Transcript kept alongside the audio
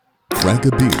crack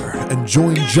a beer and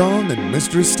join John and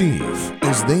Mr. Steve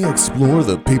as they explore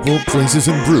the people, places,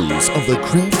 and brews of the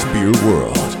craft beer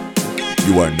world.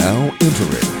 You are now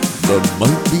entering the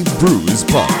Might Be Brews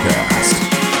podcast.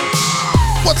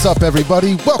 What's up,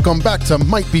 everybody? Welcome back to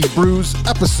Might Be Brews,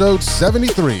 episode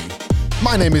 73.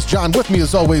 My name is John. With me,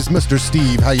 as always, Mr.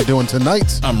 Steve. How you doing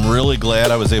tonight? I'm really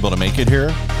glad I was able to make it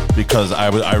here because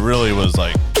I really was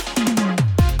like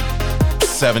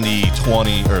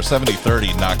 70-20 or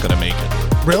 70-30 not going to make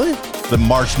it. Really? The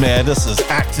March Madness is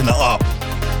acting up.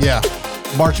 Yeah.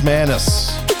 March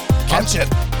Madness. Catch it.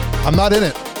 I'm not in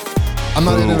it. I'm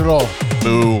not in it at all.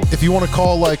 Boo. If you want to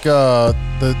call like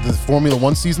the Formula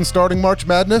One season starting March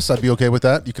Madness, I'd be okay with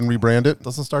that. You can rebrand it.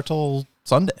 Doesn't start till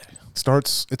Sunday. It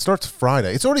starts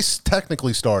Friday. It's already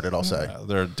technically started, I'll say. Yeah,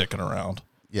 they're dicking around.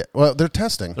 Yeah. Well, they're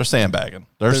testing. They're sandbagging.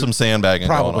 There's some sandbagging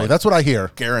Probably. going on. That's what I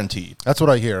hear. Guaranteed. That's what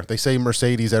I hear. They say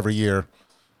Mercedes every year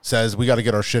says we got to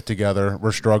get our shit together.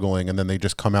 We're struggling, and then they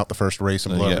just come out the first race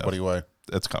and blow everybody away.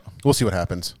 It's coming. We'll see what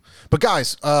happens. But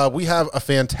guys, we have a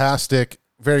fantastic,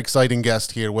 very exciting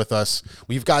guest here with us.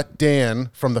 We've got Dan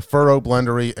from the Furrow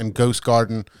Blendery and Ghost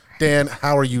Garden. Dan,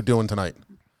 how are you doing tonight?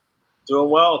 Doing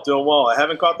well. I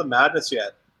haven't caught the madness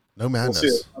yet. No madness.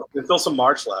 We'll see. There's still some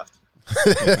March left.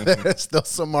 There's still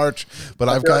some March, but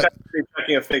I've got. Like I'm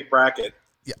checking a fake bracket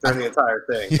during the entire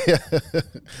thing. Yeah.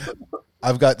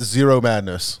 I've got zero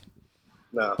madness.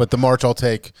 No. But the March I'll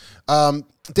take.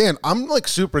 Dan, I'm like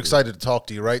super excited to talk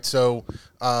to you, right? So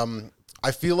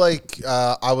I feel like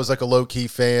I was like a low-key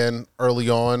fan early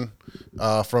on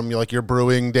from like your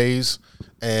brewing days,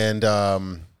 and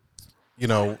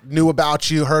knew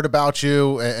about you, heard about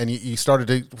you, and you started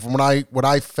to, from what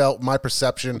I felt, my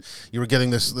perception, you were getting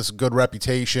this good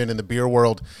reputation in the beer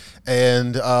world,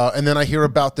 and then I hear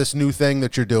about this new thing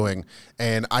that you're doing,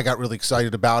 and I got really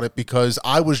excited about it because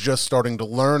I was just starting to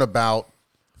learn about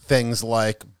things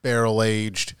like barrel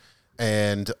aged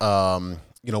and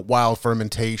wild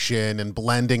fermentation and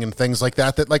blending and things like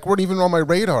that like weren't even on my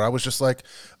radar. I was just like,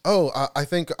 I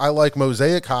think I like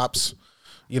Mosaic hops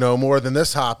more than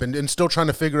this hop, and still trying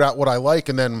to figure out what I like.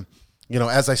 And then,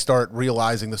 as I start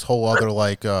realizing this whole other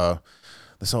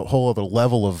this whole other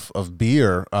level of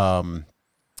beer,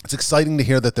 it's exciting to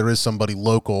hear that there is somebody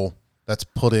local that's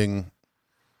putting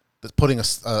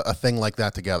a thing like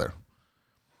that together.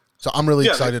 So I'm really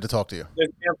excited to talk to you.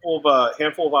 There's a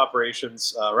handful of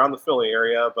operations around the Philly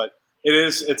area, but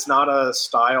it's not a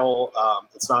style,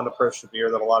 it's not an approach to beer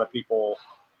that a lot of people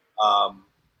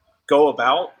go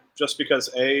about. Just because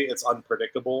it's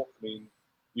unpredictable. I mean,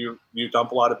 you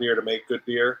dump a lot of beer to make good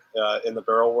beer in the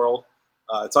barrel world.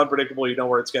 It's unpredictable. You know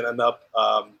where it's going to end up.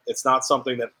 It's not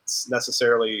something that's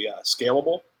necessarily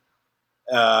scalable.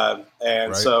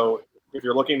 So if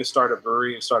you're looking to start a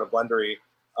brewery and start a blendery,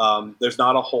 there's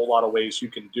not a whole lot of ways you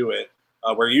can do it.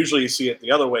 Where usually you see it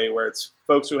the other way, where it's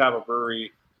folks who have a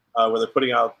brewery where they're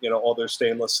putting out all their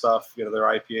stainless stuff, their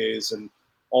IPAs and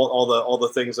all the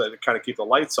things that kind of keep the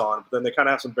lights on, but then they kind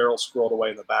of have some barrels squirreled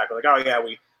away in the back. They're like, oh yeah,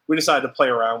 we decided to play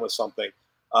around with something.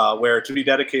 Where to be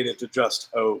dedicated to just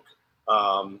oak,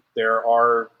 there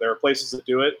are places that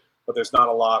do it, but there's not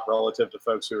a lot relative to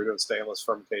folks who are doing stainless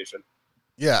fermentation.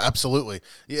 Yeah, absolutely.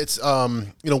 It's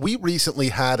we recently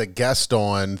had a guest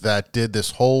on that did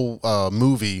this whole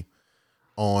movie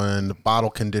on bottle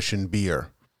conditioned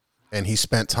beer, and he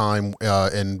spent time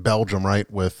in Belgium, right,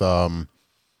 with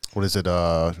what is it,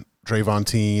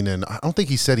 Draventin, and I don't think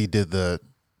he said he did the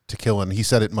tequila, and he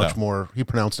said it much more, he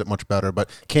pronounced it much better, but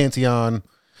Cantillon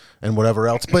and whatever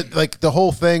else. But like the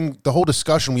whole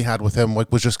discussion we had with him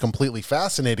was just completely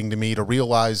fascinating to me to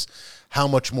realize how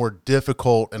much more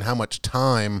difficult and how much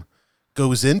time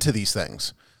goes into these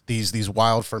things, these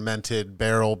wild fermented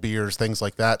barrel beers, things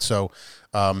like that. So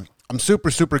I'm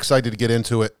super, super excited to get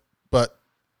into it. But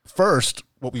first,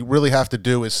 what we really have to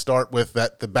do is start with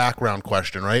the background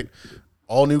question, right?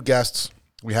 All new guests,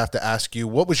 we have to ask you,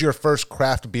 what was your first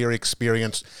craft beer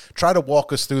experience? Try to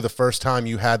walk us through the first time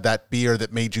you had that beer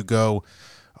that made you go,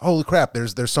 holy crap,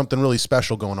 there's something really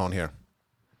special going on here.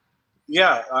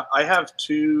 Yeah, I have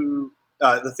two,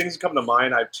 the things that come to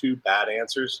mind, I have two bad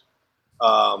answers.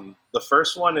 The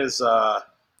first one is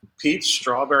peach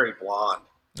strawberry blonde.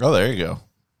 Oh, there you go.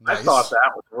 Nice. I thought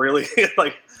that was really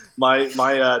like my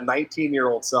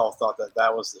 19-year-old self thought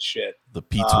that was the shit. The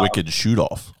Pete's Wicked shoot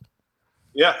off.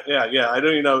 Yeah. I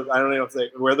don't even know if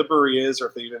where the brewery is or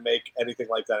if they even make anything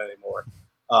like that anymore.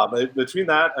 Between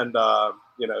that and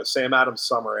Sam Adams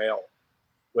Summer Ale,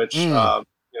 which think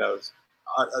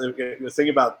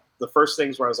about the first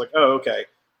things where I was like, oh, okay,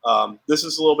 this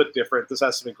is a little bit different. This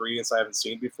has some ingredients I haven't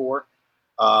seen before.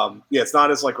 Yeah, it's not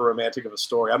as like a romantic of a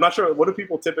story. I'm not sure. What do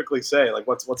people typically say? Like,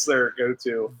 what's their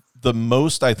go-to? The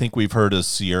most I think we've heard is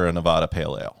Sierra Nevada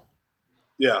Pale Ale.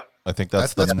 Yeah, I think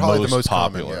that's probably the most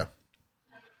popular. common,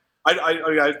 yeah.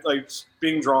 I like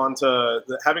being drawn to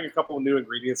having a couple of new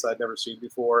ingredients that I'd never seen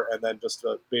before, and then just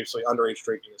basically underage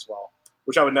drinking as well,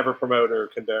 which I would never promote or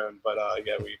condone. But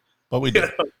we do.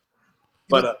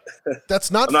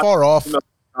 That's not far off.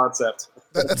 Concept.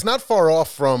 That's not far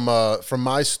off from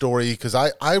my story, because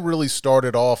I really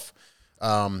started off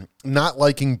not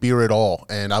liking beer at all,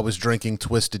 and I was drinking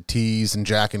Twisted Teas and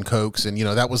Jack and Cokes, and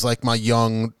that was like my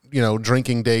young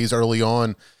drinking days early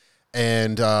on,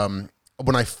 and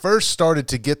when I first started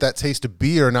to get that taste of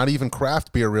beer, not even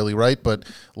craft beer really, right, but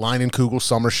Leinenkugel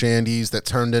summer shandies that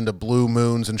turned into Blue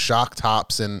Moons and Shock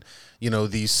Tops, and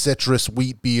these citrus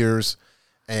wheat beers,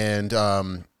 and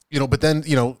but then,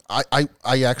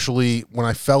 I actually, when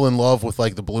I fell in love with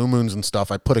like the Blue Moons and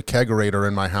stuff, I put a kegerator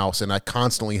in my house, and I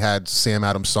constantly had Sam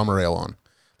Adams Summer Ale on.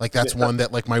 Like, that's one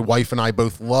that like my wife and I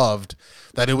both loved.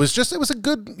 That it was a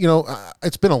good,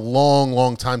 it's been a long,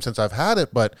 long time since I've had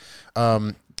it, but,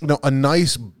 a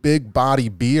nice big body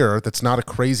beer that's not a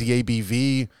crazy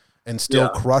ABV and still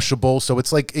crushable. So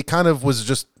it's like, it kind of was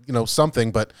just,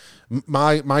 something, but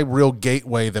my real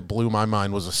gateway that blew my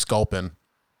mind was a Sculpin.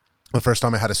 The first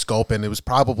time I had a Sculpin, it was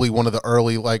probably one of the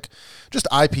early, like, just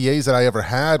IPAs that I ever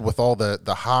had with all the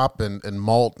hop and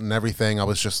malt and everything. I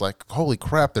was just like, holy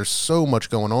crap, there's so much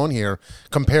going on here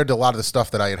compared to a lot of the stuff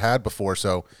that I had before.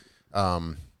 So,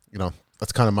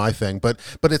 that's kind of my thing. But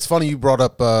it's funny you brought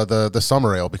up the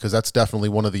Summer Ale, because that's definitely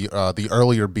one of the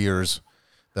earlier beers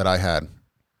that I had.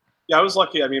 Yeah, I was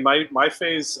lucky. I mean, my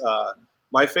phase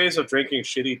of drinking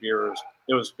shitty beers,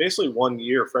 it was basically 1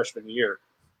 year, freshman year.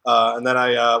 And then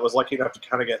I was lucky enough to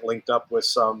kind of get linked up with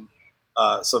some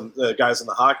guys on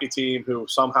the hockey team who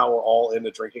somehow were all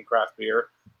into drinking craft beer.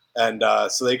 And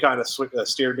so they kind of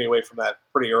steered me away from that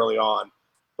pretty early on.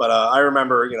 But I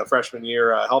remember, freshman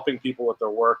year, helping people with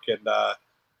their work and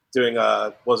doing,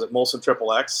 was it Molson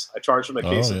Triple X? I charged them a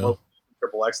case of Molson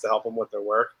Triple X to help them with their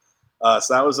work.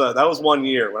 So that was 1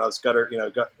 year when I was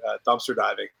dumpster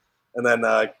diving. And then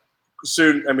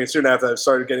soon after I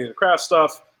started getting into craft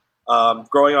stuff.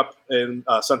 Growing up in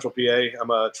Central PA, I'm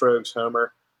a Trogs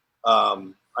homer.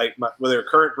 With their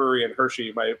current brewery in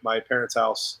Hershey, my parents'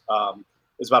 house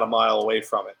is about a mile away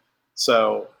from it.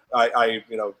 So I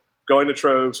going to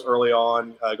Trogs early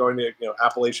on, going to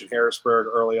Appalachian Harrisburg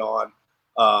early on.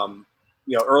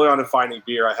 Early on in finding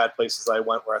beer, I had places I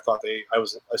went where I thought I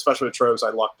was, especially with Trogs,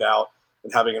 I lucked out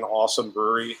in having an awesome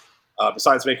brewery.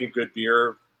 Besides making good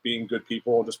beer, being good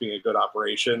people, just being a good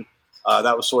operation.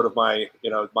 That was sort of my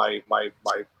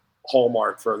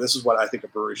hallmark for this is what I think a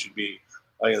brewery should be.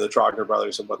 The Trogner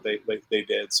brothers and what they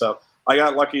did. So I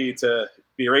got lucky to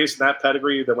be raised in that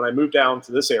pedigree. Then when I moved down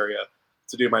to this area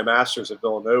to do my master's at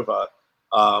Villanova,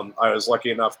 I was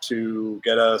lucky enough to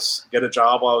get a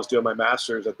job while I was doing my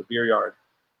master's at the beer yard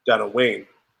down in Wayne.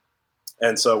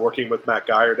 And so working with Matt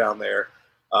Geyer down there,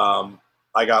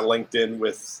 I got linked in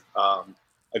with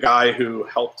a guy who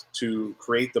helped to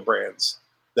create the brands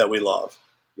that we love.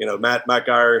 Matt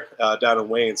Geyer down in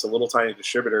Wayne's a little tiny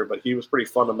distributor, but he was pretty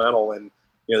fundamental in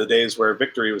the days where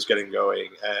Victory was getting going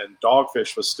and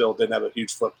Dogfish didn't have a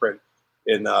huge footprint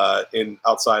in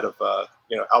outside of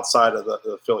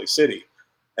the Philly city.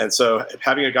 And so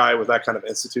having a guy with that kind of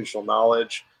institutional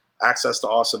knowledge, access to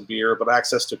awesome beer, but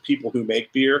access to people who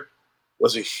make beer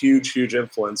was a huge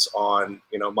influence on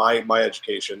my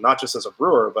education, not just as a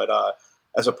brewer, but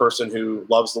as a person who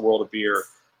loves the world of beer.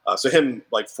 So him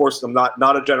forcing them,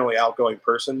 not a generally outgoing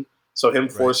person. So him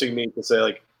forcing me to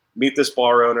say meet this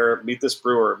bar owner, meet this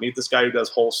brewer, meet this guy who does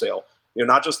wholesale.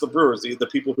 Not just the brewers, the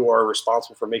people who are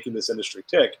responsible for making this industry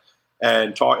tick,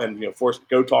 and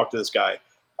go talk to this guy.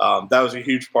 That was a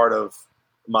huge part of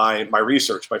my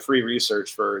research, my free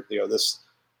research for this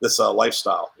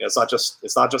lifestyle. It's not just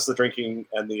the drinking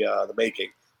and the making.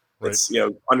 Right. It's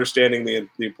understanding the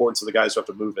importance of the guys who have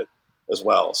to move it as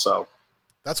well. So.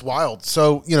 That's wild.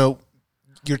 So,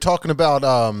 you're talking about,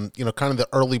 kind of the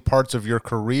early parts of your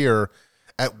career.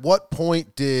 At what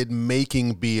point did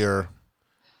making beer,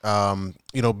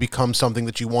 become something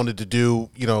that you wanted to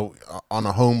do, on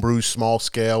a homebrew small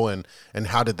scale, and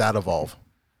how did that evolve?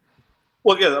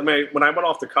 Well, yeah, I mean, when I went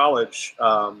off to college,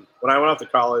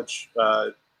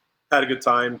 had a good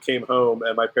time, came home,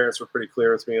 and my parents were pretty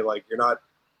clear with me, you're not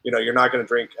going to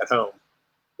drink at home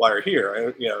while you're here.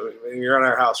 And, you're in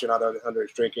our house, you're not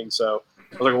underage drinking. So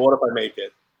I was like, well, what if I make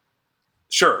it?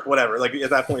 Sure, whatever. At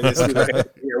that point, it's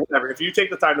whatever. If you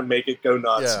take the time to make it, go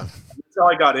nuts. Yeah. That's how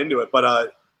I got into it.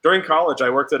 But during college, I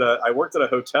worked at a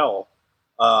hotel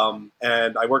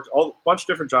And I worked a bunch of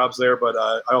different jobs there, but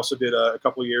I also did a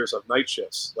couple of years of night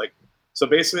shifts. So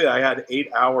basically, I had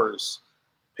 8 hours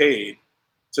paid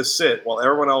to sit while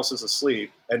everyone else is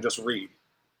asleep and just read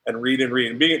and read and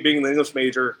read. And being an English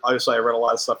major, obviously I read a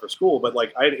lot of stuff for school, but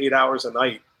like I had 8 hours a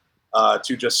night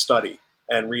to just study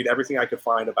and read everything I could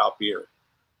find about beer.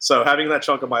 So having that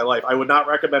chunk of my life, I would not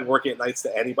recommend working at nights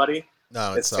to anybody.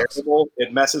 No, it's terrible.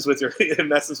 It messes with it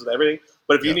messes with everything.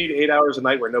 But if you need 8 hours a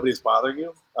night where nobody's bothering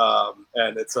you,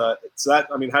 and it's that,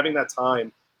 I mean, having that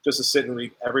time just to sit and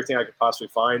read everything I could possibly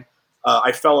find,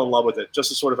 I fell in love with it.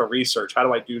 Just as sort of a research. How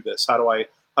do I do this? How do I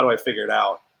figure it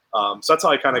out? So that's how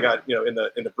I kind of got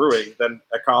into brewing. Then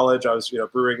at college, I was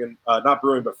brewing and not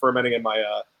brewing but fermenting in my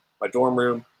dorm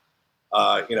room.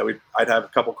 I'd have a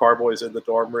couple carboys in the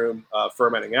dorm room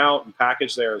fermenting out and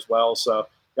packaged there as well. So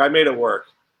I made it work.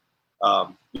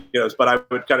 But I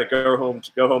would kind of go home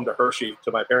to Hershey,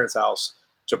 to my parents' house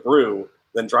to brew,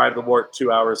 then drive the wort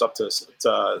 2 hours up to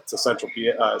Central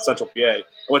PA. I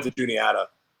went to Juniata.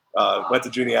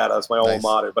 It's my alma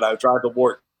mater, but I would drive the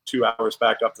wort 2 hours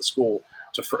back up to school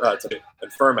to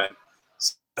ferment.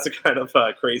 So that's the kind of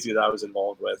crazy that I was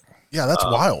involved with. Yeah, that's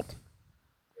wild.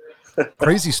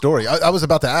 Crazy story. I was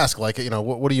about to ask, what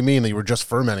do you mean that you were just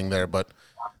fermenting there? But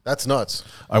that's nuts.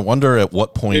 I wonder at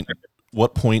what point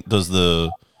does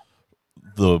the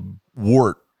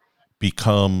wort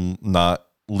become not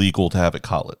legal to have at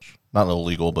college? Not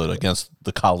illegal, but against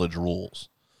the college rules.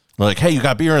 They're like, hey, you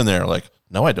got beer in there? Like,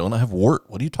 no, I don't. I have wort.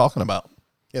 What are you talking about?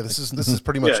 Yeah, this is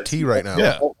pretty much tea right now.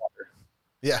 Yeah.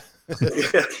 Yeah.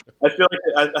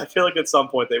 I feel like at some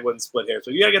point they wouldn't split hairs.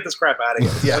 So you gotta get this crap out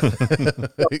of here. Yeah.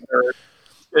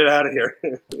 Get out of here.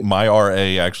 My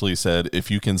RA actually said, if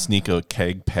you can sneak a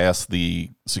keg past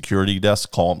the security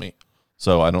desk, call me.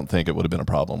 So I don't think it would have been a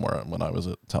problem when I was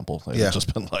at Temple. They'd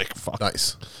just been like, fuck.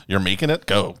 Nice. You're making it?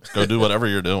 Go do whatever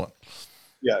you're doing.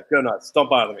 Yeah, go nuts. Don't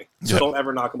bother me. So don't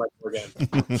ever knock on my door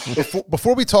again.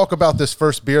 Before we talk about this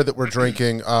first beer that we're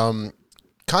drinking,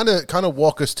 kind of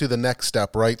walk us to the next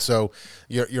step, right? So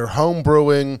you're home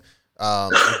brewing,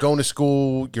 you're going to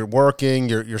school, you're working,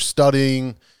 you're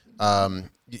studying,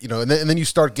 and then you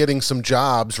start getting some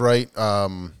jobs, right,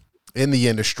 in the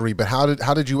industry. But how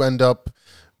did you end up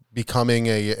becoming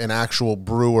an actual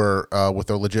brewer with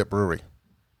a legit brewery?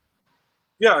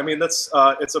 Yeah, I mean that's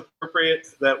it's appropriate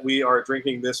that we are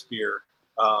drinking this beer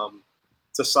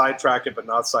to sidetrack it, but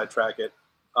not sidetrack it.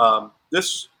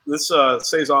 This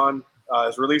saison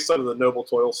is released under the Noble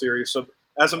Toil series. So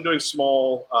as I'm doing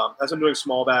small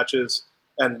batches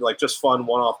and like just fun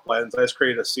one-off blends, I just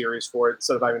created a series for it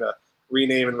instead of having to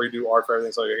rename and redo art for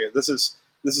everything. So okay, this is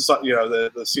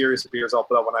the series of beers I'll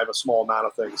put out when I have a small amount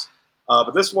of things.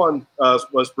 But this one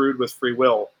was brewed with Free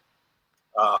Will.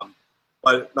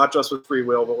 But not just with Free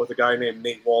Will, but with a guy named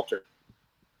Nate Walter,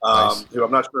 who I'm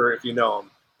not sure if you know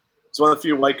him. He's one of the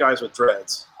few white guys with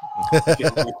dreads. You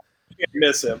can't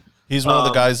miss him. He's one of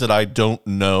the guys that I don't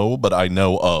know, but I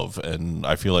know of, and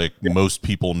I feel like most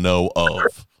people know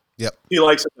of. Yep. He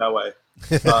likes it that way.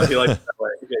 Yeah,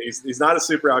 he's not a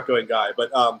super outgoing guy,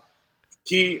 but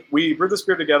we brewed this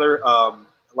beer together.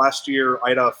 Last year,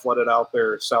 Ida flooded out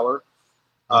their cellar.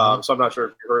 So I'm not sure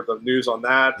if you heard the news on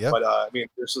that, but I mean,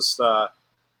 there's just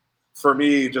for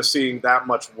me, just seeing that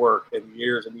much work and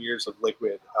years of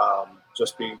liquid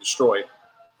just being destroyed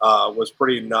was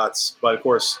pretty nuts. But of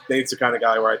course, Nate's the kind of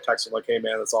guy where I text him like, "Hey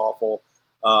man, that's awful,"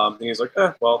 and he's like,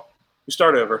 "Well, you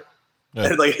start over." Yeah.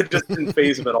 And like it just didn't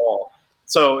phase him at all.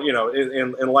 So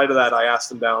in light of that, I asked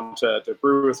him down to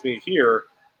brew with me here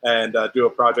and do a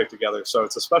project together. So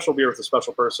it's a special beer with a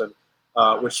special person.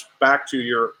 Which, back to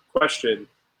your question.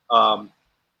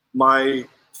 My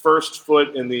first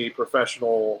foot in the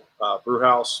professional brew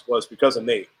house was because of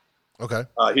Nate. Okay.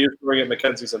 He was brewing at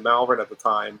Mackenzie's in Malvern at the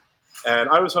time, and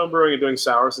I was homebrewing and doing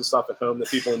sours and stuff at home that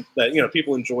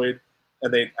people enjoyed,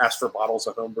 and they asked for bottles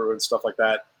of homebrew and stuff like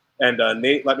that. And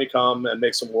Nate let me come and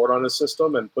make some wort on his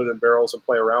system and put it in barrels and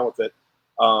play around with it.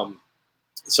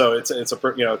 So it's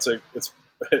great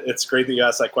that you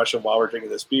asked that question while we're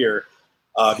drinking this beer.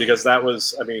 Because that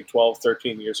was, 12,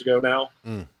 13 years ago now,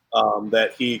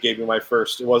 that he gave me my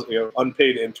first, it was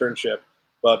unpaid internship,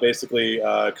 but basically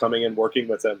coming and working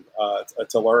with him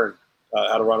to learn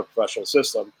how to run a professional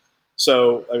system.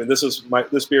 So,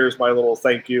 this beer is my little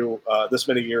thank you this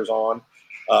many years on,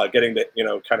 getting to,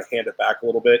 kind of hand it back a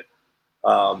little bit.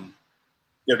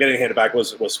 Getting handed back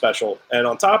was special. And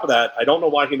on top of that, I don't know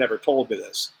why he never told me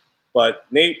this, but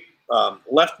Nate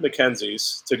left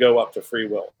Mackenzie's to go up to Free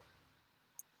Will.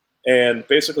 And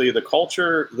basically, the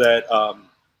culture that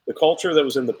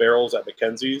was in the barrels at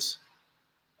Mackenzie's,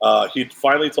 he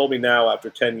finally told me now after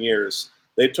 10 years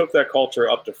they took that culture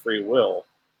up to Free Will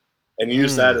and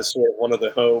used that as sort of one of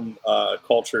the home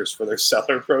cultures for their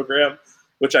cellar program,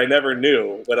 which I never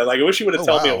knew. But I wish you would have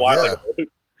told me a while ago,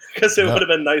 because it would have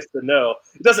been nice to know.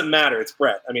 It doesn't matter. It's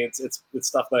Brett. I mean, it's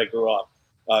stuff that I grew up.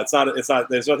 It's not.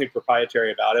 There's nothing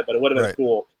proprietary about it, but it would have been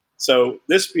cool. So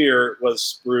this beer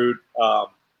was brewed.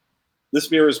 This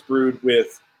beer is brewed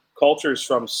with cultures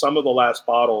from some of the last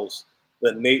bottles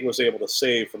that Nate was able to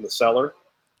save from the cellar.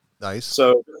 Nice.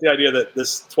 So the idea that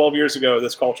this 12 years ago,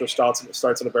 this culture starts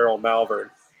in a barrel in Malvern.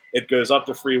 It goes up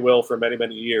to Free Will for many,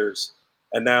 many years.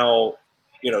 And now,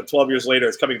 12 years later,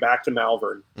 it's coming back to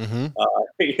Malvern,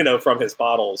 from his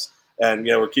bottles. And,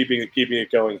 we're keeping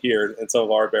it going here in some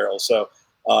of our barrels. So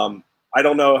I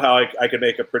don't know how I could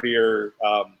make a prettier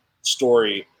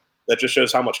story that just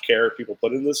shows how much care people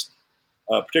put in this,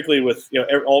 particularly with,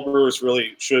 all brewers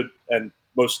really should, and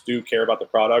most do care about the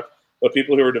product. But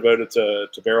people who are devoted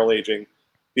to barrel aging,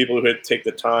 people who take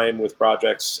the time with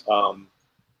projects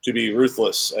to be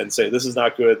ruthless and say, this is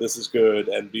not good, this is good,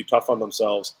 and be tough on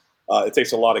themselves, it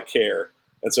takes a lot of care.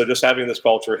 And so just having this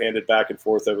culture handed back and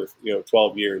forth over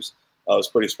 12 years was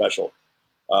pretty special.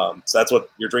 So that's what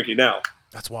you're drinking now.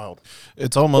 That's wild.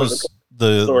 It's almost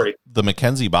the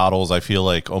Mackenzie bottles, I feel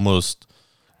like almost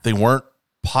they weren't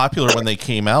popular when they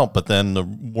came out, but then the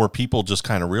more people just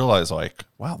kind of realized, like,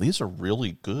 wow, these are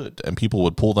really good, and people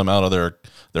would pull them out of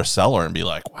their cellar and be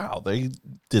like, wow, they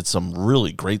did some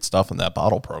really great stuff in that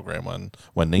bottle program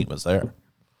when Nate was there.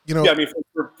 Yeah, I mean,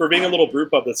 for being a little brew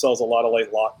pub that sells a lot of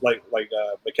like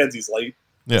Mackenzie's Light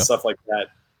and stuff like that.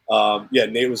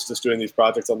 Nate was just doing these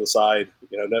projects on the side,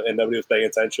 and nobody was paying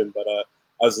attention, but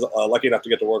I was lucky enough to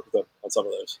get to work with him on some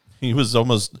of those. He was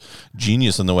almost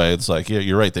genius in the way it's like, yeah,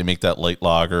 you're right. They make that light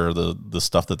lager, the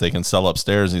stuff that they can sell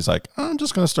upstairs. And he's like, I'm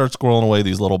just going to start squirreling away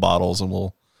these little bottles, and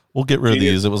we'll get rid of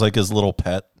these. It was like his little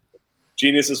pet.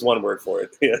 Genius is one word for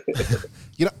it.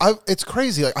 It's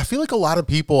crazy. Like, I feel like a lot of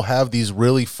people have these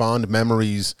really fond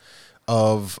memories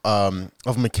of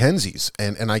Mackenzie's,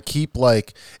 and I keep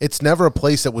it's never a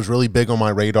place that was really big on my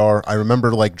radar. I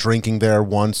remember drinking there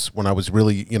once when I was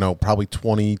really probably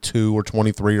 22 or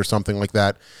 23 or something like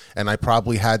that, and I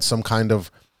probably had some kind of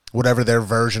whatever their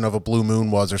version of a Blue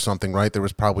Moon was or something, right? There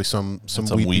was probably some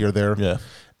wheat beer there. Yeah.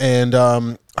 And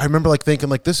I remember thinking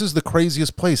this is the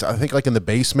craziest place. I think in the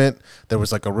basement there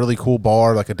was a really cool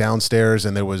bar, a downstairs,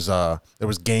 and there was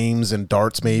games and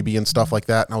darts maybe and stuff like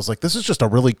that. And I was like, this is just a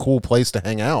really cool place to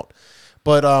hang out.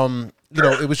 But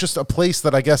it was just a place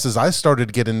that I guess as I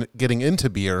started getting into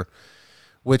beer,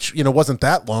 which wasn't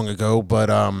that long ago, but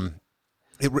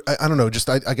I don't know, just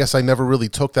I guess I never really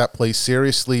took that place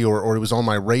seriously, or it was on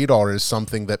my radar as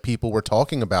something that people were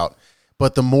talking about.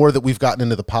 But the more that we've gotten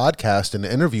into the podcast and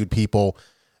interviewed people,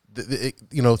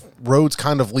 roads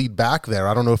kind of lead back there.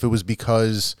 I don't know if it was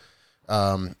because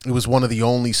it was one of the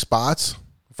only spots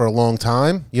for a long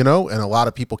time, and a lot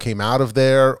of people came out of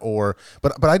there,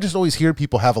 but I just always hear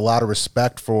people have a lot of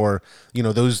respect for,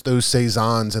 those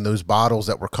saisons and those bottles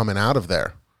that were coming out of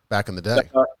there back in the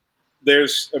day.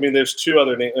 There's two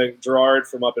other names, Gerard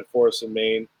from up at Forest in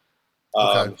Maine.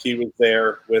 He was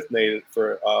there with Nate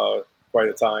for quite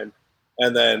a time.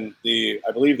 And then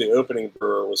I believe the opening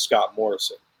brewer was Scott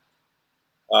Morrison.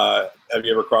 Have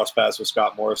you ever crossed paths with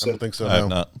Scott Morrison? I don't think so. I have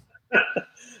not.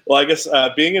 Well, I guess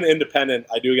being an independent,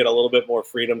 I do get a little bit more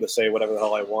freedom to say whatever the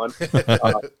hell I want.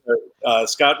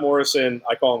 Scott Morrison,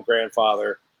 I call him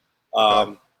grandfather.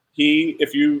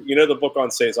 If you know the book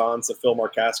on saisons that Phil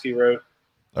Markowski wrote.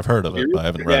 I've heard of it, but I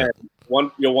haven't read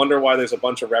it. You'll wonder why there's a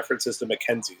bunch of references to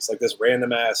Mackenzie's, this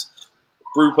random ass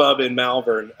brew pub in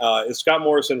Malvern. Scott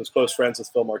Morrison was close friends with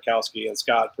Phil Markowski, and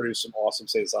Scott produced some awesome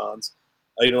saisons.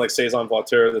 Saison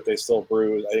Voiture that they still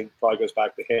brew. I think probably goes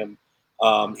back to him.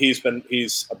 He's been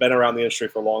around the industry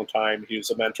for a long time. He was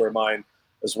a mentor of mine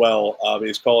as well.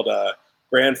 He's called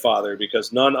grandfather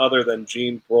because none other than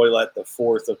Jean Broilette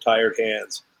IV of Tired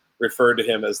Hands referred to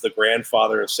him as the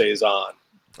grandfather of saison.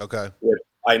 Okay.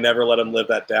 I never let him live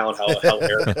that down. How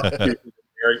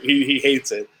Eric, he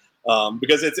hates it.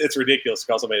 Because it's ridiculous.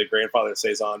 He also made a grandfather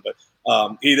saison, but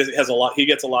he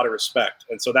gets a lot of respect,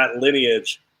 and so that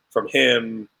lineage from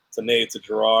him to Nate to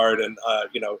Gerard, and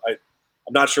I'm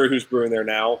not sure who's brewing there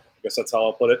now. I guess that's how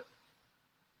I'll put it.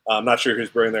 I'm not sure who's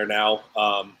brewing there now.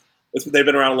 They've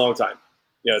been around a long time.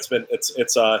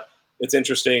 It's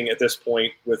interesting at this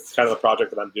point with kind of the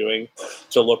project that I'm doing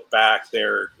to look back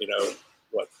there.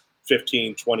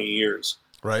 15, 20 years.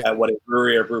 Right. At what a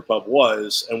brewery or brew pub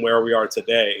was and where we are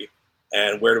today,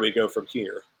 and where do we go from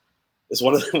here? Is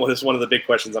one of the big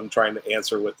questions I'm trying to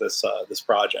answer with this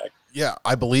project. Yeah,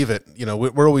 I believe it.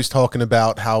 We're always talking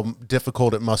about how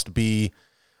difficult it must be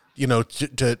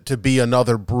to be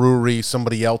another brewery,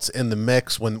 somebody else in the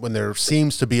mix when there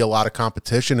seems to be a lot of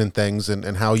competition and things,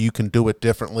 and how you can do it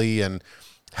differently, and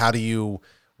how do you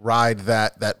ride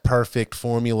that perfect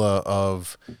formula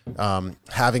of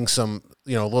having some,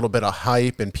 a little bit of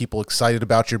hype and people excited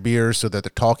about your beers so that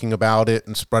they're talking about it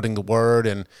and spreading the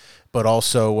word, but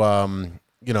also,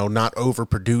 not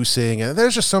overproducing. And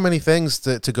there's just so many things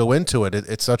to go into it.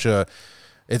 It's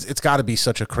got to be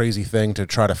such a crazy thing to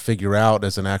try to figure out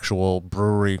as an actual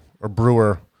brewery or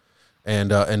brewer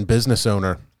and business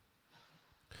owner.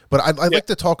 But I'd like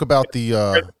to talk about the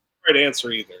right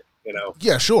answer either.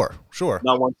 Yeah, sure.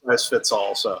 Not one size fits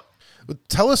all. So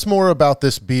tell us more about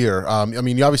this beer.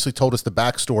 You obviously told us the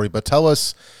backstory, but tell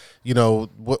us,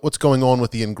 what's going on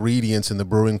with the ingredients in the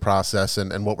brewing process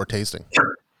and what we're tasting.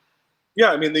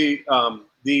 Yeah,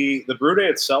 the brew day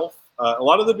itself. A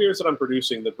lot of the beers that I'm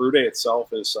producing, the brew day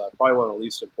itself is probably one of the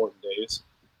least important days.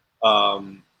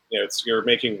 You're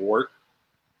making wort,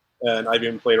 and I've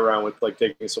even played around with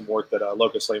taking some wort that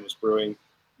Locust Lane was brewing,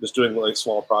 just doing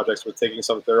small projects with taking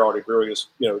something they're already brewing, is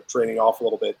training off a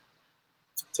little bit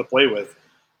to play with.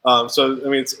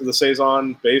 It's the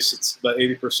saison base. It's about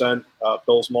 80%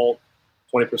 Pils malt,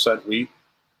 20% wheat.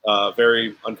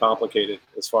 Very uncomplicated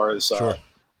as far as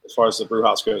the brew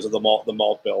house goes, and the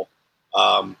malt bill.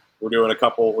 We're doing a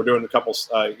couple.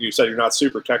 You said you're not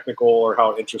super technical or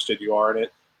how interested you are in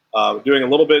it. We're doing a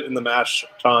little bit in the mash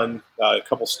tun, a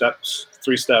couple steps,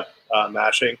 3-step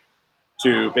mashing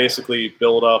to basically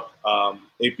build up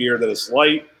a beer that is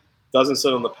light, doesn't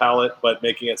sit on the palate, but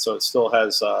making it so it still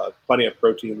has plenty of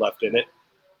protein left in it.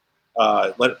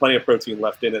 Plenty of protein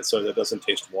left in it so that it doesn't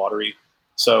taste watery.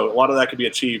 So a lot of that can be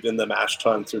achieved in the mash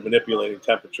tun through manipulating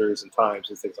temperatures and times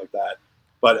and things like that.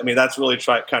 But that's really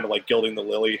kind of like gilding the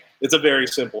lily. It's a very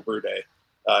simple brew day.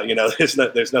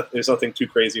 There's nothing too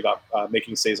crazy about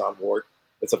making saison wort.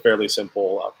 It's a fairly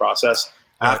simple process.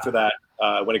 Right. After that,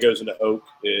 when it goes into oak,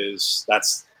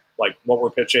 that's like what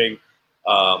we're pitching.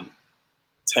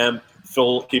 Temp,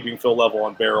 keeping fill level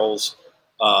on barrels,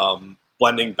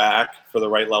 blending back for the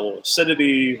right level of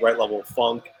acidity, right level of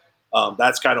funk.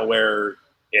 That's kind of where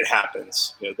it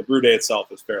happens. The brew day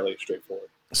itself is fairly straightforward.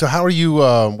 So how are you,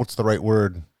 what's the right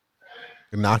word?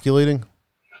 Inoculating?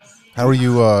 How are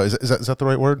you, is that the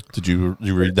right word? Did you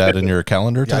read that in your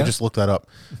calendar today? Yeah, I just looked that up.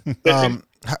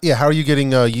 How are you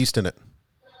getting yeast in it?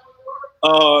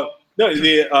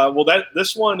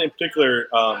 This one in particular,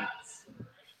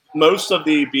 most of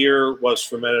the beer was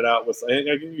fermented out with,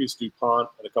 I can use DuPont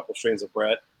and a couple strains of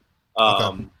Brett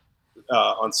on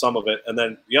some of it. And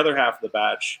then the other half of the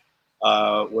batch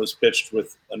was pitched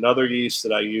with another yeast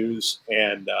that I use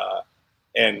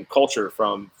and culture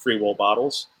from Free Will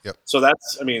bottles. Yep. So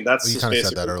that's you kind of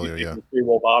said that earlier, yeah. Free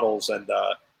Will bottles and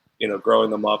growing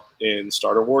them up in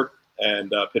starter wort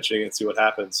and pitching and see what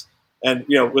happens. And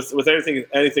with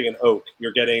anything in oak,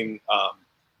 you're getting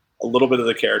a little bit of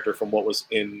the character from what was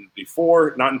in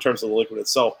before, not in terms of the liquid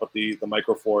itself, but the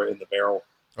microflora in the barrel.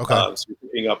 Okay. So you're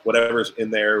picking up whatever's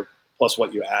in there plus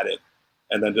what you added,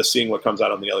 and then just seeing what comes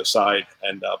out on the other side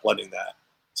and blending that.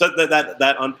 So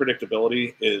that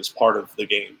unpredictability is part of the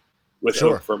game with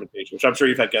oak fermentation, which I'm sure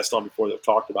you've had guests on before that have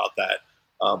talked about that.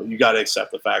 But you got to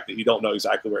accept the fact that you don't know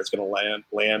exactly where it's going to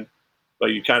land. But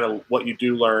what you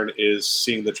do learn is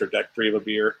seeing the trajectory of a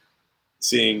beer,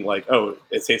 seeing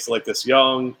it tastes like this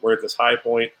young, we're at this high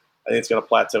point. I think it's going to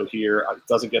plateau here. It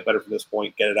doesn't get better from this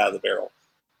point. Get it out of the barrel.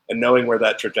 And knowing where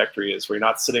that trajectory is, where you're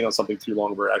not sitting on something too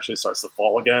long where it actually starts to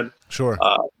fall again. Sure.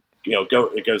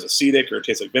 It goes acidic, or it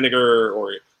tastes like vinegar,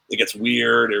 or it gets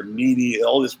weird or meaty.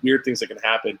 All these weird things that can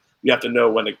happen. You have to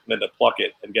know when to pluck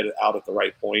it and get it out at the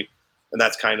right point. And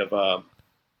that's kind of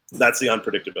that's the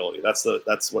unpredictability.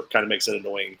 That's what kind of makes it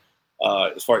annoying.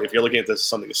 As far if you're looking at this as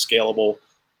something that's scalable,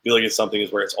 if you're looking at something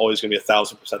is where it's always going to be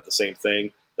 1,000% the same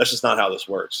thing. That's just not how this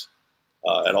works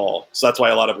at all. So that's why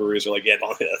a lot of breweries are like, yeah,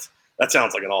 no, that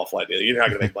sounds like an awful idea. You're not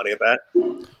going to make money at that.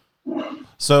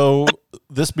 So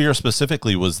this beer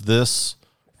specifically, was this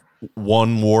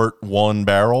one wort, one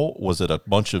barrel? Was it a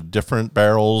bunch of different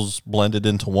barrels blended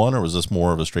into one, or was this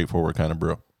more of a straightforward kind of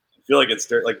brew? I feel like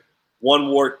it's like one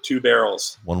wort, 2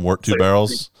 barrels. One wort, 2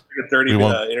 barrels. Like a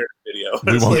 30-minute internet video.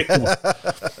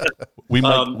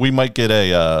 We might get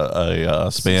a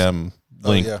spam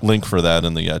link for that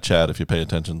in the chat if you pay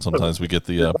attention. Sometimes we get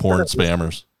the porn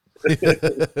spammers.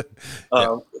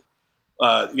 So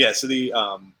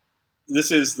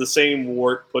this is the same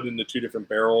wort put into 2 different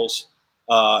barrels,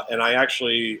 and I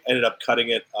actually ended up cutting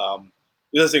it.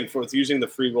 The other thing with using the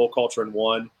Free Will culture in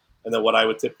one, and then what I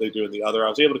would typically do in the other, I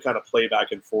was able to kind of play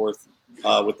back and forth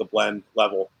with the blend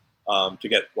level to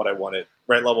get what I wanted.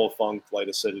 Right level of funk, light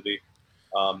acidity.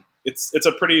 It's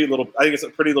a pretty little. I think it's a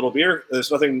pretty little beer.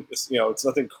 There's nothing, it's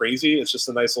nothing crazy. It's just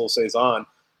a nice little saison, and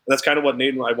that's kind of what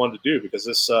Nate and I wanted to do because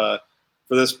this for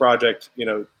this project,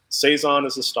 saison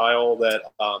is a style that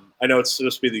I know it's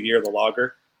supposed to be the year of the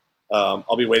lager.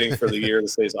 I'll be waiting for the year of the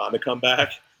saison to come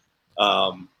back,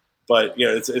 but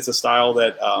it's a style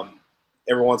that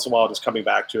every once in a while just coming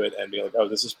back to it and be like, oh,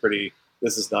 this is pretty.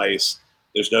 This is nice.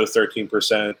 There's no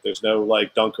 13%. There's no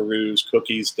like Dunkaroos,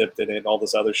 cookies dipped in it, all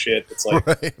this other shit. It's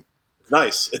like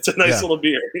nice. It's a nice little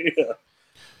beer. Yeah.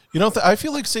 I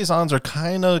feel like saisons are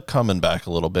kind of coming back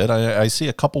a little bit. I see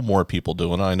a couple more people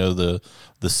doing it. I know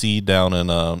the Seed down in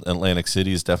Atlantic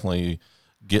City is definitely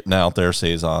getting out their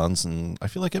saisons, and I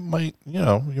feel like it might,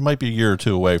 you might be a year or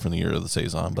two away from the year of the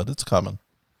saison, but it's coming.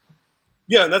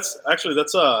 Yeah, and that's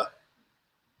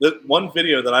the one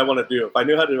video that I want to do. If I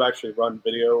knew how to actually run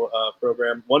video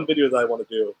program, one video that I want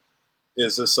to do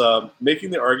is this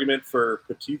making the argument for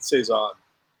petite saison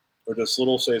or just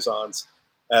little saisons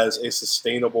as a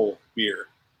sustainable beer.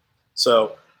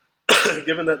 So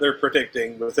given that they're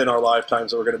predicting within our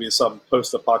lifetimes that we're going to be some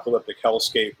post-apocalyptic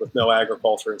hellscape with no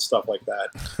agriculture and stuff like that,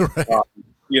 right.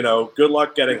 Good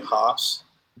luck getting hops.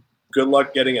 Good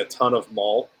luck getting a ton of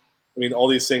malt. I mean, all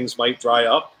these things might dry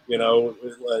up,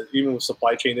 even with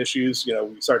supply chain issues,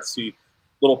 we start to see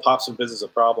little pops and business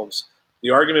of problems. The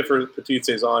argument for petite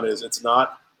saison is it's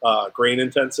not grain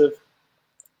intensive.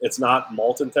 It's not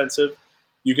malt intensive.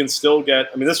 You can still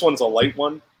get, this one's a light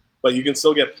one, but you can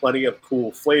still get plenty of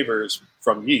cool flavors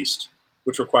from yeast,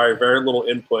 which require very little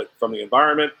input from the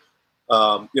environment.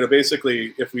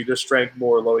 Basically, if we just drank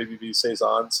more low ABV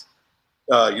saisons,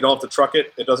 you don't have to truck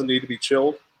it. It doesn't need to be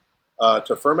chilled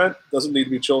to ferment. It doesn't need to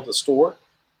be chilled to store.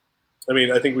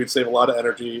 I think we'd save a lot of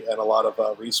energy and a lot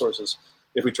of resources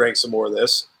if we drank some more of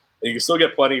this. And you can still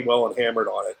get plenty well and hammered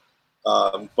on it.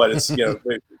 But it's,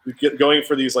 going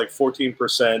for these like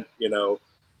 14%,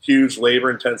 huge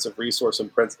labor-intensive,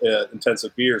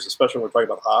 resource-intensive beers, especially when we're talking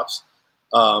about hops.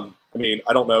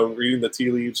 I don't know, reading the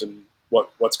tea leaves and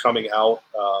what's coming out,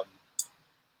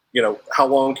 how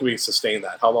long can we sustain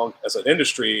that? How long as an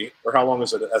industry or how long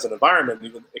as an environment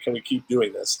even can we keep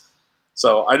doing this?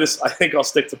 So I think I'll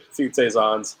stick to petite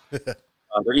saisons.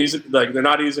 They're easy, they're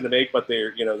not easy to make, but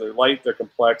they're light, they're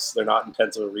complex, they're not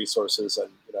intensive of resources, and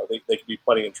they can be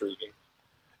plenty intriguing.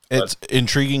 It's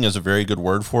intriguing is a very good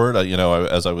word for it.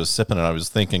 As I was sipping it, I was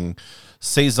thinking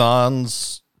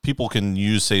saisons. People can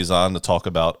use saison to talk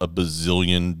about a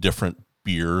bazillion different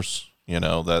beers.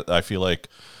 That I feel like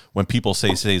when people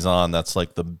say saison, that's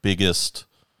like the biggest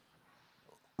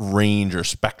range or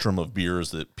spectrum of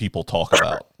beers that people talk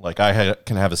about. Like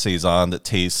can have a saison that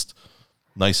tastes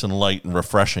nice and light and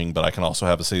refreshing, but I can also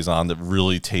have a saison that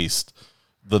really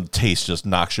the taste just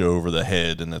knocks you over the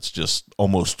head, and it's just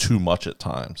almost too much at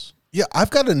times. Yeah, I've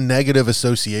got a negative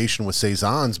association with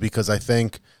saisons because I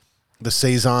think the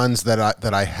saisons that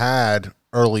I had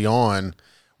early on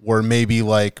were maybe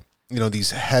like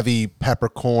these heavy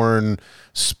peppercorn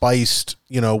spiced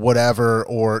whatever,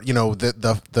 or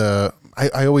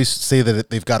I always say that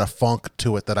they've got a funk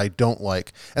to it that I don't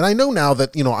like, and I know now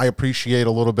that I appreciate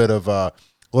a little bit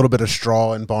of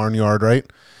straw and barnyard, right?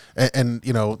 And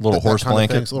little horse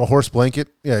blanket, little horse blanket.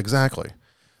 Yeah, exactly.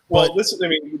 Well,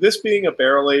 this being a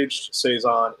barrel aged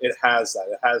saison, it has that.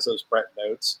 It has those Brett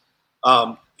notes.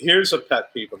 Here's a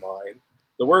pet peeve of mine: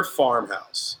 the word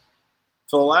farmhouse.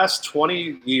 For the last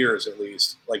 20 years, at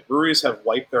least, like breweries have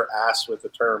wiped their ass with the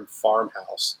term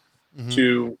farmhouse. Mm-hmm.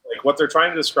 To like what they're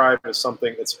trying to describe as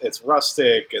something. It's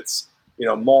rustic. It's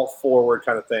malt forward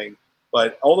kind of thing.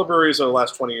 But all the breweries over the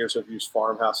last 20 years have used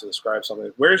farmhouse to describe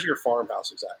something. Where's your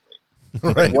farmhouse exactly?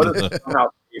 Right. What does a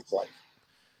farmhouse taste like?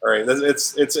 All right,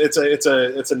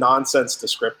 it's a nonsense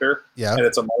descriptor, and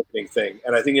it's a marketing thing.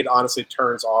 And I think it honestly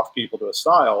turns off people to a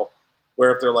style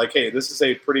where if they're like, hey, this is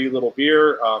a pretty little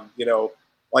beer,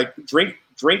 like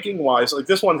drinking wise, like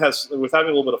this one has, with having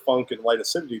a little bit of funk and light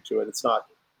acidity to it, it's not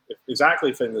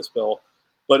exactly fitting this bill,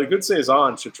 but a good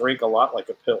saison should drink a lot like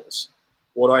a Pils.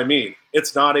 What do I mean?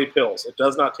 It's not a Pils. It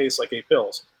does not taste like a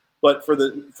Pils. But for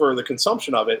the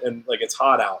consumption of it, and like it's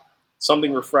hot out,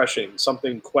 something refreshing,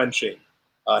 something quenching,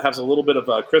 has a little bit of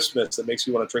a crispness that makes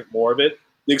you want to drink more of it.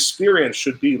 The experience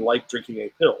should be like drinking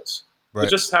a Pils. Right. It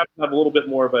just happens to have a little bit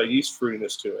more of a yeast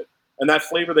fruitiness to it. And that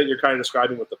flavor that you're kind of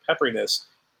describing with the pepperiness,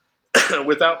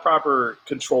 without proper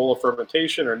control of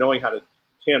fermentation or knowing how to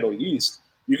handle yeast,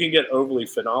 you can get overly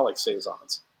phenolic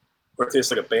saisons where it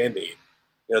tastes like a Band-Aid.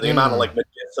 The amount of like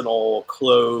medicinal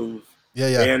clove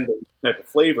Band-Aid type of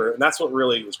flavor, and that's what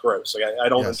really is gross. Like I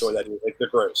don't enjoy that either. Like they're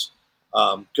gross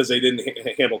because they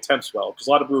didn't handle temps well. Because a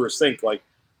lot of brewers think like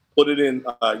put it in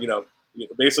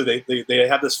basically they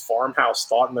had this farmhouse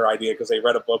thought in their idea because they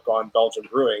read a book on Belgian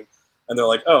brewing, and they're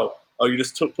like, oh, you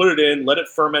just put it in, let it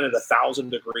ferment at 1,000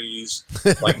 degrees,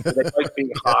 like they like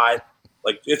being hot,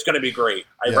 like it's going to be great.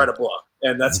 I read a book,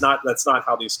 and that's not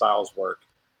how these styles work.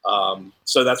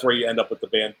 So that's where you end up with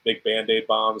the big Band-Aid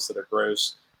bombs that are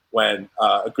gross. When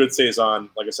a good saison,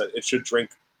 like I said, it should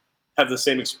have the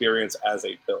same experience as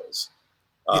a Pils.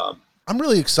 I'm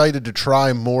really excited to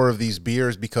try more of these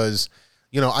beers because,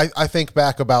 I think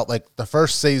back about like the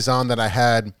first saison that I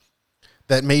had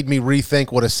that made me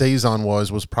rethink what a saison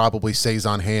was probably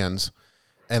Saison Hands.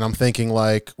 And I'm thinking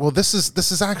like, well, this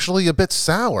is actually a bit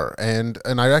sour, and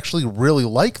I actually really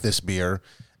like this beer.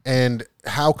 And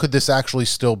how could this actually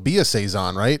still be a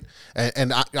saison, right?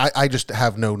 And I just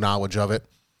have no knowledge of it.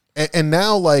 And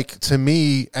now, like, to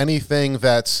me, anything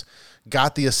that's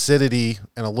got the acidity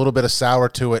and a little bit of sour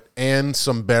to it and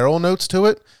some barrel notes to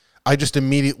it, I just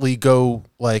immediately go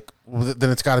like, then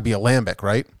it's got to be a lambic,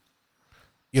 right?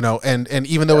 And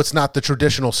even though it's not the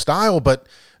traditional style, but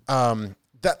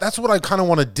that's what I kind of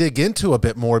want to dig into a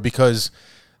bit more because,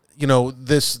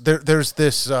 there's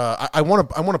this. I want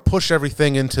to push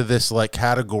everything into this like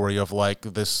category of like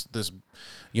this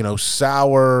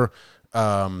sour,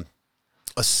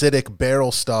 acidic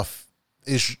barrel stuff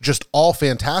is just all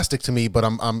fantastic to me, but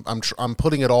I'm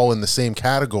putting it all in the same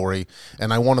category,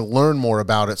 and I want to learn more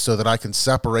about it so that I can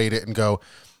separate it and go,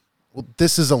 well,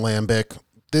 this is a lambic,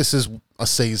 this is a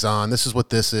saison, this is what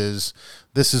this is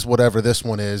whatever this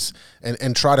one is,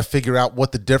 and try to figure out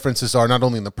what the differences are, not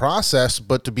only in the process,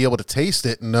 but to be able to taste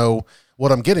it and know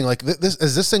what I'm getting. Like this,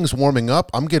 as this thing's warming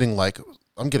up, I'm getting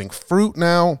fruit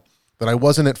now that I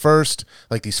wasn't at first,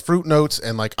 like these fruit notes,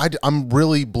 and like I'm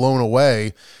really blown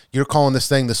away. You're calling this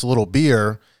thing this little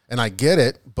beer, and I get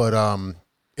it, but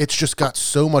it's just got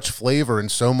so much flavor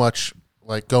and so much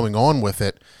like going on with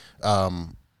it.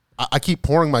 I keep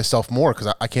pouring myself more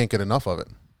because I can't get enough of it.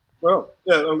 Well,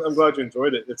 yeah, I'm glad you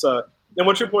enjoyed it. It's and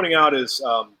what you're pointing out is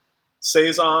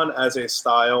saison as a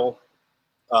style.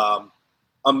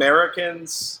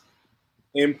 Americans,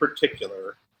 in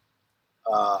particular,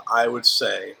 I would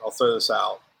say, I'll throw this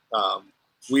out.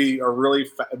 We are really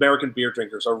American beer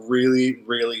drinkers are really,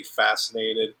 really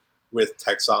fascinated with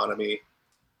taxonomy.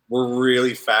 We're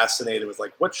really fascinated with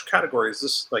like which category is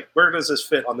this? Like, where does this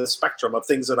fit on this spectrum of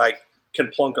things that I can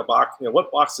plunk a box?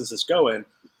 What box does this go in?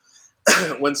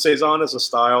 When saison as a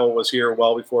style was here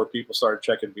well before people started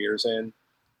checking beers in,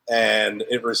 and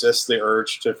it resists the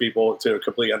urge to people to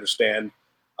completely understand.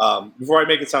 Before I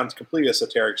make it sound completely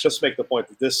esoteric, just to make the point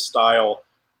that this style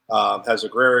has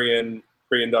agrarian,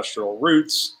 pre-industrial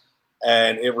roots,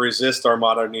 and it resists our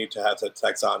modern need to have the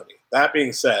taxonomy. That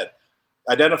being said,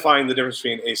 identifying the difference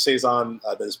between a saison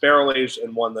that is barrel aged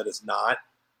and one that is not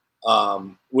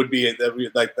would be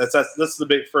like that's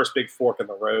the first big fork in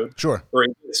the road. Sure. Where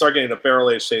you start getting the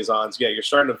barrel aged saisons, you're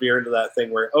starting to veer into that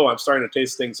thing where I'm starting to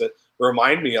taste things that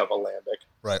remind me of a lambic.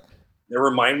 Right. They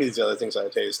remind me of the other things I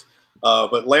taste.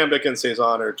 But lambic and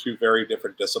saison are two very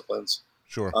different disciplines.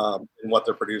 Sure. In what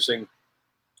they're producing.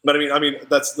 But I mean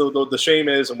that's the shame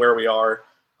is and where we are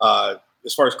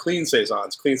as far as clean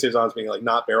saisons being like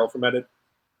not barrel fermented.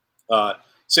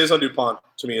 Saison DuPont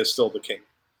to me is still the king.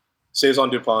 Saison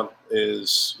DuPont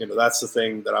is, that's the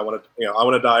thing that I want to, I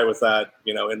want to die with that,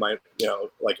 in my,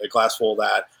 like a glass full of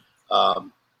that.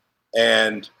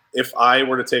 And if I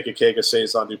were to take a keg of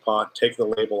Saison DuPont, take the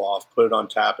label off, put it on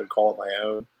tap and call it my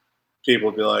own, people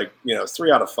would be like, 3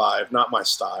 out of 5, not my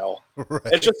style. Right.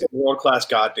 It's just a world-class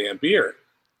goddamn beer.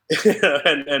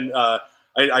 and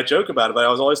I joke about it, but I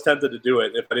was always tempted to do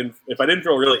it. If I didn't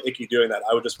feel really icky doing that,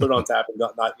 I would just put it on tap and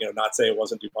not say it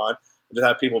wasn't DuPont and just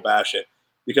have people bash it.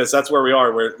 Because that's where we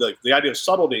are, where like the idea of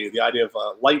subtlety, the idea of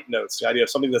light notes, the idea of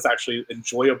something that's actually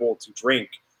enjoyable to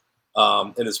drink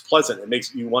and is pleasant, it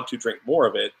makes you want to drink more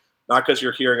of it, not because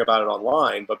you're hearing about it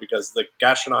online, but because, like,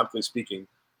 gastronomically speaking,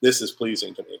 this is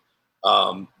pleasing to me.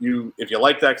 If you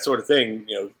like that sort of thing,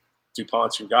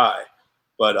 DuPont's your guy.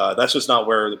 But that's just not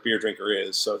where the beer drinker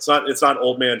is. So it's not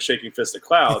old man shaking fist at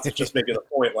clouds. It's just making a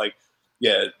point like,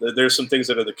 there's some things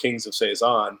that are the kings of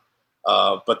saison.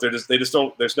 But they just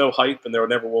don't. There's no hype, and there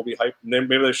never will be hype. And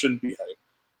maybe there shouldn't be hype,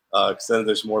 because then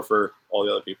there's more for all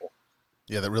the other people.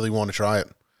 Yeah, that really want to try it.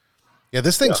 Yeah,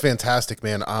 this thing's fantastic,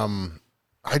 man.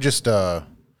 I just I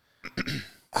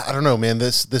don't know, man.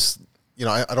 This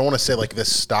I don't want to say like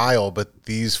this style, but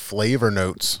these flavor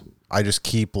notes, I just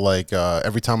keep like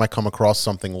every time I come across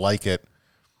something like it,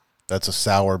 that's a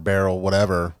sour barrel,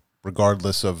 whatever,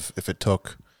 regardless of if it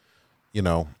took,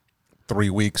 3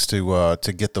 weeks to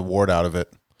get the wort out of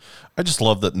it. I just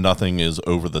love that nothing is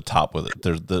over the top with it.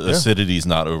 The acidity's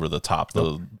not over the top.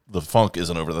 The funk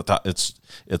isn't over the top.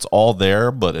 It's all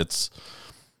there, but it's,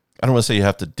 I don't want to say you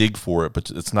have to dig for it,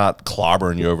 but it's not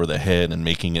clobbering you over the head and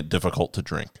making it difficult to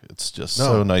drink. It's just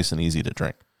so nice and easy to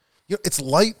drink. It's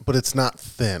light, but it's not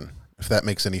thin, if that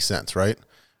makes any sense, right?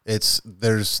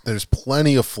 There's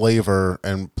plenty of flavor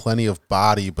and plenty of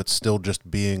body, but still just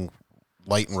being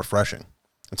light and refreshing.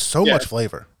 It's so much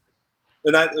flavor.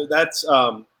 And that's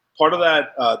part of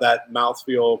that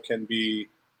mouthfeel can be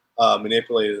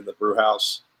manipulated in the brew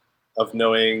house, of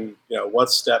knowing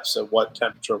what steps at what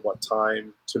temperature, what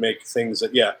time to make things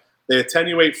that they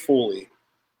attenuate fully.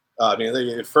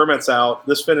 It ferments out.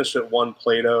 This finished at 1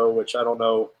 Plato, which I don't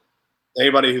know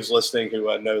anybody who's listening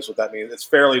who knows what that means. It's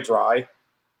fairly dry.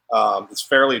 But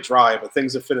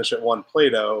things that finish at 1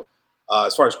 Plato,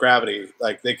 as far as gravity,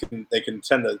 like they can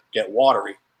tend to get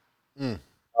watery.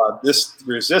 This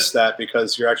resists that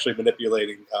because you're actually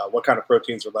manipulating what kind of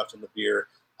proteins are left in the beer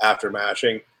after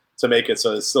mashing to make it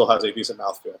so it still has a decent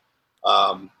mouthfeel.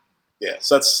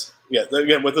 So that's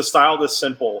again with the style this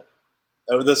simple.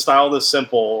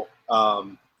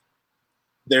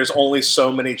 There's only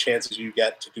so many chances you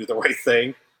get to do the right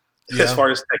thing as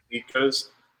far as technique goes,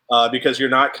 because you're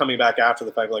not coming back after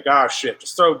the fact like, shit,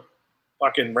 just throw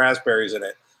fucking raspberries in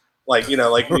it. You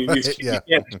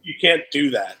can't do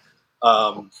that.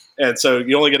 And so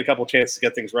you only get a couple chances to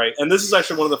get things right. And this is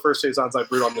actually one of the first saisons I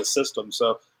brewed on this system.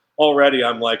 So already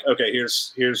I'm like, okay,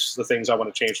 here's the things I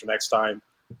want to change for next time.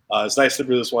 It's nice to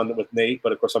brew this one with Nate,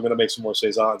 but of course I'm going to make some more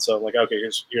saisons. So I'm like, okay,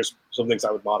 here's some things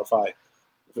I would modify,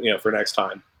 for next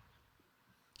time.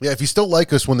 Yeah, if you still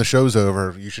like us when the show's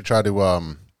over, you should try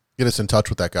to get us in touch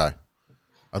with that guy.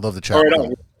 I'd love to chat with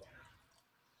him.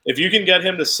 If you can get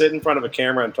him to sit in front of a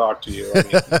camera and talk to you,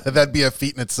 that'd be a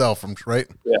feat in itself, right?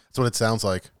 Yeah, that's what it sounds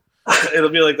like. It'll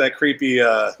be like that creepy in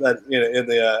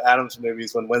the Addams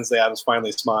movies when Wednesday Addams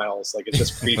finally smiles. Like it's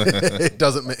just creepy. It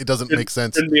doesn't make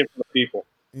sense. Shouldn't be in front of people.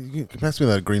 You can pass me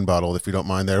that green bottle if you don't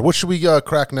mind. There. What should we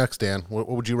crack next, Dan? What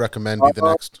would you recommend be the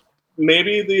next?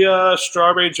 Maybe the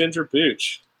strawberry ginger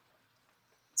booch.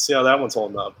 Let's see how that one's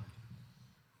holding up.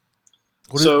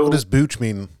 What does booch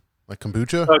mean? Like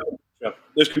kombucha?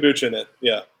 There's kombucha in it.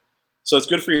 Yeah, so it's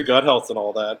good for your gut health and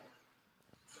all that.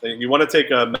 You want to take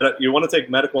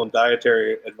medical and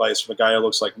dietary advice from a guy who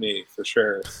looks like me for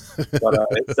sure, but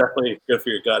it's definitely good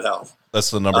for your gut health.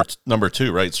 That's the number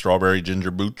 2, right? Strawberry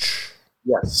ginger booch.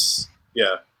 Yes.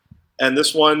 Yeah. And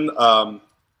this one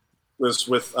was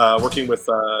with working with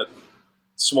a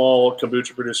small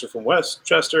kombucha producer from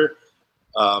Westchester,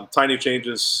 Tiny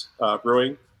Changes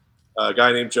Brewing. A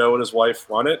guy named Joe and his wife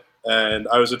run it, and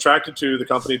I was attracted to the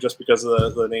company just because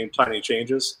of the name Tiny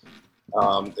Changes.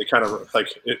 It kind of like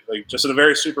just at a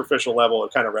very superficial level,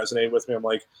 it kind of resonated with me. I'm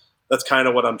like, that's kind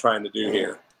of what I'm trying to do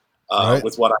here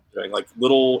with what I'm doing, like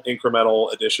little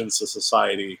incremental additions to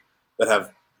society that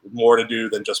have more to do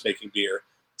than just making beer.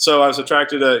 So I was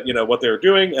attracted to what they were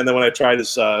doing, and then when I tried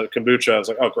this kombucha, I was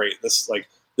like, oh great, this like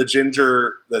the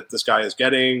ginger that this guy is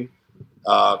getting.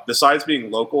 Besides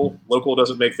being local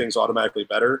doesn't make things automatically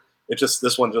better.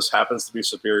 This one just happens to be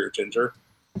superior ginger.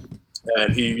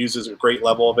 And he uses a great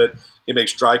level of it. He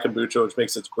makes dry kombucha, which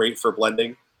makes it great for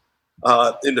blending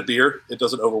into beer. It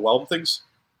doesn't overwhelm things.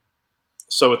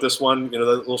 So with this one, the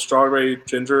little strawberry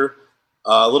ginger,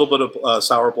 a little bit of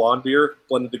sour blonde beer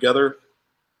blended together,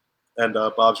 and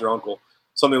Bob's Your Uncle.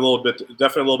 Something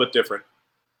definitely a little bit different.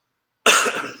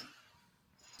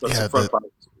 Yeah,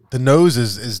 the nose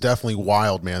is definitely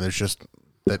wild, man. There's just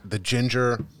the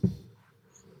ginger.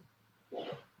 A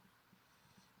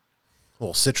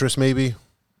little citrus, maybe.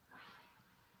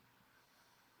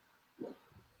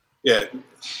 Yeah,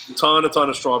 a ton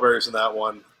of strawberries in that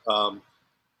one.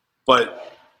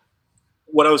 But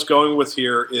what I was going with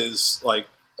here is, like,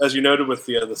 as you noted with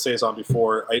the saison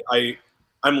before,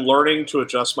 I'm learning to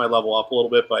adjust my level up a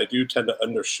little bit, but I do tend to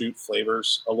undershoot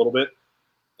flavors a little bit,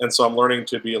 and so I'm learning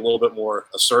to be a little bit more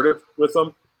assertive with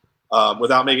them,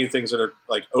 without making things that are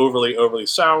like overly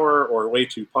sour or way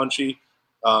too punchy.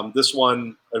 This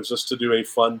one was just to do a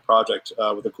fun project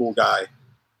with a cool guy.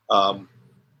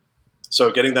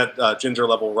 So getting that ginger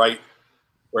level right,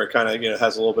 where it kind of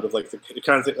has a little bit of like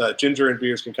ginger in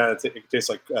beers can kind of taste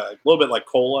like a little bit like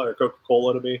cola or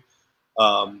Coca-Cola to me.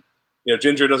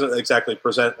 Ginger doesn't exactly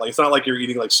present like, it's not like you're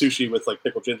eating like sushi with like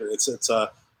pickled ginger. It's kind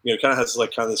of has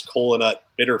like kind of this cola nut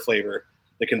bitter flavor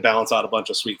that can balance out a bunch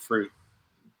of sweet fruit.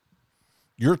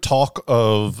 Your talk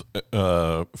of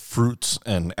fruits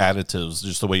and additives,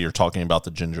 just the way you're talking about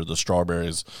the ginger, the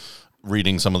strawberries,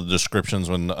 reading some of the descriptions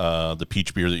when the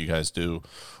peach beer that you guys do,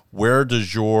 where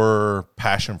does your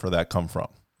passion for that come from?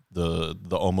 the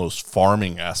almost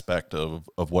farming aspect of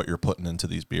what you're putting into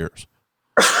these beers?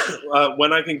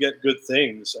 When I can get good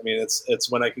things, I mean,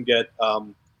 it's when I can get.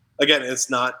 Again, it's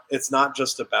not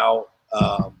just about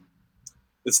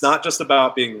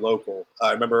being local.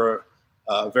 I remember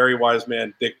a very wise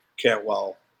man, Dick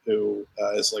Cantwell, who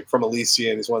is like from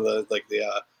Elysian. He's one of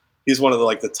the he's one of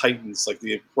the titans, like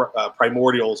the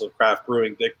primordials of craft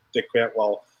brewing. Dick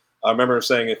Cantwell. I remember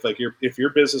saying if your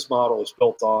business model is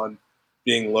built on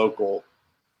being local,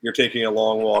 you're taking a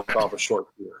long walk off a short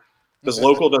beer, because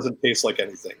local doesn't taste like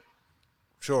anything.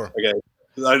 Sure. Okay,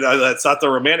 that's not the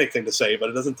romantic thing to say, but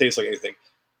it doesn't taste like anything.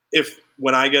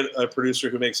 When I get a producer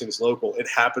who makes things local, it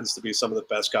happens to be some of the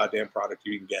best goddamn product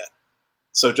you can get.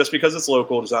 So just because it's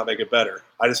local does not make it better.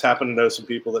 I just happen to know some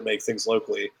people that make things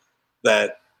locally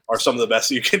that are some of the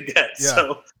best you can get. Yeah.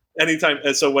 So anytime,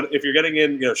 and so if you're getting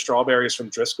in, strawberries from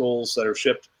Driscoll's that are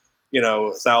shipped,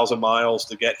 1,000 miles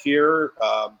to get here,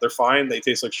 they're fine. They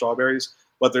taste like strawberries,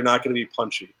 but they're not going to be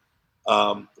punchy.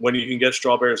 When you can get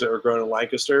strawberries that were grown in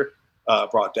Lancaster,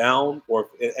 brought down, or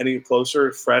any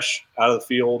closer, fresh out of the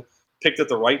field, picked at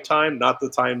the right time, not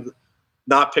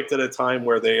picked at a time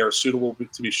where they are suitable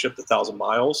to be shipped 1,000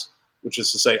 miles, which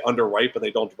is to say underripe and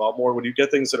they don't develop more. When you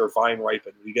get things that are vine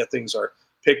ripened, when you get things that are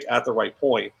picked at the right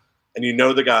point, and you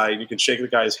know the guy, and you can shake the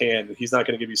guy's hand, and he's not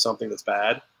going to give you something that's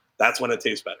bad, that's when it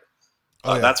tastes better.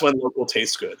 That's when local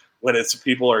tastes good, when it's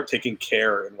people are taking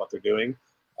care in what they're doing.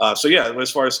 So yeah,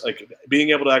 as far as being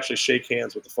able to actually shake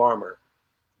hands with the farmer,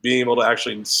 being able to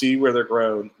actually see where they're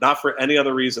grown, not for any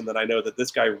other reason than I know that this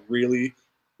guy really,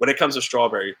 when it comes to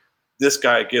strawberry, this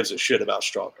guy gives a shit about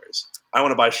strawberries. I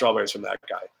want to buy strawberries from that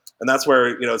guy. And that's where,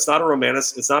 it's not a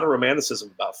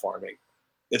romanticism about farming.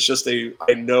 It's just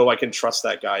I know I can trust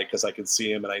that guy because I can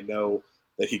see him and I know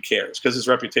that he cares because his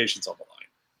reputation's on the line.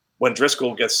 When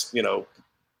Driscoll gets,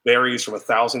 berries from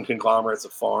 1,000 conglomerates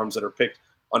of farms that are picked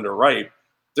underripe,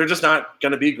 they're just not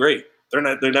going to be great. They're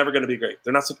never going to be great.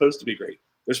 They're not supposed to be great.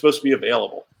 They're supposed to be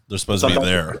available. They're supposed to be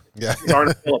there. Yeah. They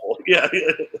aren't available. Yeah.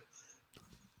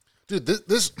 Dude,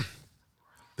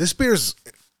 this beer's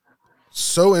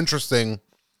so interesting,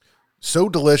 so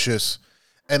delicious,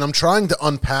 and I'm trying to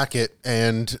unpack it,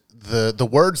 and the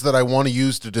words that I want to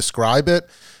use to describe it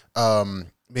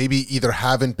maybe either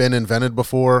haven't been invented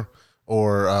before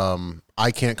or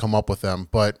I can't come up with them,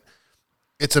 but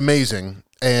it's amazing.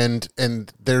 And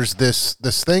there's this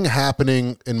thing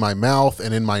happening in my mouth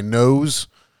and in my nose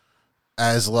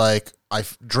as I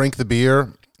drink the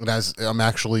beer, and as I'm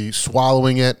actually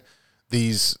swallowing it,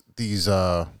 these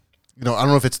I don't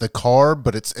know if it's the carb,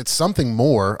 but it's something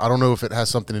more. I don't know if it has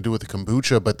something to do with the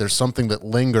kombucha, but there's something that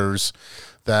lingers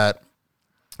that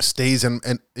stays in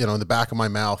the back of my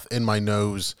mouth, in my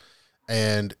nose,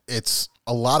 and it's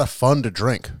a lot of fun to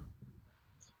drink.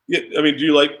 Yeah, I mean, do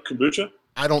you like kombucha?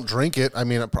 I don't drink it. I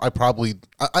mean, I've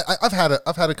had a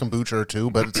kombucha or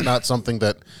two, but it's not something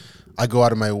that I go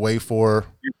out of my way for.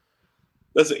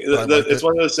 It's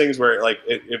one of those things where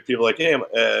if people are like, hey, am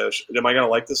I gonna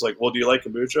like this? Like, well, do you like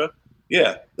kombucha?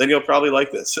 Yeah, then you'll probably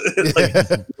like this. You like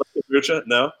kombucha?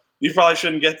 No, you probably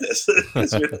shouldn't get this.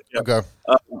 Okay.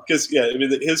 Because I mean,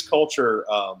 his culture.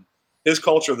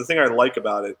 The thing I like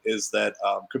about it is that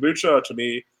kombucha, to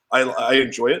me, I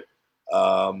enjoy it.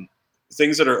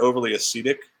 Things that are overly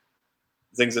acidic,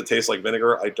 things that taste like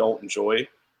vinegar, I don't enjoy.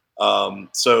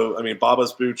 So I mean,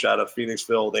 Baba's Booch out of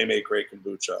Phoenixville, they make great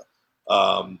kombucha.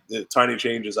 The Tiny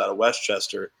Changes out of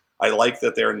Westchester, I like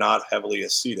that they're not heavily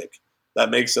acidic. That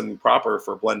makes them proper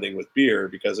for blending with beer,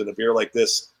 because in a beer like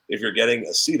this, if you're getting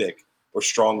acidic or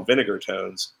strong vinegar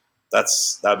tones,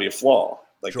 that'd be a flaw.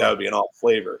 Sure. That would be an off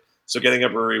flavor. So getting a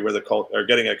brewery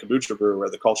getting a kombucha brewery where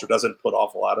the culture doesn't put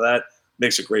off a lot of that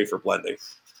makes it great for blending.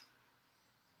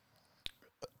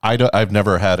 I've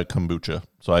never had a kombucha,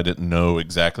 so I didn't know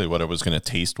exactly what I was going to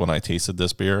taste when I tasted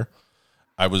this beer.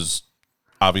 I was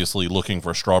obviously looking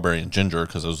for strawberry and ginger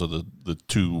because those are the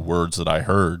two words that I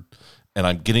heard, and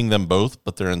I'm getting them both,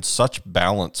 but they're in such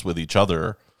balance with each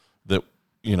other that,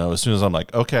 as soon as I'm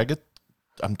like, okay,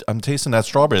 I'm tasting that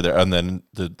strawberry there, and then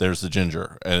there's the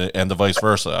ginger, and the vice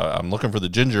versa. I'm looking for the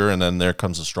ginger, and then there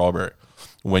comes the strawberry.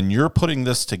 When you're putting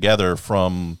this together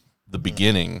from the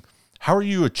beginning, how are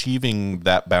you achieving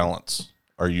that balance?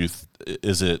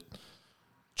 Is it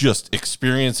just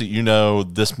experience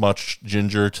that this much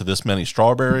ginger to this many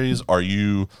strawberries? Are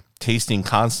you tasting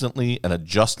constantly and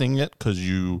adjusting it because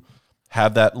you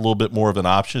have that little bit more of an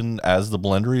option as the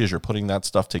blendery as you're putting that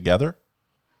stuff together?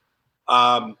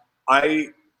 I'd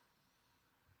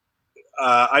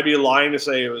be lying to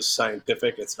say it was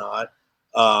scientific. It's not.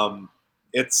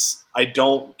 I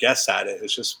don't guess at it.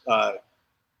 It's just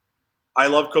I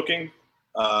love cooking.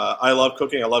 I love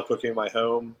cooking. I love cooking in my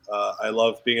home. I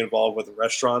love being involved with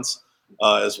restaurants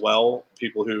as well,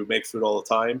 people who make food all the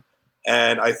time.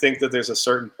 And I think that there's a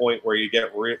certain point where you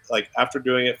get like after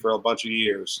doing it for a bunch of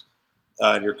years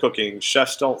and you're cooking,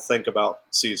 chefs don't think about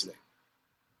seasoning.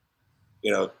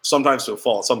 Sometimes to a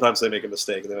fault. Sometimes they make a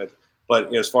mistake.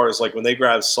 But as far as like when they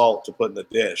grab salt to put in the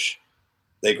dish,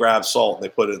 they grab salt and they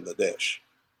put it in the dish,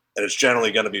 and it's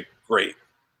generally going to be great.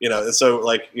 And so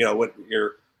like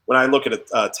when I look at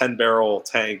a 10-barrel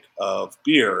tank of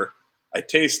beer, I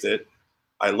taste it.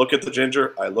 I look at the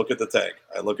ginger. I look at the tank.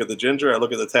 I look at the ginger. I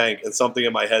look at the tank, and something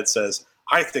in my head says,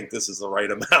 "I think this is the right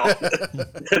amount."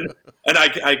 and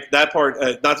I that part,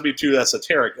 not to be too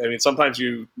esoteric. I mean, sometimes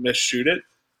you misshoot it,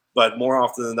 but more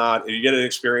often than not, if you get an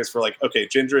experience for like, okay,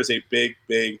 ginger is a big,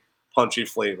 big, punchy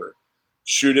flavor.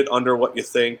 Shoot it under what you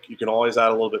think. You can always add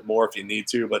a little bit more if you need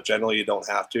to, but generally you don't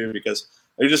have to, because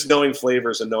you're just knowing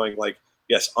flavors and knowing like,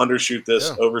 yes, undershoot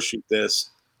this, overshoot this.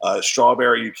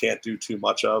 Strawberry you can't do too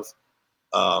much of.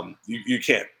 You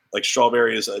can't. Like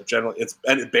strawberry is a general.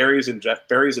 And berries in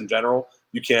general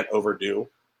you can't overdo,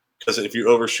 because if you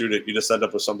overshoot it, you just end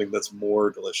up with something that's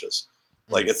more delicious.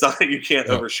 Like it's not that you can't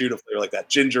overshoot a flavor like that.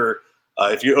 Ginger,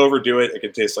 if you overdo it, it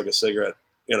can taste like a cigarette.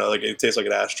 Like it tastes like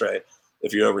an ashtray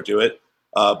if you overdo it.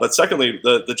 But secondly,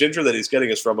 the ginger that he's getting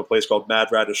is from a place called Mad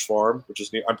Radish Farm, which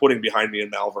is I'm putting behind me in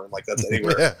Malvern, like that's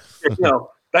anywhere.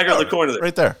 Back around the corner there.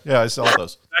 Right there. Yeah, I saw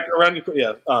those. Back around,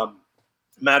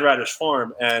 Mad Radish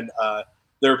Farm, and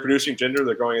they're producing ginger.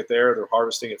 They're growing it there. They're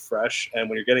harvesting it fresh, and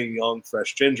when you're getting young,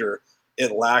 fresh ginger,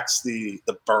 it lacks the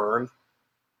burn.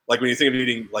 Like when you think of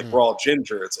eating like raw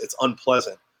ginger, it's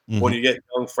unpleasant. Mm-hmm. When you get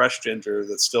young, fresh ginger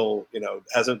that's still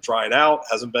hasn't dried out,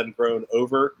 hasn't been grown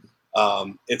over,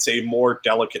 it's a more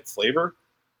delicate flavor,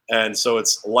 and so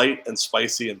it's light and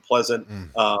spicy and pleasant.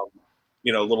 A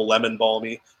little lemon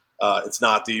balmy. It's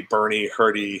not the burny,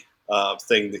 hurty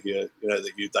thing that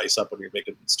you dice up when you're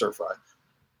making stir fry.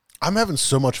 I'm having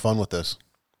so much fun with this.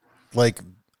 Like,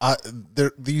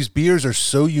 these beers are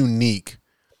so unique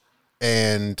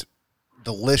and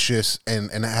delicious,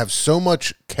 and have so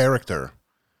much character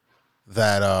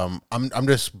that I'm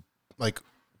just like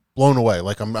blown away.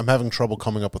 Like I'm having trouble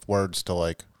coming up with words to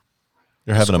like.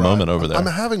 You're having describe. A moment over there. I'm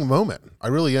having a moment. I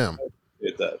really am.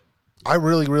 I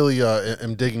really, really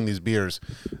am digging these beers.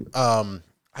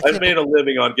 I've made a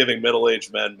living on giving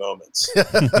middle-aged men moments.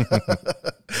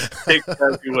 Take it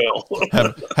as you will.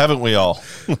 Haven't we all?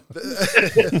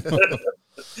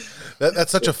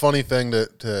 That's such a funny thing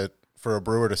for a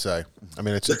brewer to say. I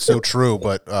mean, it's so true,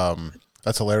 but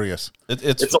that's hilarious.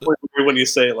 It's only weird when you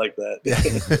say it like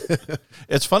that.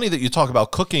 It's funny that you talk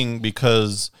about cooking,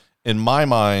 because in my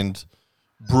mind,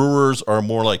 brewers are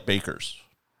more like bakers.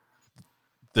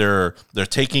 They're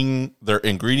taking their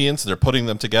ingredients, they're putting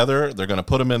them together, they're going to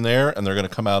put them in there, and they're going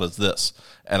to come out as this.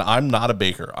 And I'm not a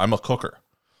baker. I'm a cooker.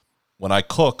 When I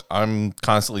cook, I'm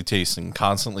constantly tasting,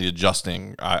 constantly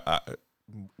adjusting.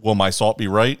 Will my salt be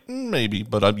right? Maybe,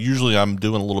 but I'm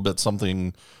doing a little bit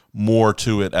something more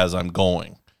to it as I'm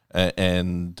going.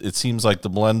 And it seems like the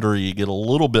blender, you get a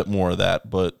little bit more of that,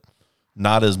 but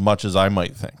not as much as I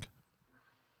might think.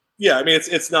 Yeah, I mean,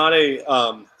 it's not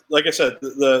a like I said,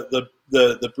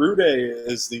 the brew day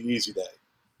is the easy day.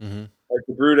 Mm-hmm. Like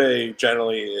the brew day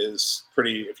generally is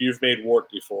pretty. If you've made wort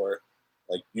before,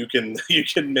 like you can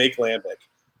make lambic.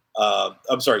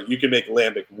 I'm sorry, you can make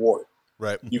lambic wort.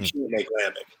 Right. You can't make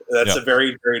lambic. That's a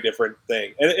very, very different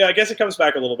thing. And I guess it comes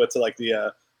back a little bit to like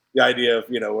the idea of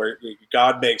where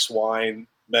God makes wine,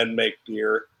 men make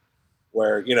beer.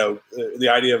 Where the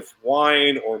idea of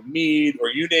wine or mead or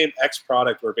you name X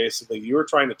product, where basically you are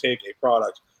trying to take a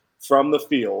product from the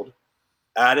field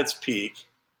at its peak,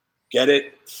 get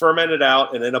it fermented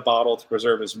out and in a bottle to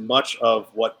preserve as much of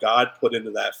what God put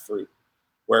into that fruit.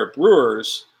 Where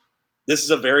brewers, this is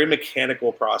a very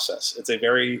mechanical process. It's a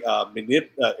very not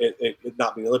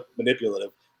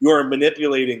manipulative. You are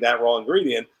manipulating that raw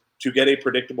ingredient to get a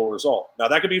predictable result. Now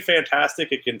that could be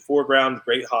fantastic. It can foreground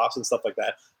great hops and stuff like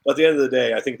that. But at the end of the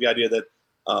day, I think the idea that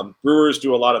brewers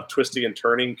do a lot of twisting and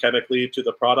turning chemically to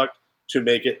the product to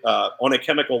make it on a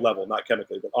chemical level, not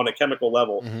chemically, but on a chemical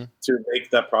level to make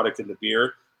that product into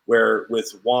beer. Where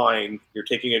with wine, you're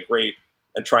taking a grape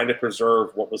and trying to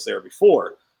preserve what was there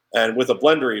before. And with a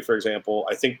blendery, for example,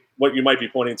 I think what you might be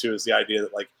pointing to is the idea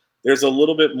that like there's a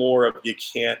little bit more of you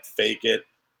can't fake it.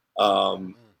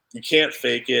 You can't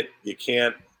fake it. You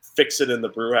can't fix it in the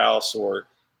brew house or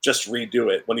just redo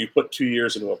it. When you put 2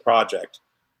 years into a project,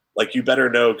 like you better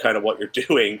know kind of what you're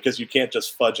doing, because you can't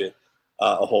just fudge it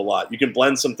a whole lot. You can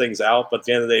blend some things out, but at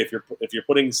the end of the day, if you're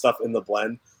putting stuff in the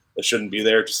blend that shouldn't be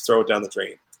there, just throw it down the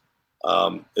drain.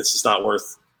 It's just not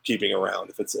worth keeping around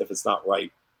if it's not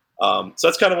right. So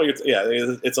that's kind of what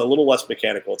it's a little less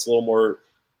mechanical. It's a little more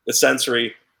it's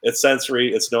sensory.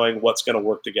 It's knowing what's going to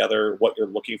work together, what you're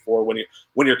looking for when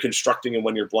you're constructing and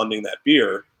when you're blending that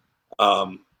beer.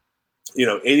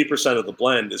 80% of the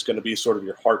blend is going to be sort of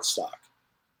your heart stock.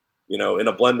 In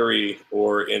a blendery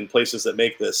or in places that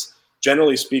make this,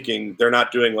 generally speaking, they're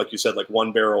not doing, like you said, like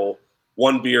one beer,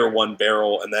 one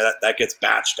barrel, and that gets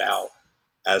batched out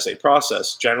as a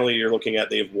process. Generally, you're looking at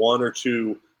they have one or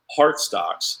two heart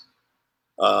stocks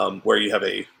where you have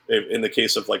in the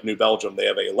case of like New Belgium, they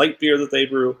have a light beer that they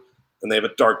brew and they have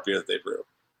a dark beer that they brew.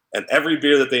 And every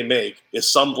beer that they make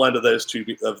is some blend of those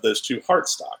two heart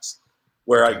stocks.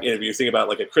 Where if you think about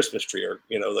like a Christmas tree or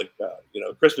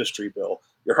Christmas tree bill,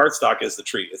 your heart stock is the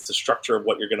tree. It's the structure of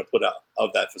what you're going to put out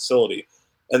of that facility,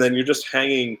 and then you're just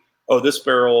hanging. Oh, this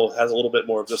barrel has a little bit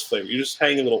more of this flavor. You're just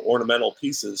hanging little ornamental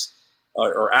pieces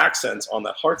or accents on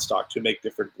that heart stock to make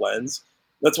different blends.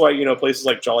 That's why places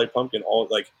like Jolly Pumpkin,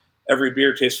 every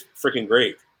beer tastes freaking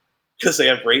great because they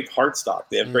have great heart stock.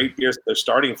 They have great beers that they're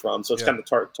starting from, so it's kind of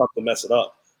tough to mess it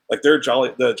up. Like the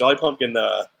Jolly Pumpkin.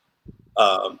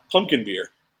 Pumpkin beer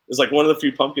is like one of the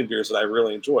few pumpkin beers that I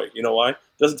really enjoy. You know why? It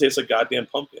doesn't taste like goddamn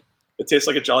pumpkin. It tastes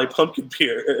like a Jolly Pumpkin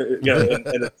beer,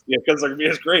 and it's because their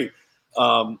beer is great.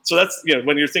 So that's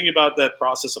when you're thinking about that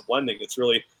process of blending, it's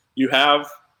really you have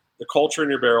the culture in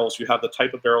your barrels, you have the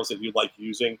type of barrels that you like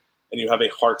using, and you have a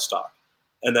heart stock.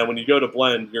 And then when you go to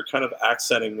blend, you're kind of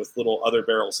accenting with little other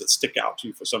barrels that stick out to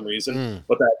you for some reason.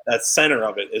 But that center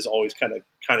of it is always kind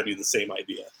of be the same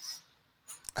idea.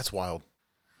 That's wild.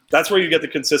 That's where you get the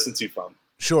consistency from.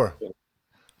 Sure.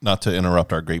 Not to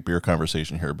interrupt our great beer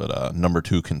conversation here, but number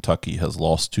 2 Kentucky has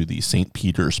lost to the St.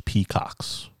 Peter's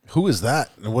Peacocks. Who is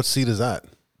that? And what seed is that?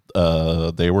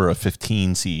 They were a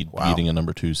 15 seed beating a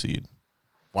number 2 seed.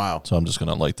 Wow. So I'm just going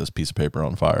to light this piece of paper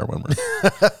on fire when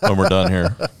we're done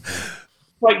here.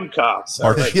 Fighting Cox.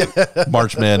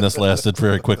 March Madness lasted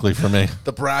very quickly for me.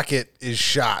 The bracket is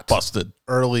shot. Busted.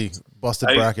 Early busted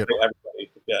bracket.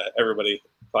 Everybody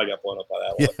probably got blown up by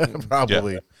that one. Yeah,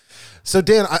 probably. Yeah. So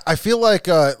Dan, I feel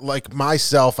like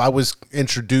myself, I was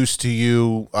introduced to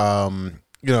you.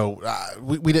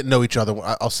 We didn't know each other.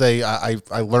 I'll say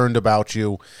I learned about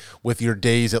you with your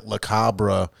days at Le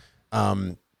Cabre.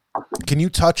 Can you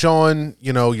touch on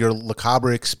your Le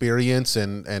Cabre experience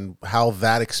and how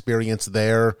that experience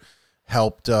there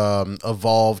helped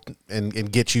evolve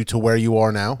and get you to where you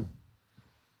are now?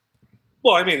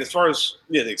 Well, I mean, as far as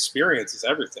the experience is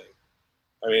everything.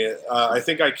 I mean, I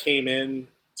think I came in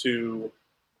to.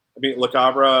 I mean, Le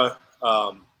Cabre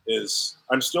is.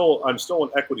 I'm still an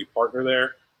equity partner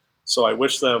there, so I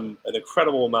wish them an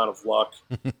incredible amount of luck.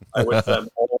 I wish them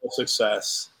all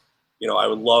success. I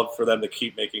would love for them to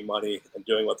keep making money and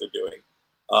doing what they're doing.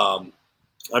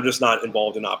 I'm just not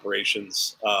involved in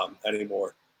operations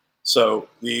anymore. So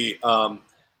the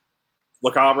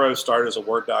Le Cabre started as a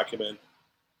Word document.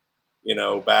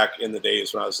 Back in the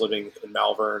days when I was living in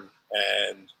Malvern,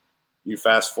 and you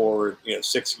fast forward,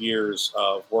 6 years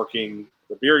of working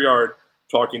the beer yard,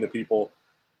 talking to people.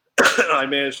 I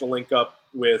managed to link up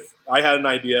with, I had an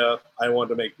idea. I wanted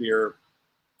to make beer.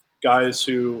 Guys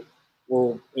who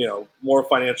were, more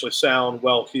financially sound,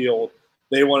 well-heeled.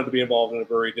 They wanted to be involved in a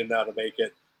brewery, didn't know how to make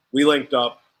it. We linked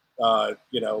up,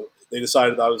 they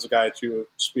decided I was the guy to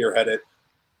spearhead it,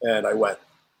 and I went.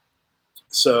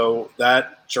 So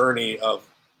that journey of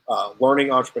learning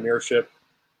entrepreneurship,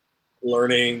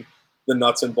 learning the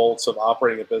nuts and bolts of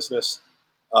operating a business,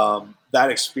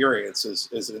 that experience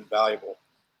is invaluable.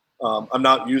 I'm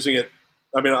not using it.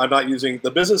 I mean, I'm not using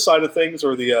the business side of things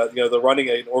or the running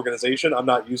an organization. I'm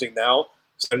not using now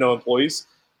because I have no employees,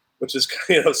 which is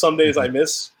some days I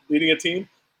miss leading a team,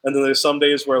 and then there's some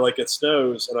days where like it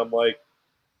snows and I'm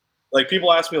like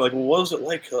people ask me like, well, what was it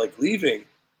like leaving?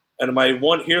 And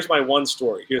here's my one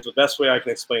story. Here's the best way I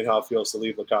can explain how it feels to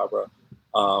leave Le Cabre.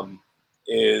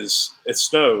 Is it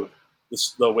snowed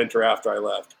the winter after I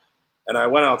left, and I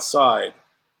went outside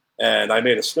and I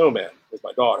made a snowman with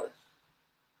my daughter.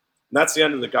 And that's the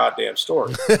end of the goddamn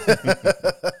story.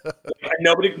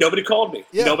 Nobody called me.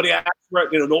 Yeah. Nobody asked,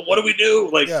 what do we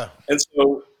do? And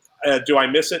so do I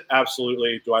miss it?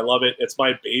 Absolutely. Do I love it? It's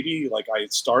my baby. Like I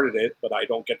started it, but I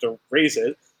don't get to raise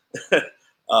it.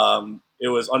 It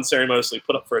was unceremoniously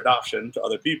put up for adoption to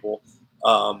other people.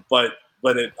 But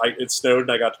it snowed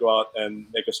and I got to go out and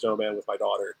make a snowman with my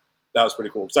daughter. That was pretty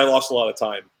cool because I lost a lot of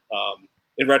time.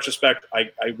 In retrospect,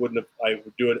 I would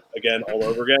do it again all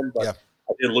over again, but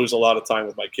I did lose a lot of time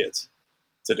with my kids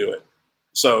to do it.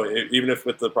 So even if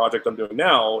with the project I'm doing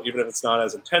now, even if it's not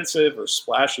as intensive or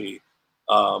splashy,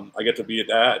 I get to be a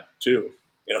dad too.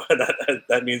 You know,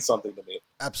 that means something to me.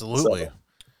 Absolutely. So,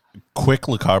 Quick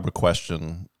Le Cabre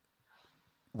question: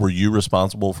 were you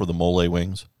responsible for the mole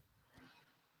wings?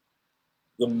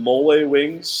 the mole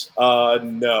wings,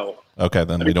 no. Okay,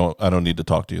 then I don't need to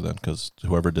talk to you then, because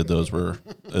whoever did those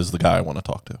is the guy I want to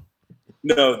talk to.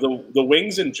 No, the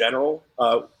wings in general,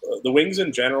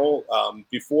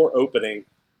 before opening,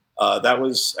 that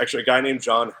was actually a guy named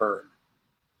John Hearn,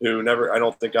 who I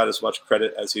don't think got as much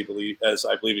credit as I believe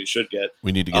he should get.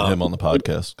 We need to get him on the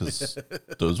podcast because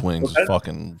those wings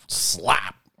fucking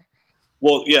slap.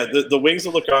 Well, yeah, the wings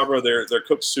of Le Cabre, they're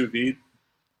cooked sous vide,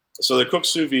 so they're cooked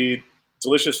sous vide,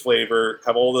 delicious flavor,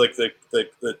 have all the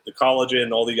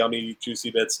collagen, all the yummy juicy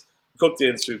bits cooked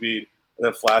in sous vide, and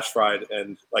then flash fried,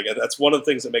 and like that's one of the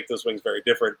things that make those wings very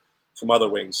different from other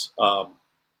wings.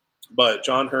 But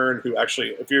John Hearn, who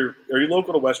actually, are you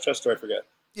local to Westchester? I forget.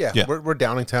 Yeah. We're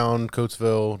Downingtown,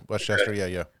 Coatesville, Westchester.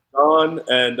 Okay. Yeah. John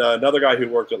and another guy who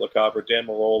worked at Le Cabre, Dan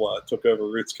Marola, took over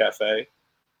Roots Cafe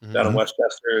down in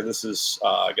Westchester. This is,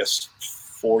 I guess,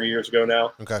 4 years ago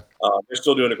now. Okay. They're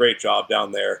still doing a great job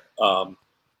down there.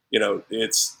 You know,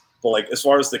 it's like as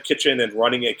far as the kitchen and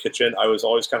running a kitchen, I was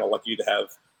always kind of lucky to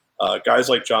have guys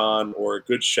like John or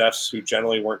good chefs who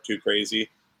generally weren't too crazy,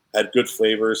 had good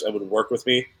flavors, and would work with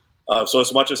me. So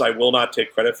as much as I will not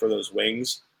take credit for those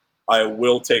wings, I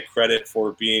will take credit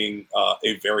for being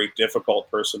a very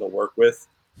difficult person to work with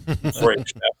for a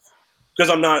chef, because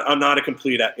I'm not a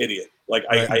complete idiot. Like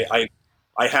right.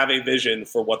 I have a vision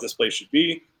for what this place should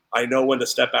be. I know when to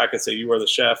step back and say you are the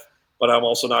chef, but I'm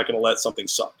also not going to let something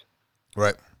suck.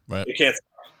 Right. You can't.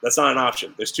 That's not an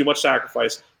option. There's too much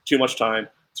sacrifice, too much time,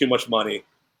 too much money.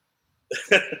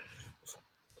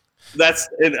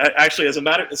 Actually, as a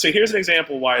matter. So here's an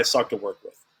example why I suck to work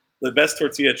with. The best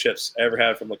tortilla chips I ever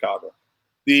had from Le Cabre.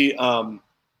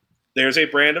 There's a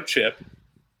brand of chip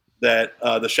that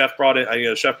the chef brought in.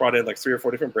 The chef brought in like 3 or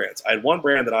 4 different brands. I had one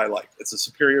brand that I liked. It's a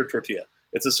superior tortilla.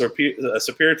 It's a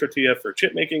superior tortilla for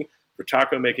chip making, for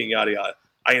taco making, yada yada.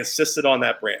 I insisted on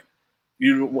that brand.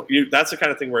 That's the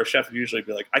kind of thing where a chef would usually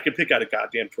be like, I can pick out a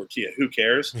goddamn tortilla. Who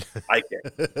cares? I can.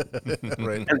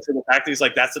 Right. And so the fact that he's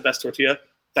like, that's the best tortilla.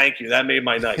 Thank you. That made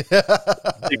my night. But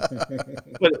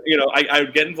I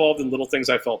would get involved in little things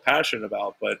I felt passionate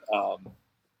about, but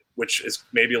which is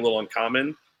maybe a little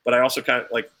uncommon. But I also kind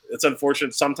of like, it's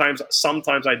unfortunate. Sometimes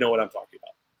I know what I'm talking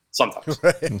about. Sometimes.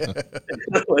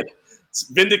 Right. Like, it's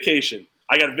vindication.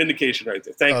 I got a vindication right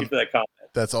there. Thank you for that comment.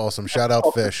 That's awesome. Shout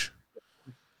out Fish.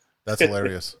 That's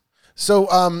hilarious. So,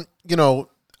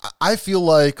 I feel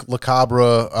like Le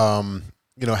Cabre,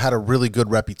 had a really good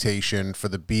reputation for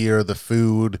the beer, the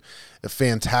food, a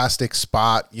fantastic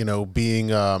spot, being,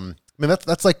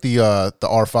 that's like the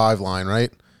R5 line,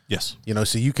 right? Yes.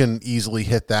 So you can easily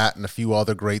hit that and a few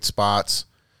other great spots,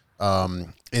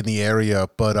 in the area.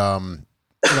 But,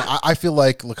 I feel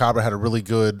like Le Cabre had a really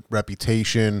good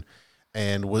reputation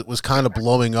and was kind of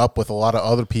blowing up with a lot of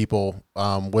other people,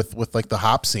 with like the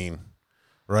hop scene,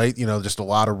 right? Just a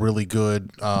lot of really good,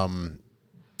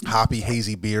 hoppy,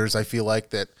 hazy beers. I feel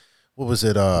like that. What was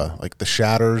it? Like the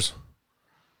Shatters.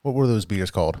 What were those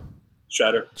beers called?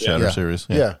 Shatter series.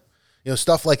 Yeah.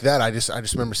 Stuff like that. I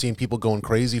just remember seeing people going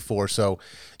crazy for. So,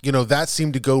 that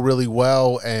seemed to go really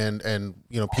well, and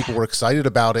people were excited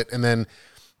about it. And then,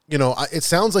 it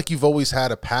sounds like you've always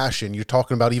had a passion. You're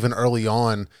talking about even early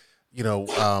on,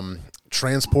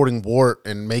 transporting wort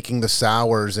and making the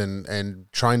sours and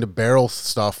trying to barrel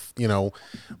stuff,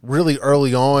 really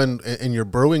early on in your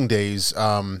brewing days.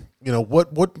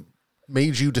 What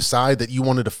made you decide that you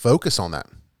wanted to focus on that?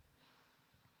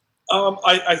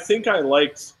 I think I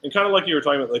liked, and kind of like you were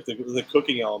talking about, like the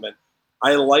cooking element.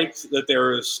 I liked that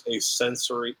there is a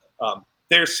sensory,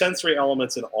 there's sensory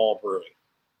elements in all brewing,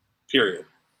 period.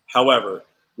 However,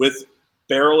 with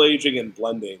barrel aging and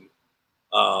blending,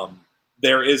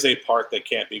 there is a part that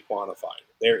can't be quantified.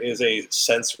 There is a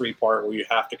sensory part where you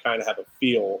have to kind of have a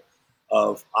feel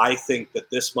of, I think that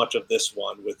this much of this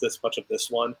one with this much of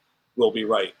this one will be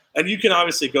right. And you can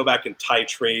obviously go back and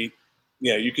titrate.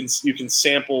 You can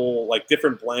sample like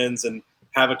different blends and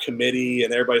have a committee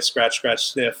and everybody scratch,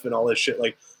 sniff and all this shit.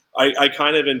 Like I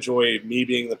kind of enjoy me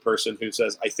being the person who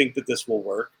says, I think that this will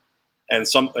work. And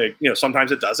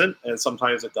sometimes it doesn't and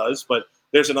sometimes it does, but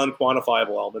there's an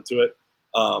unquantifiable element to it.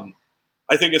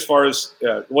 I think as far as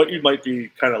what you might be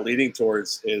kind of leading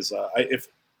towards is if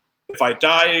I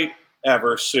die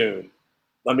ever soon,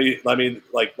 let me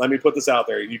put this out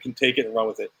there. You can take it and run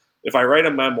with it. If I write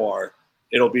a memoir,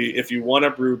 it'll be, if you want to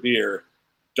brew beer,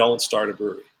 don't start a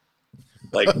brewery.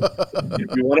 Like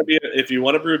if you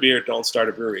want to brew beer, don't start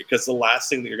a brewery, because the last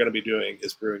thing that you're going to be doing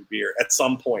is brewing beer. At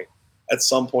some point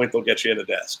they'll get you in a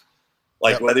desk.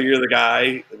 Like Yep. whether you're the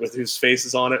guy with whose face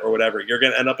is on it or whatever, you're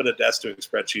going to end up at a desk doing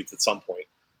spreadsheets at some point,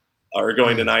 or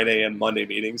going to 9 a.m. Monday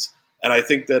meetings. And I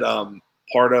think that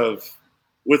part of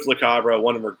with Le Cabra,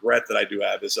 one regret that I do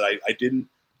have is that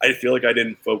I feel like I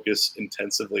didn't focus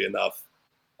intensively enough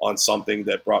on something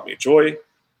that brought me joy,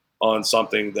 on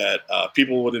something that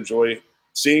people would enjoy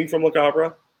seeing from Le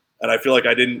Cabra. And I feel like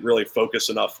I didn't really focus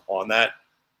enough on that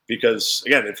because,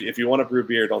 again, if you want to brew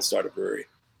beer, don't start a brewery.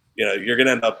 You're going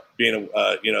to end up being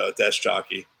a desk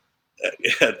jockey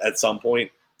at some point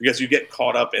because you get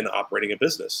caught up in operating a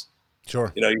business.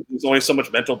 Sure. There's only so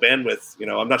much mental bandwidth.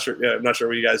 I'm not sure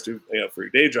what you guys do, for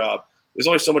your day job. There's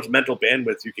only so much mental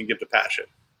bandwidth you can give to passion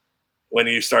when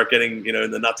you start getting, in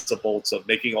the nuts and bolts of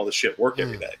making all the shit work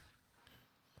every day.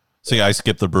 See, I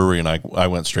skipped the brewery and I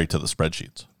went straight to the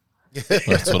spreadsheets.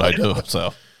 That's what I do.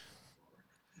 So.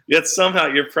 Yet somehow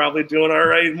you're probably doing all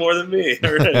right more than me.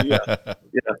 Yeah.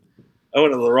 I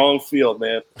went to the wrong field,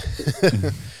 man.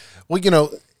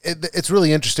 Well, it's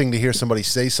really interesting to hear somebody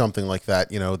say something like that.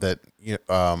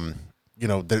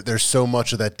 There's so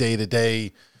much of that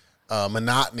day-to-day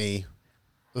monotony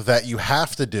that you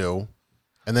have to do,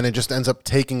 and then it just ends up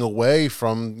taking away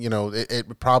from.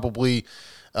 It probably,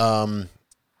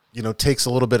 takes a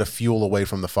little bit of fuel away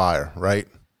from the fire, right?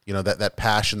 That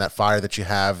passion, that fire that you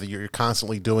have. You're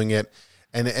constantly doing it,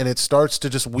 and it starts to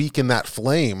just weaken that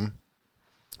flame.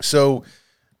 So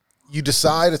you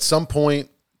decide at some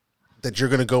point that you're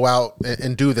going to go out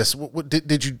and do this.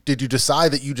 Did you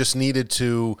decide that you just needed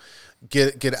to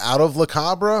get out of Le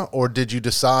Cabra, or did you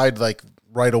decide like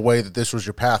right away that this was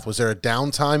your path? Was there a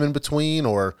downtime in between,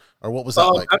 or what was that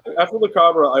like? After Le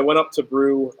Cabra, I went up to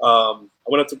brew. I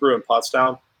went up to brew in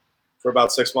Pottstown for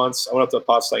about 6 months. I went up to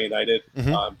Pottstown United,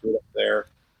 brewed up there.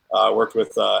 Worked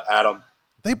with Adam.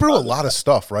 They brew a lot of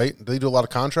stuff, right? Do they do a lot of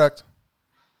contract?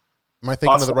 Am I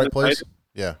thinking of the right place?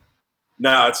 Yeah.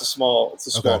 No, it's a small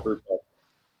brew pub.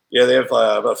 Yeah, they have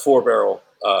about a 4-barrel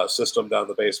system down in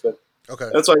the basement. Okay.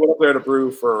 And so I went up there to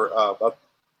brew for about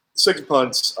 6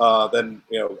 months. Then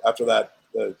after that,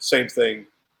 the same thing,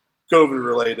 COVID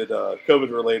related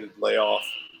layoff.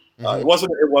 It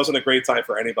wasn't a great time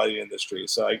for anybody in the industry.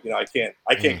 So I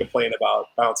can't complain about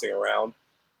bouncing around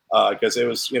because it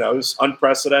was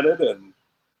unprecedented and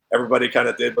everybody kind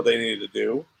of did what they needed to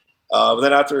do. But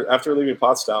then after leaving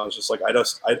Pottstown, it's just like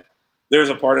there's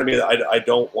a part of me that I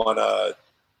don't want to.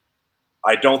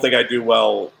 I don't think I do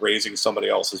well raising somebody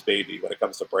else's baby when it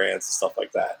comes to brands and stuff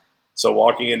like that. So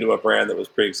walking into a brand that was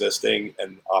pre-existing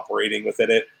and operating within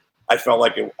it, I felt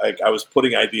like I was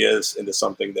putting ideas into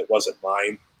something that wasn't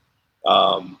mine.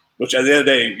 Which at the end of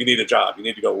the day, you need a job, you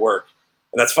need to go work,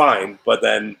 and that's fine. But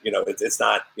then it's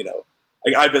not.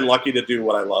 I've been lucky to do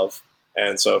what I love,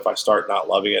 and so if I start not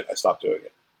loving it, I stop doing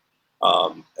it.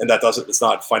 And it's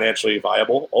not financially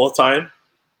viable all the time,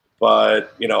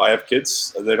 but I have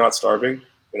kids, they're not starving.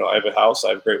 I have a house, I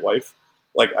have a great wife.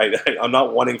 Like I'm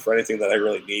not wanting for anything that I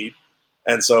really need.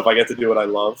 And so if I get to do what I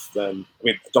love, then,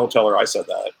 don't tell her I said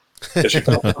that. 'Cause she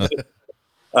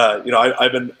I've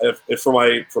been,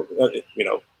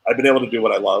 I've been able to do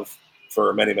what I love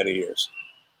for many, many years.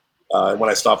 And when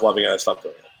I stopped loving it, I stopped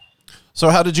doing it. So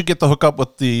how did you get the hookup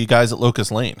with the guys at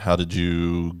Locust Lane? How did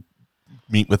you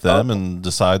meet with them and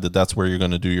decide that that's where you're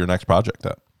going to do your next project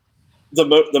at?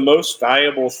 The most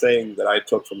valuable thing that I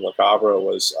took from Le Cabra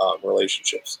was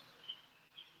relationships.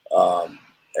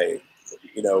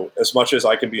 As much as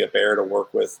I can be a bear to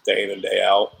work with day in and day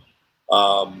out,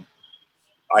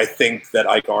 I think that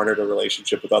I garnered a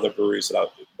relationship with other breweries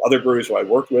who I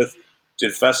worked with,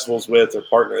 did festivals with, or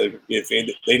partner. If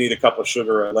they need a cup of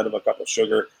sugar, I lend them a cup of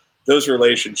sugar. Those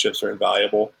relationships are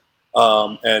invaluable.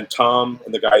 And Tom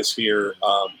and the guys here,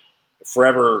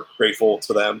 forever grateful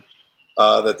to them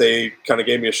that they kind of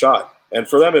gave me a shot. And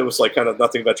for them, it was like kind of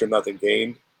nothing ventured, nothing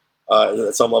gained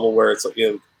at some level where it's like,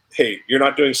 hey, you're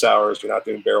not doing sours, you're not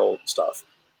doing barrel stuff.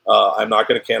 I'm not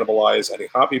going to cannibalize any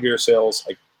hoppy beer sales.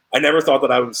 I never thought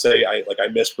that I would say I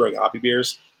miss brewing hoppy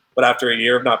beers, but after a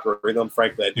year of not brewing them,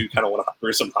 frankly, I do kind of want to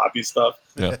brew some hoppy stuff.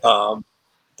 Yeah.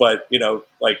 But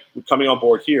coming on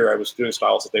board here, I was doing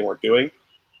styles that they weren't doing.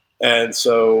 And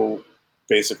so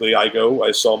basically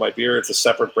I sell my beer. It's a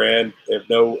separate brand. They have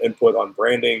no input on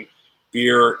branding,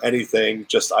 beer, anything.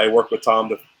 Just I work with Tom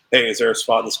to, hey, is there a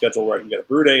spot in the schedule where I can get a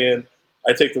brew day in?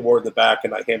 I take the word in the back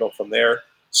and I handle it from there.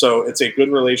 So it's a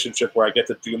good relationship where I get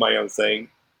to do my own thing,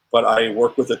 but I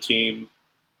work with a team.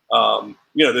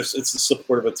 It's the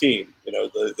support of a team.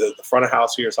 The front of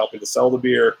house here is helping to sell the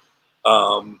beer.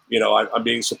 I'm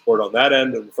being supported on that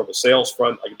end, and from a sales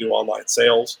front, I can do online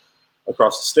sales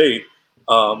across the state,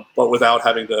 but without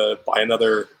having to buy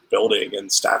another building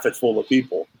and staff it full of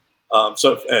people.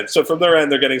 So from their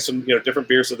end, they're getting some different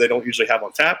beers that they don't usually have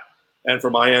on tap. And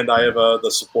from my end, I have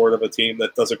the support of a team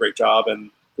that does a great job, and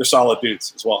they're solid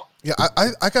dudes as well. Yeah,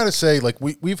 I gotta say, like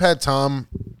we've had Tom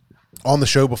on the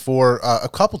show before a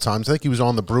couple times. I think he was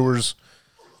on the Brewers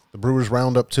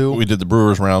Roundup too. We did the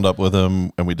Brewers Roundup with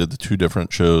him, and we did the 2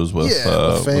 different shows with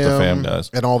the fam guys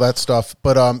and all that stuff.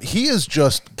 But he has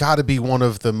just got to be one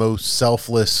of the most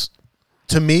selfless,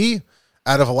 to me,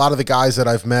 out of a lot of the guys that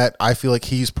I've met. I feel like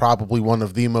he's probably one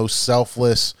of the most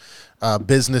selfless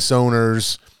business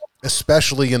owners,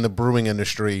 especially in the brewing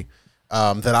industry,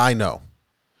 that I know.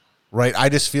 Right. I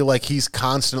just feel like he's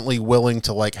constantly willing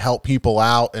to like help people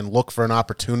out and look for an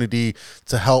opportunity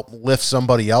to help lift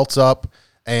somebody else up.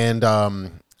 And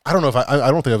I don't know if I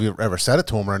don't think I've ever said it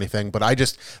to him or anything, but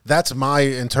that's my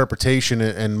interpretation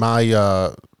and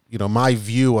my, my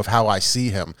view of how I see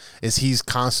him is he's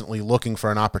constantly looking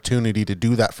for an opportunity to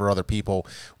do that for other people,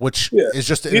 which is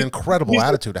just an incredible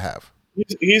attitude to have.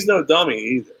 He's no dummy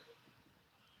either.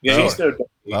 Yeah, No, he's no dummy.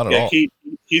 not at all.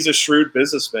 He's a shrewd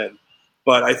businessman.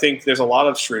 But I think there's a lot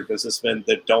of shrewd businessmen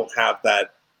that don't have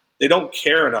that. They don't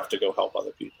care enough to go help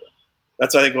other people.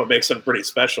 That's, I think, what makes him pretty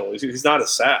special. He's not a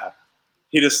sap.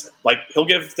 He just, he'll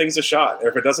give things a shot. Or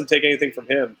if it doesn't take anything from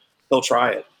him, he'll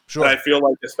try it. Sure. And I feel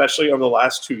like, especially over the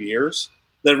last 2 years,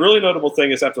 the really notable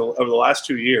thing is over the last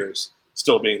 2 years,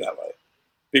 still being that way.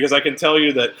 Because I can tell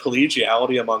you that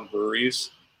collegiality among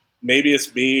breweries, maybe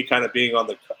it's me kind of being on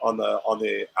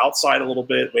the outside a little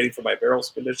bit, waiting for my barrels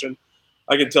condition.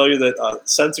 I can tell you that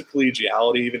sense of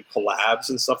collegiality, even collabs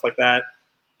and stuff like that.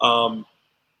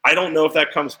 I don't know if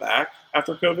that comes back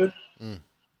after COVID.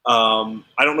 I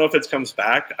don't know if it comes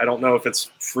back. I don't know if it's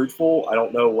fruitful. I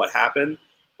don't know what happened.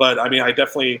 But, I mean, I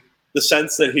definitely – the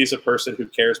sense that he's a person who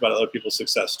cares about other people's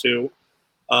success too.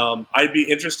 I'd be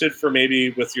interested for maybe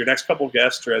with your next couple of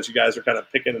guests or as you guys are kind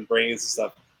of picking and brains and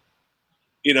stuff,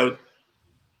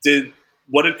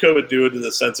 what did COVID do to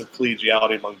the sense of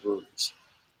collegiality among breweries?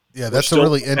 Yeah, that's a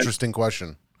really interesting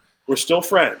question. We're still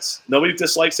friends. Nobody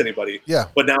dislikes anybody. Yeah.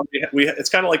 But now it's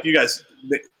kind of like you guys.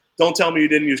 Don't tell me you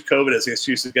didn't use COVID as an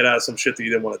excuse to get out of some shit that you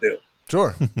didn't want to do.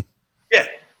 Sure. Yeah.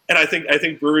 And I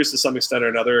think breweries to some extent or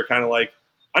another are kind of like,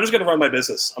 I'm just going to run my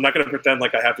business. I'm not going to pretend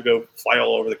like I have to go fly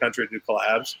all over the country to do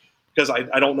collabs because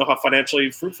I don't know how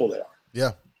financially fruitful they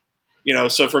are. Yeah.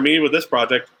 So for me with this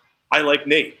project, I like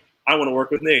Nate. I want to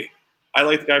work with Nate. I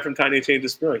like the guy from Tiny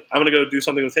Changes Brewing. I'm going to go do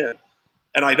something with him.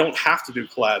 And I don't have to do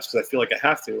collabs because I feel like I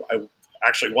have to. I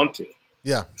actually want to.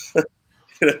 Yeah.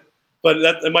 But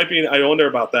it might be. I wonder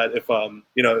about that. If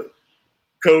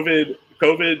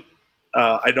COVID,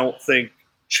 I don't think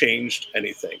changed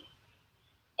anything.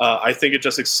 I think it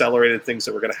just accelerated things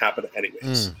that were going to happen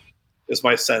anyways. Is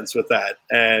my sense with that.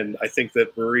 And I think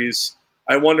that breweries.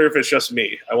 I wonder if it's just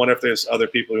me. I wonder if there's other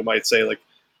people who might say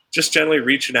just generally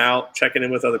reaching out, checking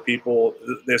in with other people.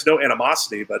 There's no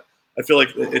animosity, but I feel like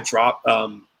it dropped.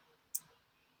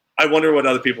 I wonder what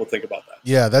other people think about that.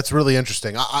 Yeah, that's really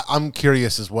interesting. I'm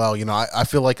curious as well. I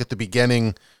feel like at the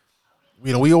beginning,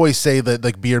 we always say that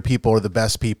like beer people are the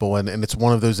best people, and it's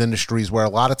one of those industries where a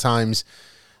lot of times,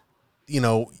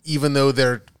 even though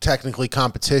they're technically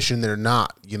competition, they're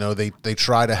not. They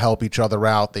try to help each other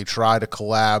out. They try to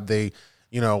collab.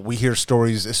 We hear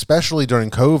stories, especially during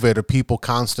COVID, of people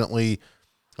constantly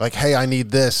like, hey, I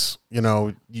need this,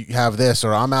 you have this,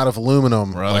 or I'm out of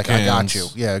aluminum. I got you.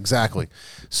 Yeah, exactly.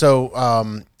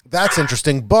 So that's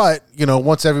interesting. But,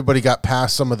 once everybody got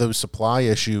past some of those supply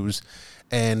issues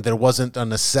and there wasn't a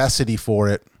necessity for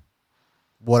it,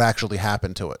 what actually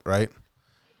happened to it, right?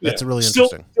 That's really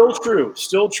interesting.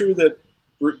 Still true that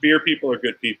beer people are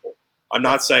good people. I'm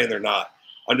not saying they're not.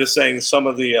 I'm just saying some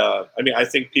of the, I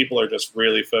think people are just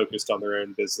really focused on their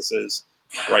own businesses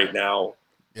right now.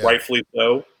 Yeah. Rightfully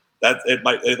so.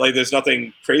 There's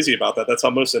nothing crazy about that. That's how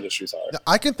most industries are.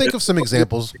 I can think of some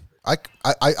examples. I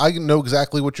know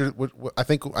exactly what I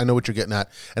think I know what you're getting at,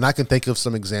 and I can think of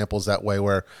some examples that way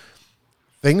where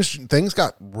things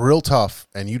got real tough,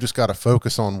 and you just got to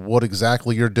focus on what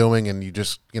exactly you're doing, and you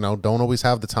just don't always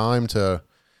have the time to,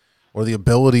 or the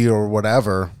ability, or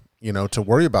whatever, to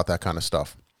worry about that kind of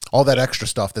stuff, all that extra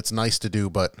stuff that's nice to do,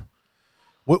 but.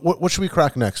 What should we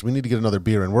crack next? We need to get another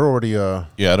beer in. We're already Yeah,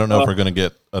 I don't know if we're gonna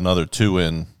get another 2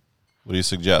 in. What do you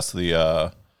suggest?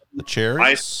 The cherries?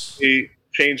 I say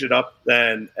change it up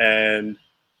then and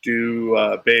do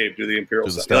Babe, do the Imperial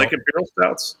Stout. You like Imperial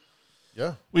Stouts?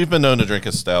 Yeah. We've been known to drink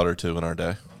a stout or 2 in our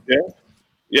day. Yeah.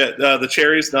 Yeah, the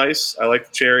cherry's nice. I like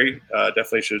the cherry.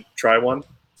 Definitely should try one.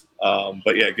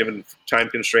 But yeah, given time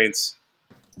constraints,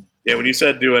 when you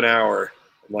said do an hour,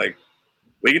 I'm like,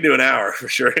 We can do an hour for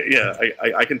sure. Yeah,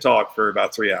 I can talk for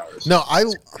about 3 hours. No,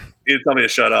 You tell me to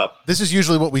shut up. this is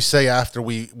usually what we say after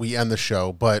we end the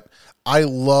show, but I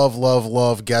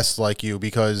love guests like you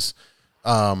because,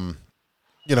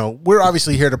 we're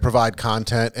obviously here to provide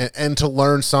content and to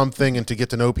learn something and to get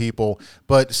to know people,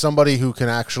 but somebody who can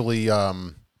actually,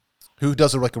 who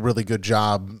does a really good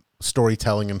job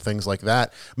storytelling and things like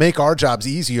that, make our jobs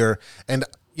easier. And,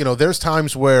 there's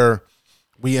times where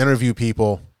we interview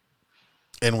people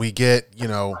and we get,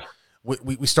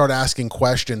 we start asking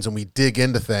questions and we dig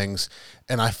into things,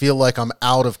 and I feel like I'm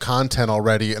out of content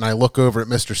already. And I look over at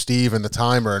Mr. Steve and the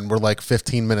timer, and we're like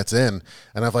 15 minutes in,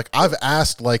 and I've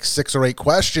asked like 6 or 8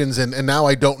 questions, and now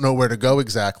I don't know where to go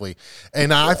exactly.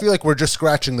 And I feel like we're just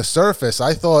scratching the surface.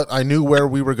 I thought I knew where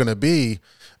we were going to be,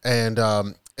 and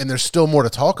there's still more to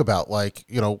talk about. Like,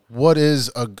 what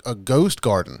is a ghost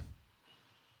garden?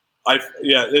 Thank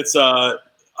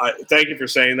you for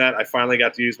saying that. I finally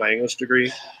got to use my English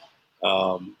degree.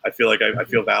 I feel like I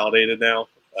feel validated now.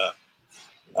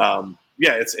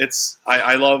 It's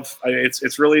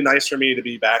really nice for me to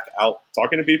be back out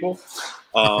talking to people.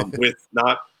 With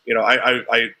not,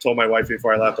 I told my wife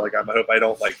before I left, like, I hope I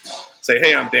don't say,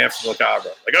 hey, I'm Dan from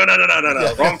Lacabra. Like, oh, no,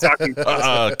 wrong talking.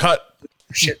 Cut.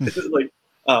 Shit.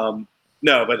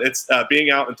 No, but it's being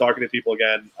out and talking to people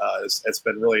again. It's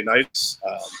been really nice.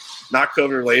 Not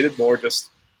COVID related, more just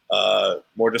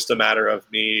a matter of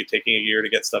me taking a year to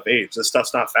get stuff aged. This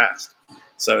stuff's not fast.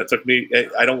 So it took me,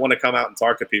 I don't want to come out and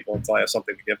talk to people until I have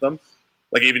something to give them.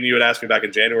 Like, even you had asked me back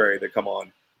in January to come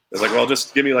on. It's like, well,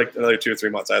 just give me another 2 or 3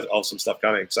 months. I have some stuff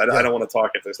coming. So I don't want to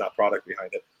talk if there's not product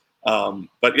behind it.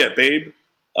 But yeah, Babe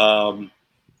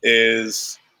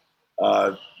is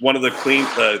one of the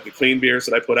clean beers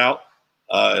that I put out.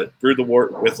 Brewed the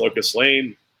wort with Locust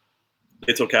Lane,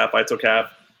 Itocaf.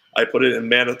 I put it in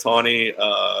Manitani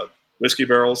whiskey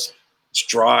barrels. It's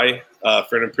dry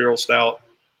for an imperial stout.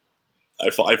 I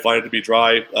find it to be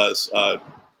dry.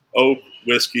 Oak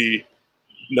whiskey,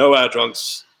 no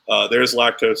adjuncts. There's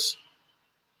lactose.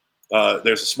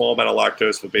 There's a small amount of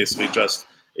lactose, but basically just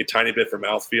a tiny bit for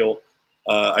mouthfeel.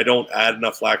 I don't add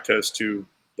enough lactose to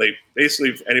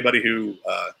basically anybody who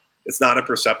it's not a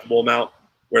perceptible amount,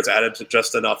 where it's added to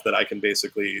just enough that I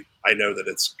know that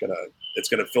it's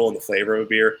gonna fill in the flavor of a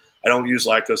beer. I don't use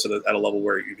lactose at a level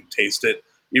where you can taste it.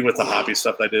 Even with the hoppy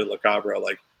stuff that I did at La Cabra,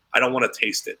 I don't want to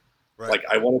taste it. Right.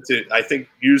 I think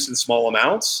used in small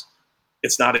amounts,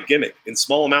 it's not a gimmick. In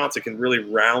small amounts, it can really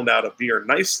round out a beer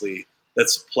nicely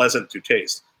that's pleasant to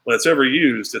taste. When it's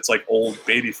overused, it's like old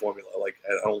baby formula. I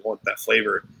don't want that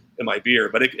flavor in my beer,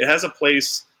 but it has a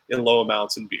place in low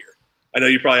amounts in beer. I know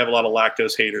you probably have a lot of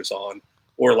lactose haters on,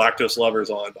 or lactose lovers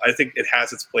on. I think it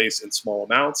has its place in small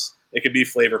amounts. It can be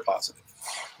flavor positive.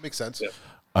 Makes sense. Yeah.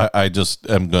 I just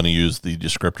am going to use the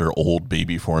descriptor old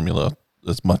baby formula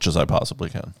as much as I possibly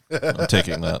can. I'm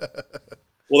taking that.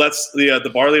 Well, that's the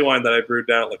barley wine that I brewed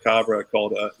down at La Cabra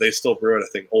called, they still brew it, I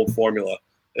think, Old Formula.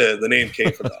 The name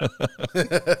came from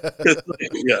that.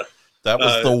 Yeah. That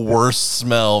was the worst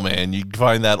smell, man. You'd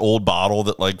find that old bottle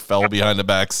that fell behind the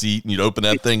back seat, and you'd open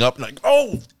that thing up and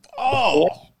oh.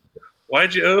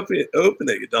 Why'd you open it? Open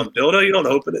it, you dumb dildo. You don't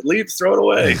open it. Leave, throw it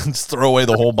away. Just throw away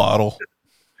the whole bottle.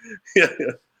 Yeah.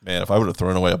 Man, if I would have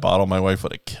thrown away a bottle, my wife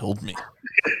would have killed me.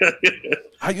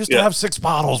 I used to have 6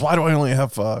 bottles. Why do I only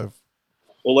have 5?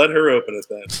 Well, let her open it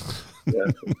then.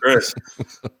 Yeah, Chris.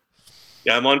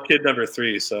 Yeah, I'm on kid number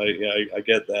 3, so I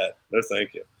get that. No,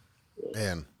 thank you.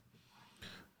 Man,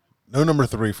 no number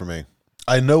 3 for me.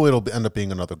 I know it'll end up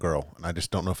being another girl, and I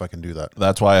just don't know if I can do that.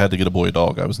 That's why I had to get a boy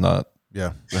dog. I was not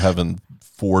Yeah. having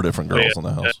 4 different girls in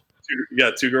the house. You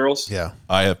got 2 girls? Yeah.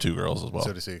 I have 2 girls as well.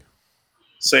 So does he.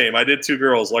 Same. I did 2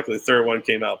 girls. Luckily, the third one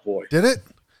came out boy. Did it?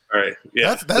 All right.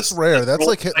 Yeah. That's rare. That's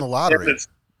like hitting the lottery.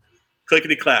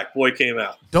 Clickety clack, boy came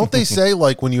out. Don't they say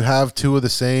when you have 2 of the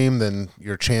same, then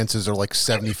your chances are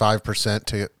 75%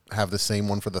 to have the same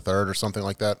one for the third or something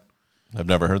like that? I've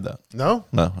never heard that. No?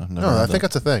 No, I've never heard I think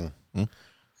that's a thing.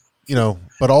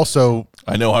 But also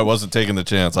I know I wasn't taking the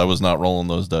chance. I was not rolling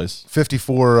those dice.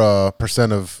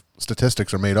 54% of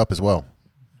statistics are made up as well.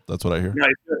 That's what I hear. Yeah,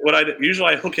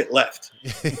 usually I hook it left.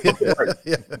 Hook it right.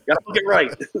 Yeah. Gotta hook it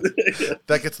right.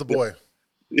 That gets the boy.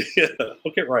 Yeah,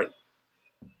 hook it right.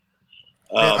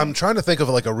 Man, I'm trying to think of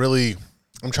a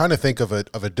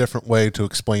different way to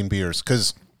explain beers,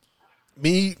 because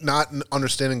me not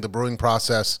understanding the brewing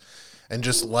process and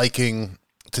just liking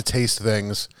to taste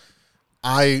things,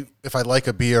 if I like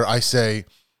a beer, I say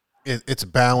it's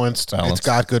balanced, it's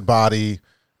got good body,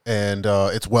 and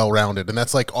it's well-rounded, and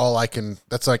that's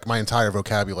that's my entire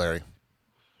vocabulary.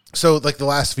 So the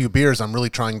last few beers, I'm really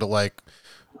trying to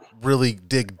really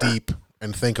dig deep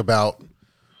and think about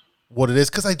what it is,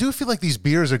 because I do feel like these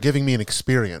beers are giving me an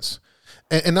experience.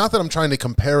 And not that I'm trying to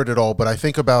compare it at all, but I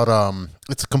think about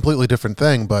it's a completely different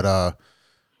thing. But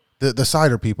the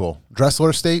cider people, Dressler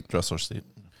Estate,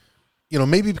 you know,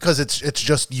 maybe because it's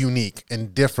just unique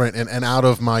and different and out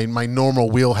of my normal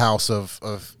wheelhouse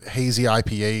of hazy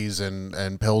IPAs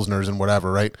and Pilsners and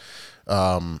whatever, right?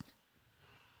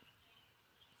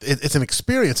 It's an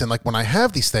experience, and like when I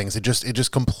have these things, it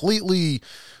just completely.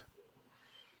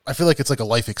 I feel like it's like a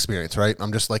life experience, right?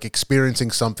 I'm just like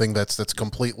experiencing something that's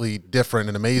completely different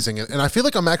and amazing, and I feel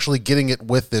like I'm actually getting it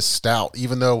with this stout,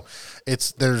 even though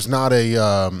there's not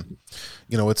a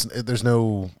there's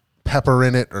no pepper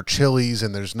in it or chilies,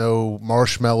 and there's no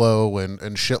marshmallow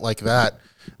and shit like that.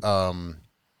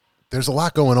 There's a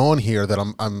lot going on here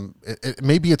that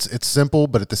maybe it's simple,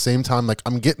 but at the same time, like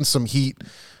I'm getting some heat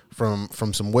from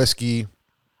some whiskey.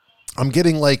 I'm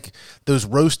getting like those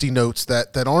roasty notes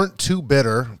that aren't too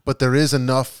bitter, but there is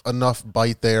enough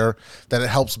bite there that it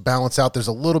helps balance out. There's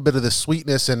a little bit of the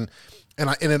sweetness and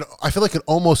I feel like it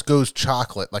almost goes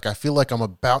chocolate. Like I feel like I'm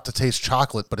about to taste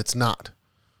chocolate, but it's not,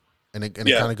 and it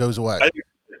kind of goes away.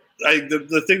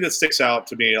 The thing that sticks out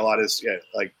to me a lot is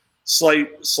like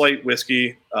slight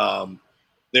whiskey.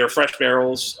 They were fresh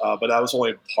barrels, but that was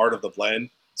only part of the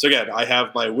blend. So again, I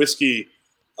have my whiskey.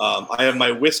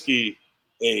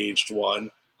 Aged one.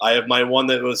 I have my one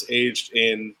that was aged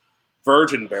in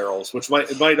virgin barrels, which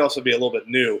might also be a little bit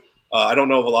new. I don't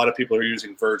know if a lot of people are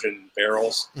using virgin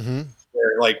barrels. Mm-hmm.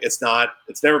 Where, like it's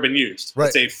never been used.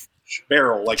 Right. It's a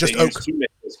barrel like just they use to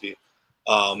make whiskey.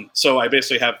 So I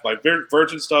basically have my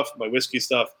virgin stuff, my whiskey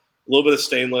stuff, a little bit of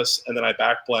stainless, and then I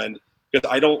back blend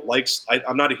because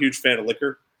I'm not a huge fan of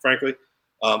liquor, frankly.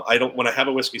 When I have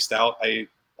a whiskey stout,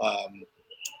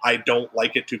 I don't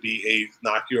like it to be a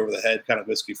knock you over the head kind of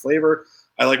whiskey flavor.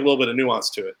 I like a little bit of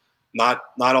nuance to it. Not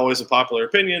always a popular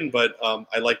opinion, but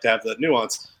I like to have the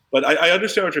nuance. But I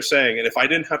understand what you're saying. And if I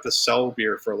didn't have to sell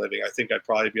beer for a living, I think I'd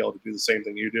probably be able to do the same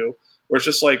thing you do. Where it's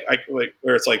just like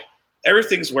where it's like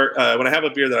everything's where when I have a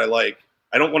beer that I like,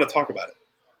 I don't want to talk about it.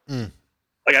 Mm.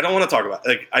 Like I don't want to talk about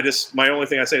it. Like my only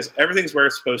thing I say is everything's where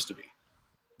it's supposed to be.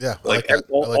 Yeah,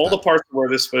 all the parts of where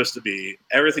this is supposed to be,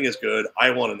 everything is good.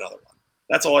 I want another one.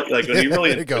 That's all. Like when you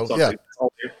really enjoy something.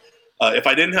 Yeah. If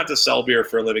I didn't have to sell beer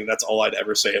for a living, that's all I'd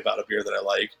ever say about a beer that I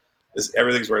like. Is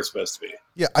everything's where it's supposed to be.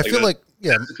 Yeah, I feel like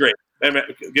that's great.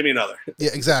 Give me another.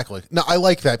 Yeah, exactly. No, I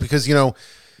like that because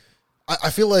I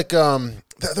feel like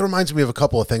that reminds me of a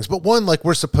couple of things. But one, like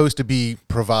we're supposed to be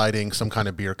providing some kind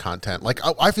of beer content. Like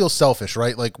I feel selfish,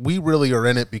 right? Like we really are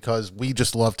in it because we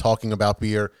just love talking about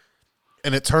beer.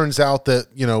 And it turns out that,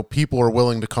 people are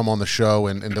willing to come on the show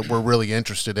and that we're really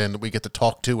interested in, that we get to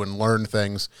talk to and learn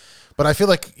things. But I feel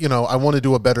like, I want to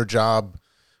do a better job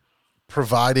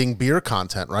providing beer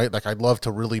content, right? Like I'd love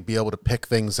to really be able to pick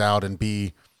things out and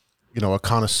be, a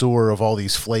connoisseur of all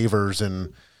these flavors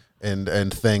and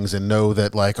things and know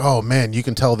that like, oh man, you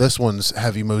can tell this one's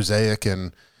heavy mosaic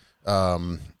and,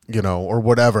 or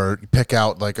whatever. Pick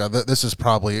out like, this is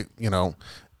probably,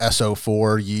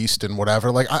 SO4 yeast and whatever.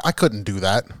 Like I couldn't do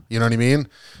that. You know what I mean?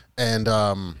 And,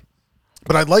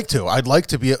 but I'd like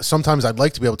to be, sometimes I'd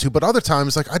like to be able to, but other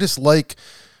times, like, I just like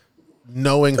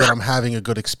knowing that I'm having a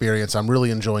good experience. I'm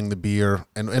really enjoying the beer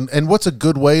and what's a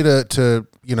good way to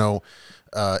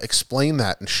explain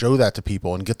that and show that to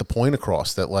people and get the point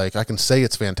across that like, I can say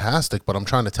it's fantastic, but I'm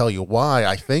trying to tell you why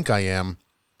I think I am.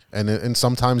 And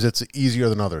sometimes it's easier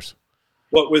than others.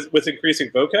 What with increasing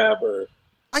vocab or?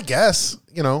 I guess,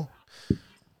 Well,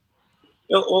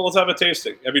 let's have a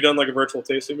tasting. Have you done like a virtual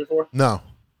tasting before? No.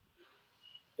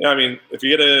 Yeah, I mean, if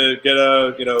you get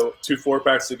a 2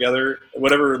 4-packs together,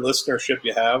 whatever listenership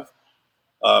you have,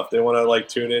 if they want to like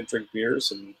tune in, drink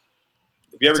beers, and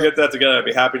if you ever get that together, I'd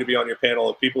be happy to be on your panel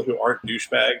of people who aren't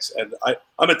douchebags. And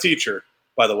I'm a teacher,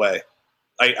 by the way.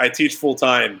 I teach full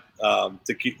time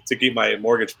to keep my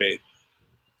mortgage paid.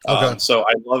 Okay. So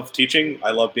I love teaching. I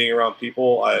love being around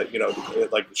people.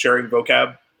 Like sharing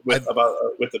vocab with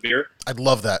the beer. I'd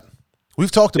love that. We've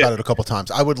talked about it a couple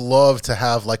times. I would love to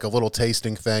have like a little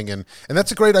tasting thing, and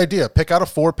that's a great idea. Pick out a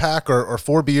 4-pack or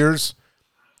 4 beers,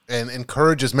 and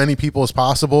encourage as many people as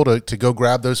possible to go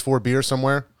grab those 4 beers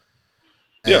somewhere.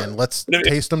 And let's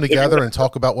taste them together and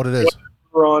talk about what it is.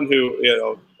 On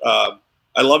who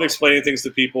I love explaining things to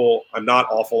people. I'm not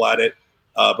awful at it.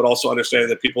 But also understanding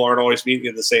that people aren't always meeting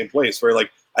in the same place where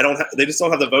like they just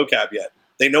don't have the vocab yet.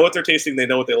 They know what they're tasting. They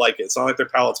know what they like. It's not like their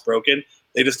palate's broken.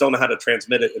 They just don't know how to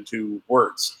transmit it into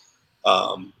words.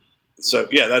 So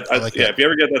yeah, if you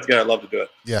ever get that together, I'd love to do it.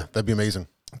 Yeah, that'd be amazing.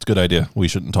 It's a good idea. We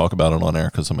shouldn't talk about it on air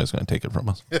because somebody's going to take it from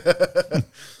us.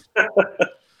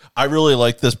 I really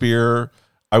like this beer.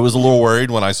 I was a little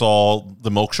worried when I saw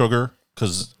the milk sugar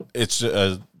because it's,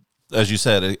 as you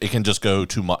said, it can just go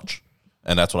too much.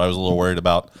 And that's what I was a little worried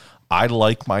about. I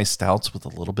like my stouts with a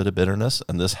little bit of bitterness,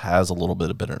 and this has a little bit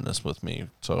of bitterness with me.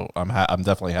 So I'm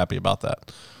definitely happy about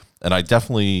that. And I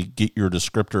definitely get your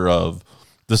descriptor of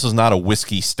this is not a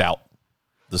whiskey stout.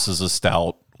 This is a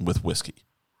stout with whiskey.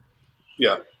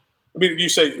 Yeah. I mean, you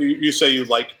say you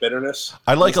like bitterness?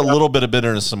 I like a little bit of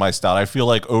bitterness in my stout. I feel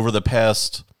like over the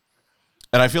past,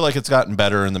 and I feel like it's gotten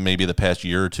better in maybe the past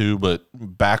year or two, but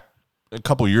back a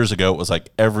couple years ago, it was like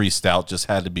every stout just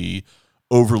had to be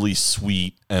overly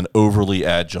sweet and overly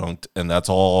adjunct, and that's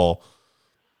all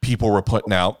people were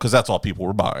putting out because that's all people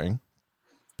were buying.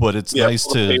 But it's nice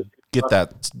to get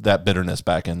that bitterness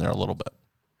back in there a little bit.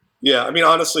 Yeah, I mean,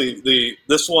 honestly,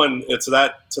 this one, it's to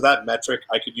that metric,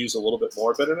 I could use a little bit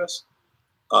more bitterness.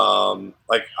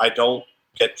 Like I don't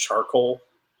get charcoal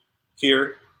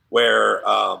here, where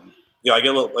I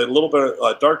get a little bit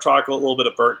of dark chocolate, a little bit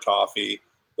of burnt toffee.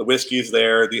 The whiskey's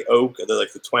there, the oak,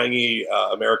 the twangy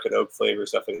American oak flavor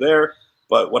is definitely there.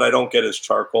 But what I don't get is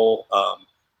charcoal.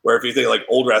 Where if you think like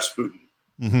Old Rasputin,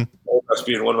 Old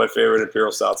Rasputin, one of my favorite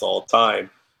imperial stouts all the time,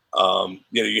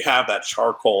 you have that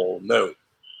charcoal note.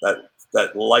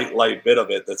 That light bit of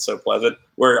it that's so pleasant.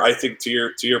 Where I think to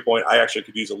your point, I actually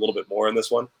could use a little bit more in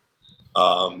this one.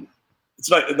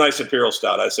 It's a nice imperial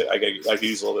stout. I say I could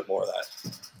use a little bit more of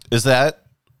that. Is that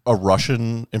a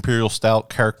Russian imperial stout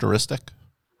characteristic?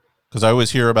 Because I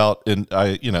always hear about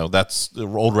that's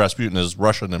Old Rasputin is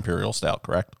Russian imperial stout,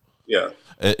 correct? Yeah.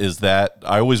 Is that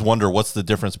I always wonder what's the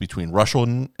difference between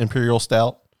Russian imperial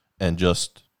stout and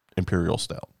just imperial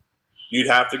stout? You'd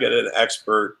have to get an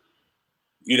expert.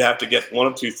 You'd have to get one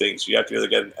of two things. You have to either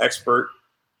get an expert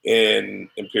in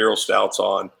imperial stouts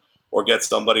on, or get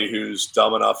somebody who's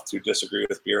dumb enough to disagree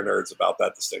with beer nerds about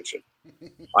that distinction.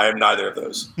 I am neither of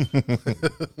those.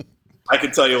 I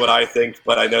can tell you what I think,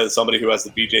 but I know that somebody who has the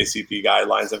BJCP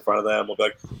guidelines in front of them will be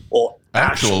like, well,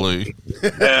 actually.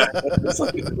 Yeah.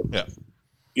 Yeah.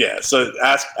 Yeah, so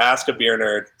ask a beer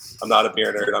nerd. I'm not a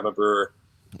beer nerd. I'm a brewer.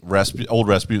 Old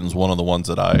Rasputin's one of the ones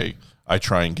that I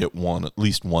try and get at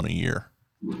least one a year.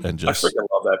 And just I freaking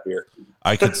love that beer.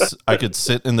 I could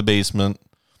sit in the basement,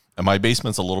 and my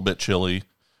basement's a little bit chilly,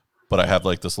 but I have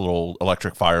like this little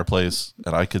electric fireplace,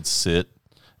 and I could sit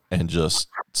and just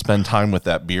spend time with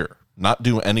that beer, not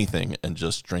do anything, and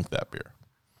just drink that beer.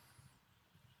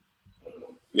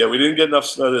 Yeah, we didn't get enough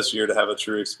snow this year to have a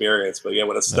true experience, but yeah,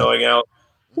 when it's snowing out,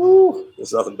 woo,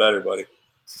 there's nothing better, buddy.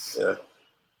 Yeah.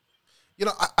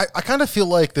 I kind of feel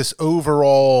like this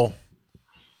overall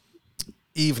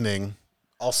evening,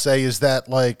 I'll say, is that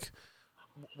like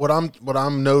what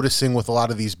I'm noticing with a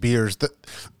lot of these beers, that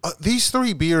these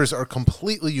three beers are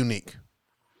completely unique.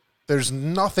 There's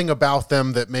nothing about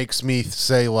them that makes me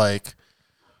say like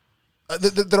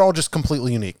they're all just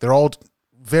completely unique. They're all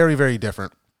very, very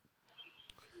different.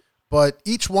 But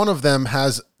each one of them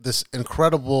has this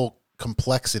incredible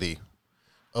complexity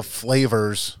of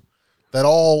flavors that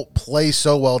all play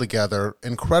so well together,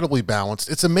 incredibly balanced.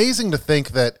 It's amazing to think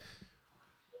that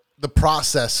the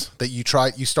process that you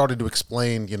started to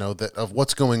explain, that of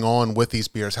what's going on with these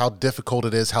beers, how difficult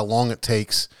it is, how long it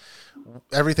takes,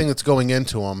 everything that's going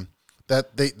into them,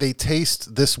 that they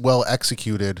taste this well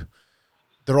executed.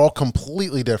 They're all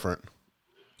completely different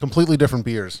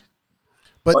beers.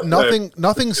 But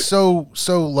nothing's so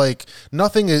like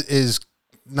nothing is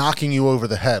knocking you over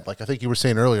the head. Like I think you were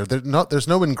saying earlier, there's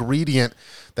no ingredient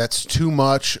that's too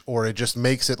much, or it just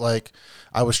makes it like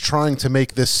I was trying to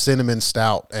make this cinnamon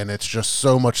stout and it's just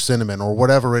so much cinnamon or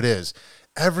whatever it is.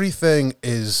 Everything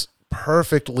is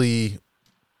perfectly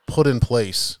put in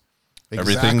place.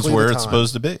 Everything's where it's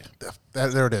supposed to be.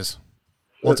 There it is.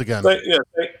 Once again.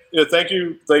 Thank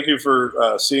you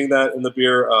for seeing that in the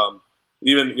beer.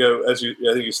 Even I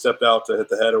think you stepped out to hit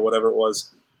the head or whatever it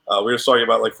was. We were talking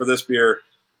about like for this beer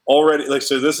already.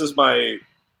 So this is my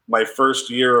first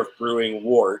year of brewing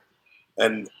wort,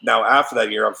 and now after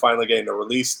that year, I'm finally getting to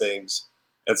release things.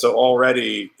 And so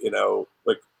already,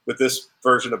 like with this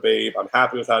version of Babe, I'm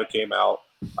happy with how it came out.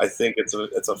 I think it's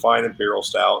a fine imperial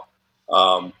stout.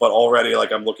 But already,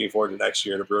 like I'm looking forward to next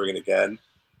year to brewing it again,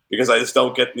 because I just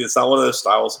don't get. It's not one of those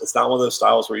styles. It's not one of those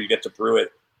styles where you get to brew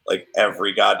it like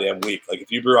every goddamn week. Like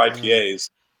if you brew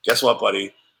IPAs, guess what,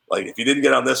 buddy? Like if you didn't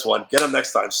get on this one, get them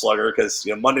next time, slugger, because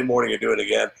Monday morning you do it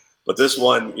again. But this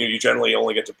one, you generally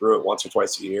only get to brew it once or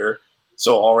twice a year.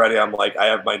 So already I'm like, I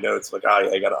have my notes, like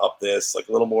I got to up this, like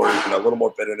a little more, a little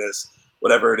more bitterness,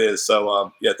 whatever it is.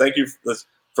 So thank you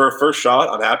for a first shot.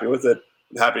 I'm happy with it.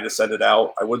 I'm happy to send it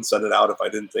out. I wouldn't send it out if I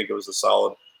didn't think it was a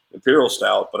solid imperial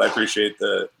stout, but I appreciate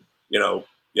the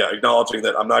acknowledging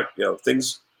that I'm not,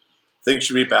 things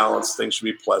should be balanced, things should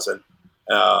be pleasant.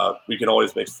 We can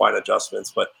always make fine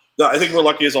adjustments, but no, I think we're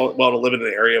lucky as well to live in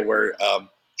an area where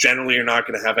generally you're not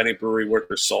going to have any brewery worth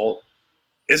their salt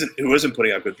who isn't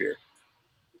putting out good beer.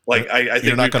 Like I think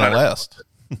you're not going to last.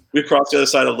 We've crossed the other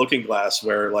side of Looking Glass,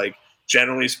 where like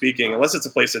generally speaking, unless it's a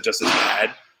place that just is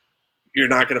bad, you're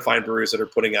not going to find breweries that are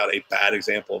putting out a bad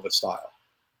example of a style.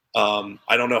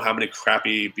 I don't know how many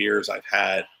crappy beers I've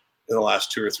had in the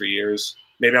last 2 or 3 years.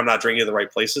 Maybe I'm not drinking in the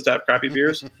right places to have crappy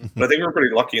beers, but I think we're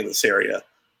pretty lucky in this area.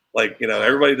 Like,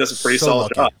 everybody does a pretty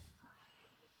solid job.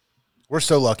 We're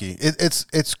so lucky.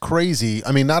 It's crazy.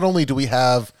 I mean, not only do we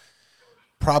have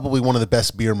probably one of the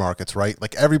best beer markets, right?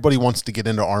 Like everybody wants to get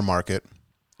into our market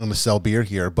and to sell beer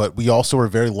here, but we also are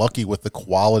very lucky with the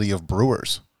quality of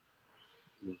brewers.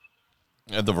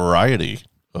 And the variety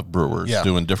of brewers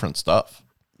doing different stuff.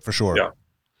 For sure. Yeah.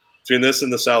 Between this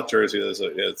and the South Jersey,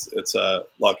 it's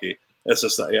lucky. It's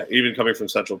just even coming from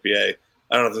Central PA. I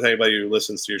don't know if there's anybody who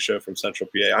listens to your show from Central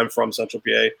PA. I'm from Central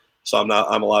PA, so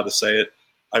I'm allowed to say it.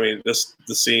 I mean, the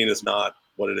scene is not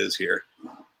what it is here,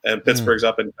 and Pittsburgh's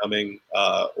up and coming,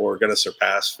 or going to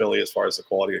surpass Philly as far as the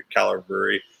quality of caliber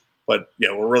brewery. But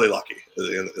we're really lucky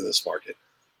in this market.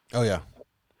 Oh yeah,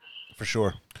 for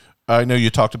sure. I know you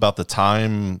talked about the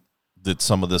time that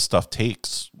some of this stuff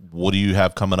takes. What do you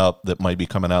have coming up that might be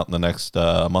coming out in the next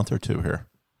month or two here?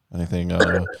 Anything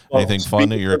anything fun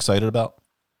that you're excited about?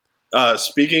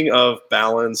 Speaking of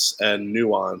balance and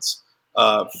nuance,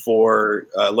 for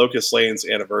Locust Lane's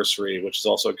anniversary, which is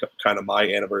also kind of my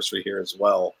anniversary here as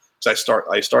well, because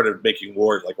I started making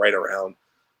Ward like right around.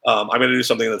 I'm going to do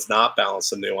something that's not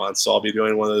balanced and nuanced, so I'll be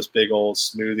doing one of those big old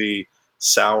smoothie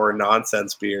sour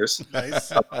nonsense beers.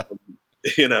 Nice.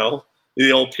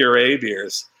 The old puree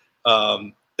beers.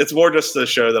 It's more just to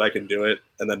show that I can do it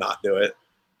and then not do it,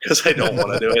 because I don't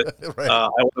want to do it. Right. I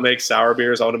want to make sour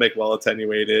beers. I want to make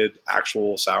well-attenuated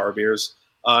actual sour beers.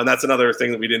 And that's another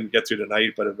thing that we didn't get to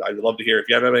tonight, but I'd love to hear. If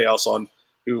you have anybody else on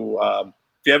who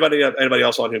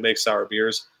makes sour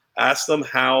beers, ask them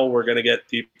how we're going to get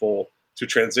people to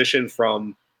transition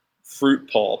from fruit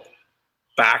pulp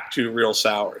back to real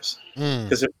sours.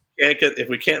 Because if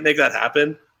we can't make that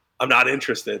happen, I'm not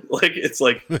interested. Like, it's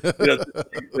like,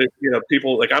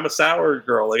 people like, I'm a sour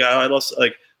girl. Like I love,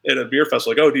 like, at a beer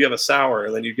festival, like, oh, do you have a sour?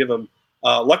 And then you give them,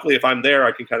 luckily if I'm there,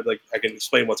 I can I can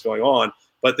explain what's going on,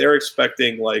 but they're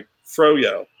expecting like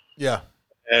froyo. Yeah.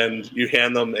 And you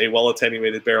hand them a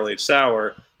well-attenuated barrel-aged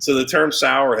sour. So the term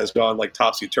sour has gone like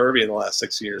topsy-turvy in the last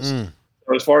 6 years.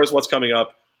 So as far as what's coming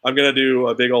up, I'm going to do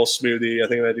a big old smoothie. I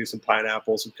think I'm going to do some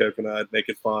pineapple, some coconut, make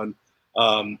it fun.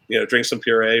 Drink some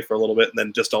puree for a little bit, and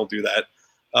then just don't do that.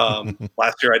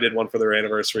 Last year I did one for their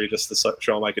anniversary just to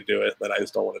show them I could do it, but I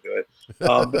just don't want to do it.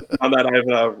 On that, I have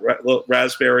a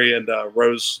raspberry and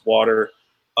rose water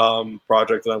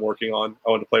project that I'm working on. I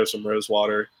want to play with some rose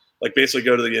water, like basically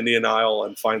go to the Indian aisle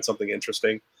and find something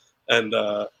interesting, and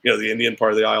the Indian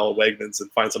part of the aisle of Wegmans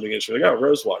and find something interesting. Like, oh,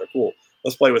 rose water, cool.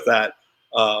 Let's play with that.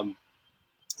 Some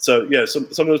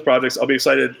of those projects I'll be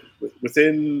excited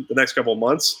within the next couple of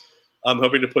months. I'm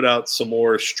hoping to put out some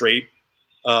more straight,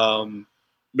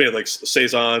 maybe like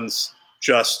saisons,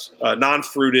 just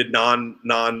non-fruited,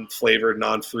 non-flavored,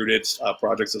 non-fruited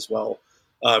projects as well.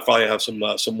 Probably have some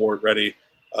more ready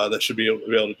that should be able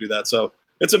to do that. So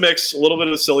it's a mix, a little bit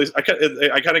of silly. I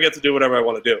kind of get to do whatever I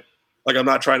want to do. Like, I'm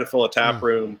not trying to fill a tap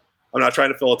room. I'm not trying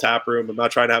to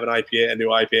have a new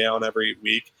IPA on every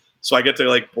week. So I get to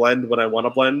like blend when I want to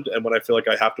blend and when I feel like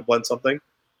I have to blend something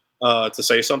to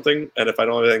say something. And if I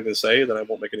don't have anything to say, then I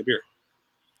won't make any beer.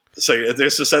 So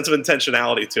there's a sense of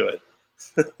intentionality to it.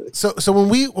 So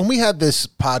when we had this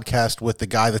podcast with the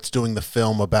guy that's doing the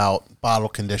film about bottle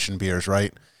conditioned beers,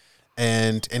 right?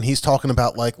 And he's talking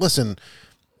about, like, listen,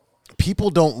 people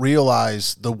don't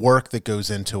realize the work that goes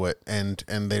into it, and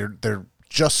they're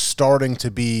just starting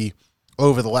to be,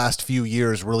 over the last few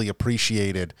years, really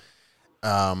appreciated.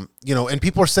 And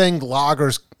people are saying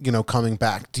lagers, coming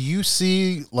back. Do you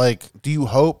see, do you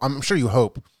hope, I'm sure you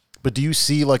hope, but do you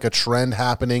see like a trend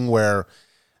happening where,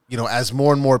 as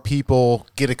more and more people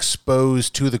get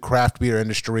exposed to the craft beer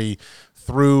industry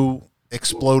through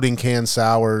exploding canned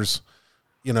sours,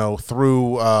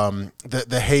 through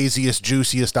the haziest,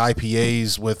 juiciest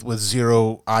IPAs with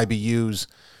zero IBUs,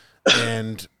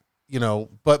 and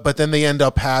but then they end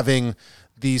up having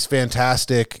these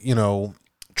fantastic,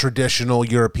 traditional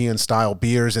European style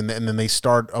beers, and then they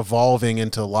start evolving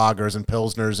into lagers and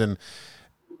pilsners, and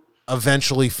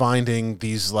eventually finding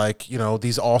these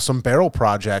these awesome barrel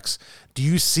projects. Do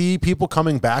you see people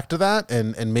coming back to that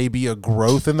and maybe a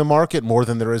growth in the market more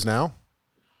than there is now?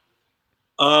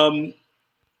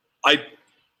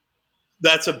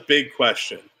 That's a big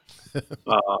question.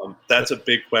 That's a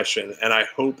big question, and I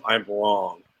hope I'm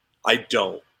wrong. I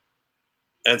don't.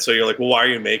 And so you're like, well, why are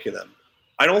you making them?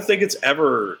 I don't think it's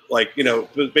ever like,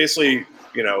 basically,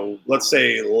 let's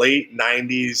say late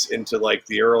 90s into like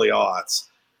the early aughts,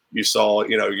 you saw,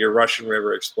 your Russian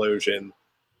River explosion,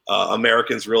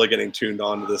 Americans really getting tuned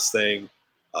on to this thing,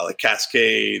 like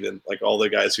Cascade and like all the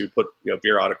guys who put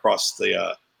beer out across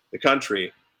the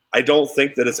country. I don't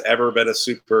think that it's ever been a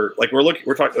super like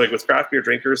we're talking like with craft beer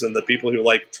drinkers and the people who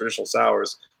like traditional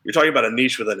sours. You're talking about a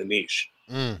niche within a niche.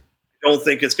 I don't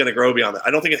think it's going to grow beyond that.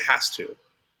 I don't think it has to.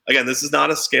 Again, this is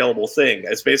not a scalable thing.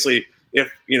 It's basically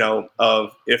if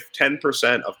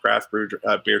 10% of craft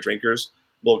beer drinkers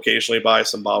will occasionally buy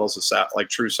some bottles of like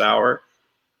true sour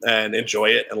and enjoy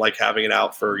it and like having it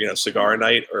out for cigar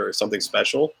night or something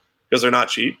special because they're not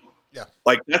cheap. Yeah,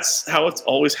 like that's how it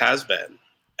always has been.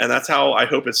 And that's how I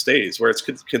hope it stays, where it's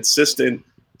consistent.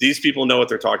 These people know what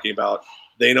they're talking about.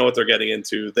 They know what they're getting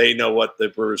into. They know what the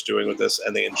brewer's doing with this,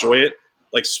 and they enjoy it.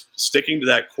 Like sticking to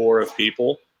that core of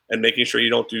people and making sure you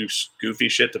don't do goofy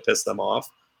shit to piss them off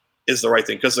is the right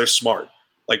thing because they're smart.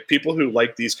 Like people who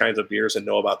like these kinds of beers and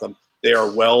know about them, they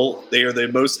are the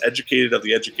most educated of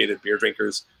the educated beer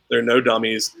drinkers. They're no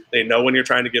dummies. They know when you're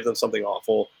trying to give them something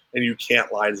awful, and you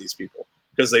can't lie to these people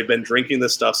because they've been drinking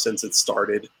this stuff since it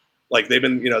started. Like they've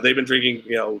been drinking,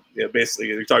 basically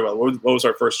you're talking about what was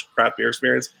our first craft beer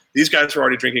experience. These guys were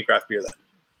already drinking craft beer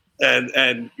then.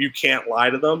 And you can't lie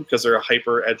to them because they're a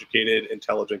hyper educated,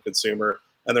 intelligent consumer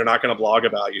and they're not going to blog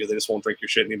about you. They just won't drink your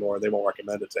shit anymore. They won't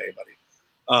recommend it to anybody.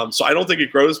 So I don't think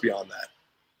it grows beyond that.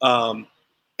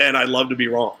 And I'd love to be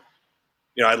wrong.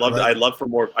 I'd love for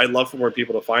more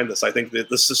people to find this. I think that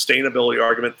the sustainability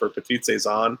argument for Petite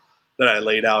Saison that I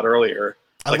laid out earlier,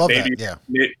 I love that. Yeah.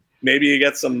 Maybe you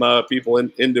get some people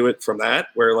into it from that,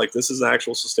 where like this is an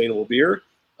actual sustainable beer.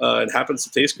 It happens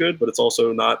to taste good, but it's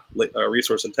also not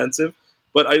resource intensive.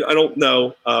 But I don't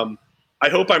know. I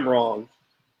hope I'm wrong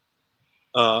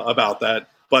about that,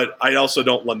 but I also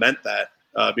don't lament that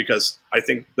because I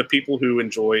think the people who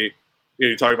enjoy,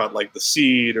 you talk about like the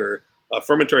Seed or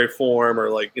Fermentary Form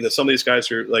or like some of these guys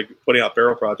who are like putting out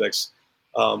barrel projects.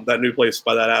 That new place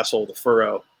by that asshole, the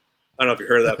Furrow. I don't know if you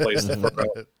heard of that place, the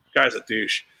Furrow. Guy's a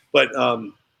douche. But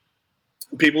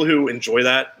people who enjoy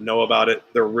that know about it.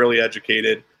 They're really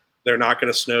educated. They're not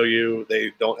going to snow you.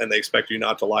 They don't, and they expect you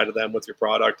not to lie to them with your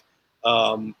product.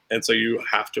 And so you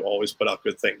have to always put out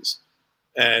good things.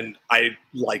 And I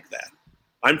like that.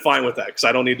 I'm fine with that because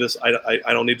I don't need this. I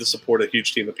don't need to support a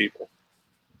huge team of people.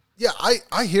 Yeah,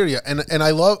 I hear you, and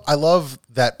I love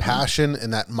that passion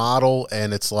and that model.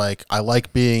 And it's like I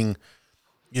like being,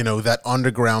 that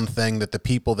underground thing that the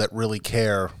people that really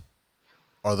care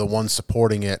are the ones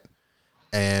supporting it,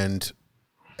 and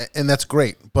that's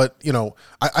great. But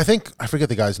I think I forget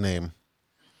the guy's name,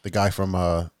 the guy from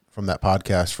that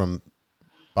podcast from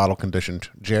Bottle Conditioned,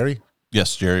 Jerry.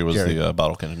 Yes, Jerry was the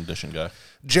bottle condition guy.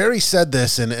 Jerry said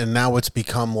this, and now it's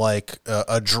become like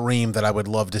a dream that I would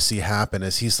love to see happen.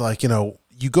 Is he's like,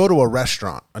 you go to a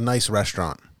restaurant, a nice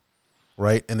restaurant,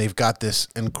 right, and they've got this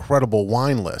incredible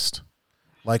wine list.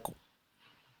 Like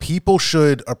people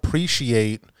should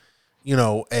appreciate.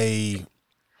 A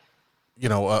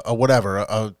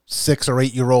 6 or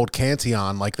 8 year old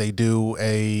Cantillon like they do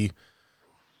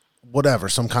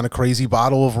some kind of crazy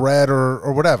bottle of red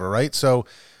or whatever, right? So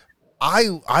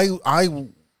I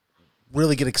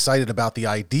really get excited about the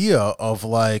idea of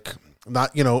like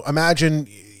not, imagine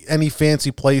any fancy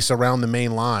place around the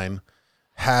main line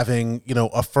having,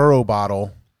 a Furrow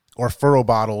bottle or Furrow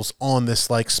bottles on this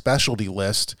like specialty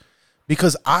list.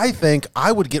 Because I think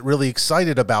I would get really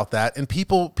excited about that, and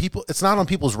people, it's not on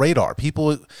people's radar.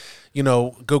 People,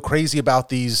 go crazy about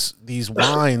these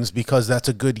wines because that's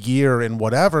a good year and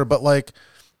whatever. But like,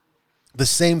 the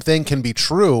same thing can be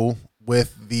true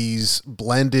with these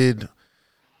blended,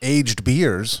 aged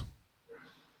beers,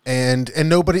 and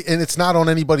it's not on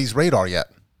anybody's radar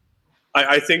yet.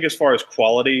 I think as far as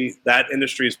quality, that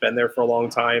industry has been there for a long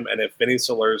time, and if Vinny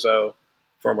Salurzo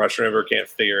from Russian River can't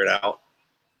figure it out.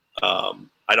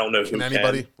 I don't know who can.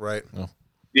 Anybody, right? No.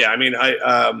 Yeah, I mean,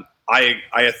 I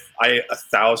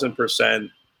 1,000%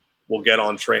 will get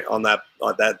on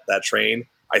that train.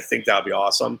 I think that'd be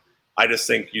awesome. I just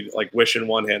think you like wish in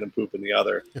one hand and poop in the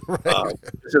other. Right.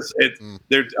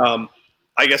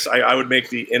 I guess I would make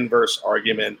the inverse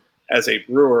argument as a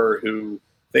brewer who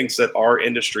thinks that our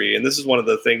industry, and this is one of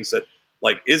the things that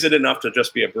like, is it enough to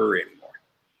just be a brewery anymore?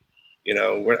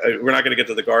 We're not going to get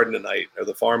to the garden tonight or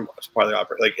the farm part of the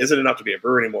operation. Like, is it enough to be a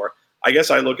brewer anymore? I guess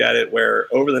I look at it where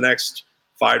over the next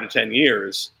 5 to 10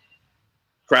 years,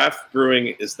 craft brewing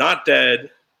is not dead.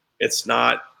 It's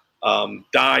not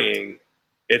dying.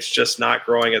 It's just not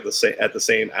growing at the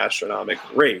same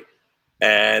astronomical rate.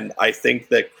 And I think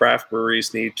that craft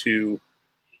breweries need to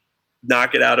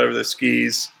knock it out over the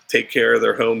skis, take care of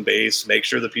their home base, make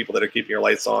sure the people that are keeping your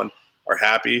lights on are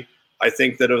happy. I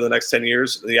think that over the next 10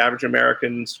 years, the average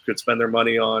Americans could spend their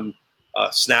money on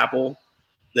Snapple.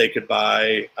 They could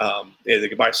buy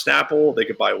Snapple. They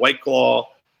could buy White Claw.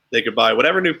 They could buy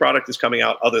whatever new product is coming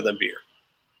out other than beer.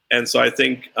 And so I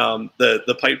think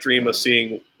the pipe dream of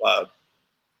seeing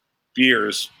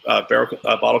beers,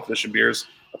 bottle conditioned beers,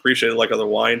 appreciated like other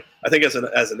wine. I think as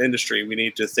an industry, we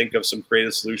need to think of some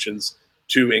creative solutions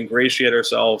to ingratiate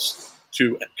ourselves,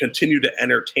 to continue to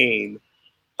entertain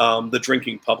the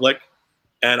drinking public.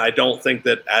 And I don't think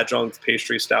that adjunct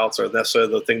pastry stouts are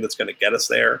necessarily the thing that's going to get us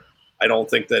there. I don't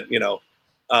think that,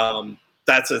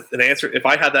 that's an answer. If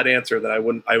I had that answer, then I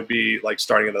would be like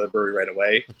starting another brewery right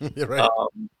away. Right.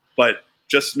 But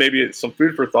just maybe some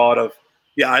food for thought of,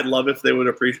 yeah, I'd love if they would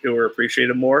appreciate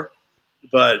it more,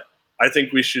 but I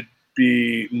think we should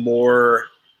be more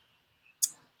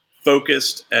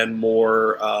focused and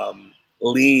more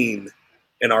lean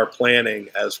in our planning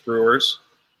as brewers,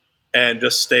 and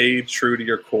just stay true to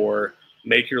your core.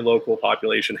 Make your local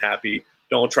population happy.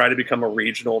 Don't try to become a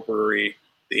regional brewery.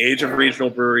 The age of regional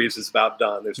breweries is about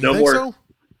done. There's no more. So?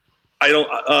 I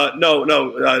don't.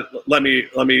 No. Let me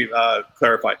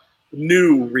clarify.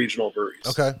 New regional breweries.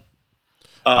 Okay.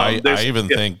 I even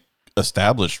think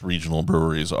established regional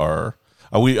breweries are.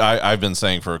 I've been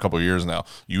saying for a couple of years now.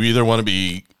 You either want to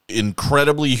be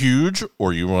incredibly huge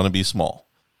or you want to be small.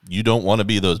 You don't want to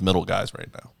be those middle guys right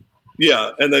now.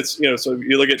 Yeah, and that's so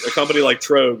you look at a company like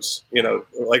Trogs,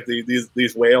 like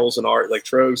these whales and art like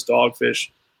Trogs, Dogfish,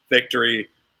 Victory,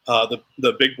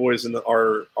 the big boys in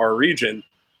our region.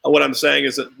 What I'm saying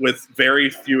is that with very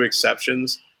few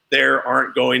exceptions, there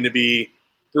aren't going to be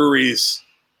breweries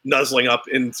nuzzling up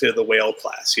into the whale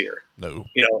class here. No,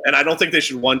 and I don't think they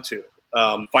should want to.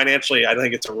 Financially, I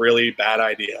think it's a really bad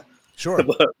idea. Sure,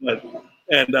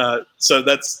 so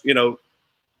that's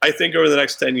I think over the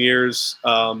next 10 years,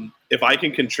 if I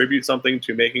can contribute something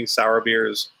to making sour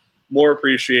beers more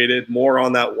appreciated, more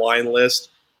on that wine list,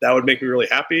 that would make me really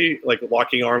happy. Like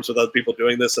locking arms with other people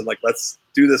doing this and like, let's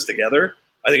do this together.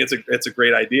 I think it's a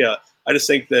great idea. I just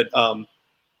think that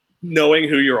knowing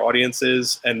who your audience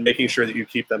is and making sure that you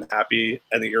keep them happy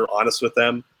and that you're honest with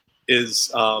them is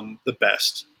the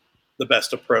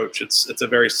best approach. It's a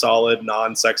very solid,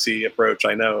 non-sexy approach,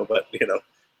 I know, but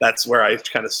that's where I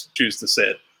kind of choose to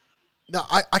sit. No,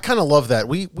 I kind of love that.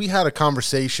 We had a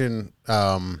conversation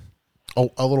a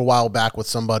little while back with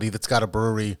somebody that's got a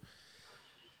brewery,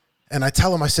 and I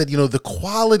tell him, I said, the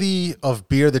quality of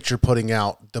beer that you're putting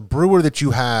out, the brewer that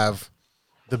you have,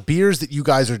 the beers that you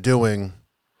guys are doing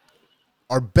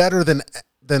are better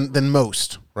than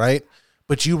most, right?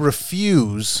 But you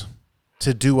refuse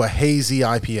to do a hazy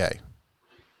IPA,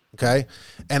 okay?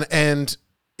 And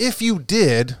if you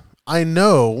did, I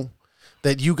know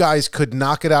that you guys could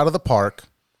knock it out of the park,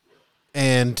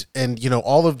 and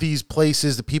all of these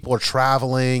places that people are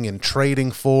traveling and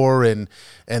trading for, and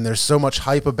there's so much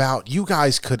hype about, you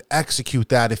guys could execute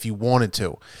that if you wanted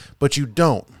to, but you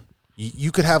don't.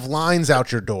 You could have lines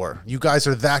out your door. You guys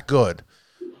are that good.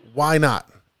 Why not?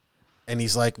 And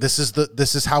he's like, this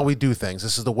is how we do things.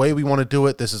 This is the way we want to do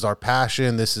it. This is our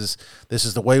passion. This is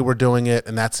the way we're doing it,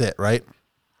 and that's it, right?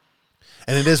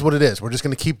 And it is what it is. We're just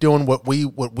going to keep doing what we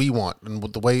want and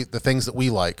with the things that we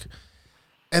like.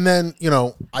 And then,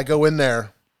 I go in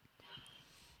there,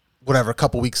 whatever, a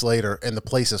couple weeks later, and the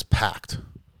place is packed.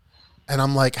 And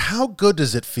I'm like, how good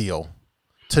does it feel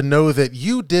to know that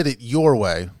you did it your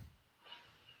way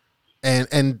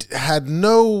and had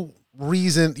no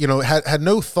reason, had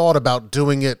no thought about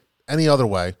doing it any other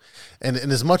way. And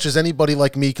as much as anybody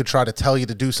like me could try to tell you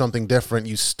to do something different,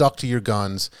 you stuck to your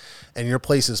guns, and your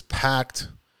place is packed,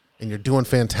 and you're doing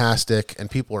fantastic,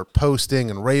 and people are posting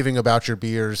and raving about your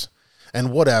beers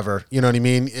and whatever. You know what I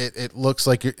mean? It looks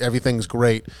like everything's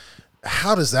great.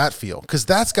 How does that feel? Because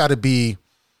that's got to be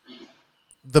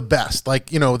the best. Like,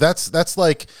 that's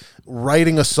like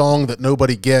writing a song that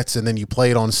nobody gets, and then you play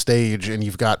it on stage, and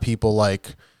you've got people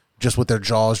like just with their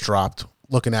jaws dropped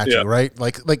looking at you, right?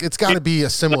 Like it's got to be a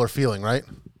similar feeling, right?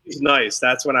 Nice.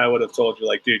 That's when I would have told you,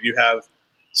 like, dude, you have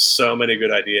so many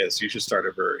good ideas. You should start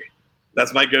a brewery.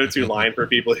 That's my go-to line for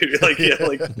people who like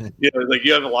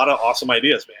you have a lot of awesome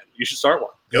ideas, man. You should start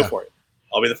one. Go for it.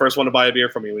 I'll be the first one to buy a beer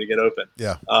from you when you get open.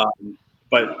 Yeah.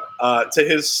 But to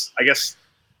his, I guess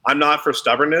I'm not for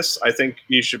stubbornness. I think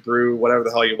you should brew whatever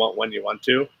the hell you want when you want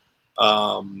to.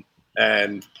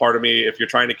 And part of me, if you're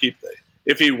trying to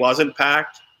if he wasn't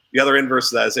packed, the other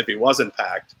inverse of that is if he wasn't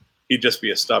packed, he'd just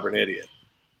be a stubborn idiot.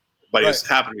 But he Right. just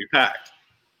happened to be packed.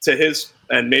 To his,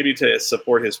 and maybe to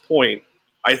support his point,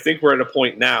 I think we're at a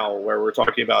point now where we're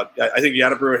talking about, I think you got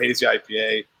to brew a hazy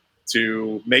IPA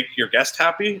to make your guest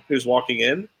happy who's walking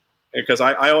in. Because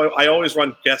I always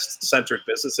run guest-centered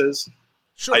businesses.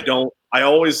 Sure. I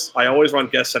always run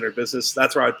guest-centered business.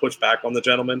 That's where I push back on the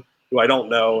gentleman who I don't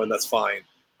know, and that's fine.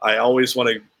 I always want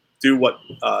to do what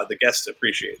the guest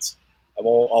appreciates. I'll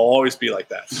always be like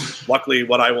that. Luckily,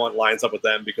 what I want lines up with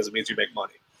them because it means you make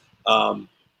money.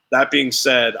 That being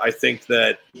said, I think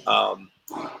that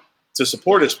to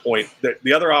support his point,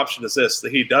 the other option is this: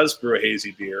 that he does brew a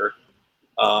hazy beer.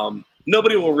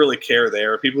 Nobody will really care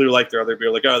there. People who like their other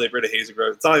beer, like, oh, they brewed a hazy beer.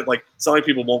 It's not like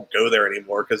people won't go there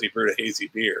anymore because he brewed a hazy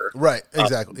beer. Right.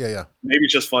 Exactly. Yeah. Maybe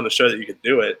it's just fun to show that you can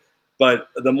do it. But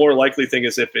the more likely thing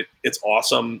is if it's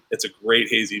awesome, it's a great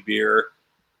hazy beer.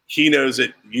 He knows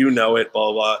it, you know it,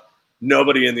 blah, blah, blah.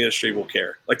 Nobody in the industry will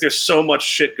care. Like there's so much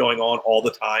shit going on all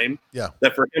the time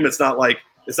that for him, it's not like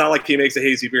he makes a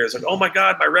hazy beer. It's like, oh my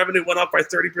God, my revenue went up by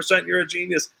 30%. You're a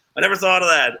genius. I never thought of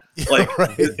that. Like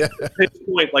Right. his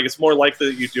point, like it's more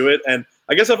likely that you do it. And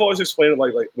I guess I've always explained it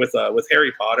like with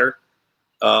Harry Potter.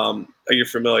 You're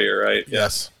familiar, right?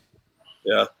 Yes.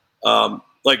 Yeah.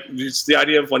 Like it's the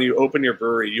idea of when you open your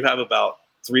brewery, you have about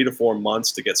 3 to 4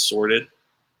 months to get sorted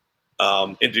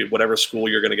into whatever school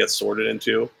you're going to get sorted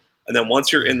into. And then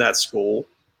once you're in that school,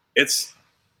 it's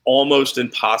almost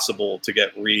impossible to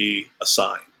get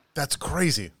reassigned. That's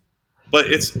crazy. But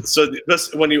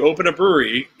when you open a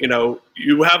brewery,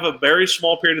 you have a very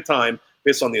small period of time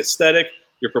based on the aesthetic,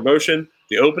 your promotion,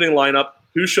 the opening lineup,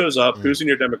 who shows up, who's in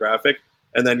your demographic,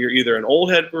 and then you're either an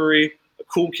old head brewery, a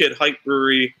cool kid hype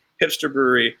brewery, hipster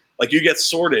brewery. Like you get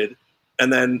sorted,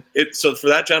 and then so for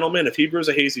that gentleman, if he brews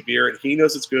a hazy beer and he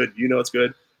knows it's good, you know it's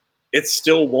good, it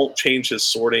still won't change his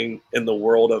sorting in the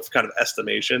world of kind of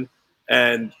estimation.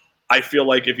 And I feel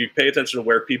like if you pay attention to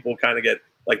where people kind of get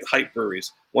like hype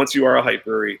breweries, once you are a hype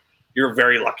brewery, you're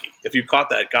very lucky. If you caught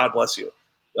that, God bless you.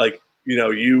 Like,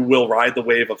 you will ride the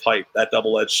wave of hype, that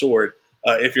double-edged sword.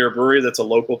 If you're a brewery that's a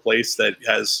local place that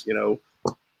has,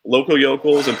 local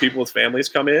yokels and people with families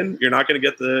come in, you're not going to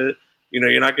get the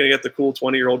cool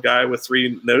 20-year-old guy with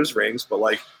 3 nose rings, but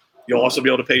like you'll also be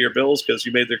able to pay your bills because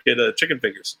you made their kid chicken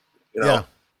fingers. Yeah.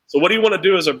 So what do you want to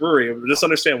do as a brewery? Just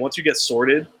understand, once you get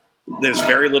sorted, there's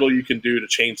very little you can do to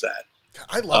change that.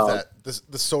 I love that.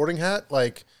 The sorting hat,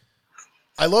 like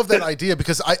I love that idea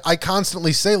because I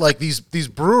constantly say like these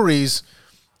breweries,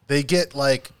 they get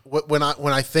like when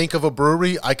I think of a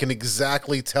brewery, I can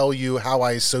exactly tell you how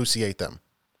I associate them.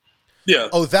 Yeah.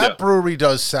 Oh, that brewery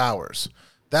does sours.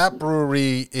 That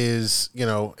brewery is,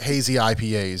 hazy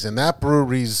IPAs, and that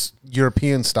brewery's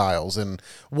European styles and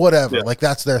whatever. Yeah. Like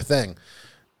that's their thing.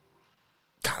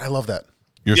 God, I love that.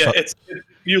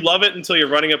 You love it until you're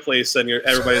running a place and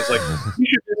everybody's like, you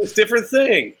should do this different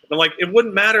thing. And I'm like, it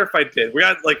wouldn't matter if I did. We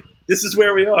got like, this is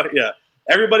where we are. Yeah.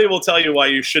 Everybody will tell you why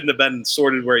you shouldn't have been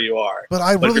sorted where you are. But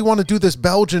I really want to do this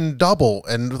Belgian double,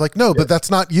 and like, no, but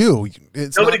that's not you.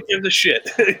 Nobody gives a shit.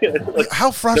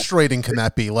 How frustrating can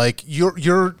that be? Like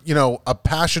you're a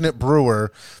passionate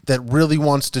brewer that really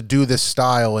wants to do this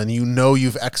style, and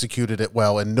you've executed it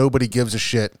well, and nobody gives a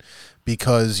shit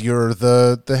because you're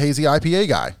the hazy IPA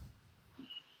guy.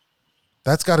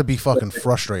 That's got to be fucking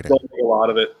frustrating. A lot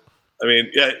of it. I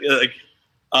mean,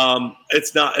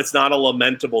 it's not a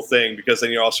lamentable thing because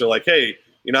then you're also like, hey,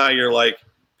 you're like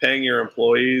paying your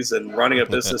employees and running a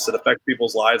business that affects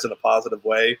people's lives in a positive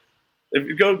way. If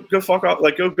you go fuck off,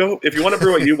 like go. If you want to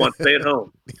brew what you want, stay at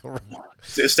home.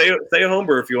 Stay at home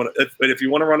brewer if you want. If you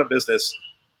want to run a business,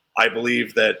 I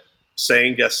believe that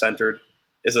saying guest centered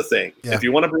is a thing. Yeah. If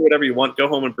you want to brew whatever you want, go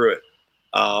home and brew it.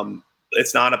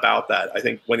 It's not about that. I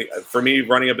think for me,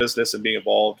 running a business and being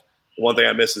involved, the one thing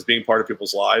I miss is being part of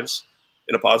people's lives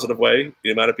in a positive way.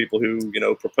 The amount of people who,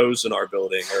 proposed in our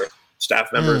building, or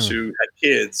staff members who had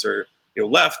kids, or,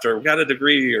 left or got a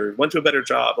degree or went to a better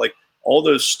job, like all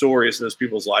those stories in those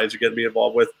people's lives you get to be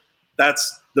involved with.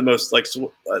 That's the most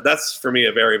that's for me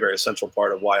a very, very essential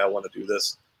part of why I want to do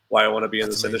this, why I want to be in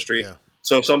this industry. Yeah.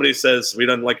 So if somebody says, we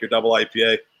don't like your double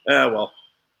IPA,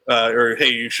 or hey,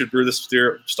 you should brew this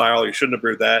style, you shouldn't have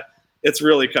brewed that. It's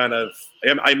really kind of,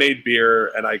 I made beer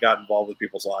and I got involved with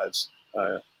people's lives.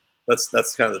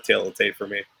 That's kind of the tail of the tape for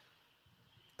me.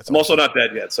 I'm also not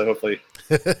dead yet, so hopefully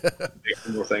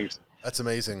more things. That's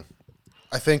amazing.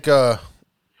 I think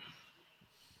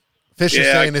Fish is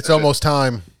saying it's almost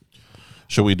time.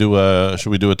 Should we do a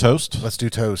toast? Let's do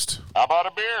toast. How about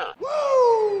a beer?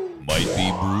 Woo! Might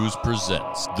Be Brews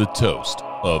presents the toast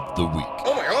of the week.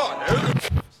 Oh my God,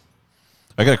 dude.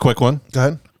 I got a quick one. Go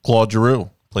ahead. Claude Giroux,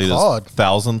 Played Claude. his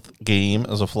 1,000th game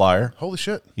as a Flyer. Holy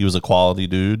shit. He was a quality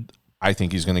dude. I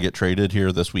think he's going to get traded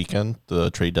here this weekend.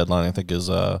 The trade deadline, I think, is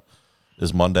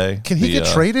Monday. Can he get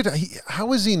traded?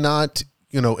 How is he not,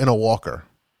 in a walker?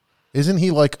 Isn't he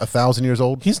like 1,000 years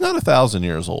old? He's not 1,000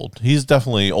 years old. He's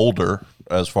definitely older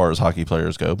as far as hockey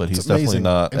players go, but he's definitely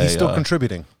not. And he's still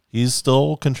contributing. He's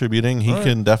still contributing. He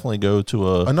can definitely go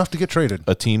to enough to get traded.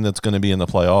 A team that's going to be in the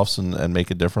playoffs and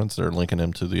make a difference. They're linking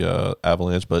him to the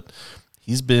Avalanche, but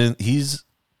he's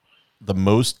the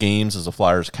most games as a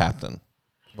Flyers captain.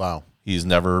 Wow. He's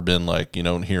never been like, you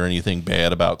don't hear anything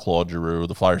bad about Claude Giroux.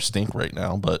 The Flyers stink right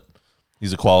now, but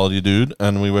he's a quality dude,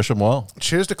 and we wish him well.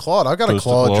 Cheers to Claude. I got a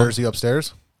Claude jersey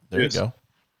upstairs. There you go.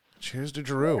 Cheers to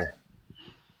Giroux.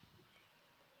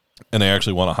 And they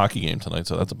actually won a hockey game tonight,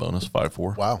 so that's a bonus,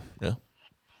 5-4. Wow. Yeah.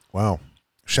 Wow.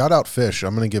 Shout out Fish.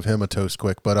 I'm going to give him a toast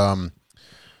quick. But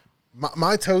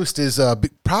my toast is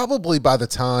probably by the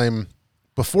time,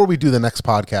 before we do the next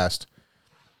podcast,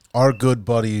 our good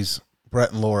buddies,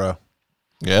 Brett and Laura,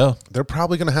 they're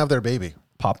probably going to have their baby.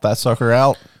 Pop that sucker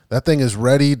out. That thing is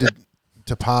ready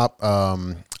to pop.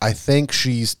 I think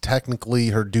she's technically,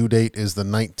 her due date is the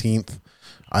 19th.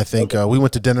 I think we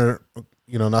went to dinner,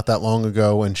 not that long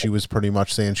ago, and she was pretty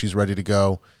much saying she's ready to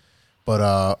go.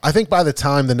 But I think by the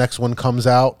time the next one comes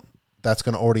out, that's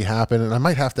going to already happen, and I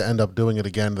might have to end up doing it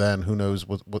again then. Who knows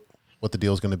what the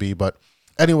deal is going to be. But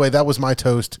anyway, that was my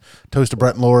toast. Toast to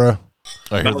Brett and Laura.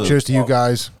 Cheers to you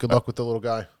guys. Good luck with the little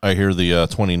guy. I hear the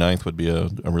 29th would be a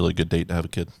really good date to have a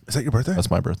kid. Is that your birthday?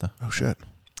 That's my birthday. Oh, shit.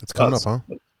 It's coming up, huh?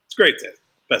 It's a great day.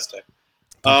 Best day.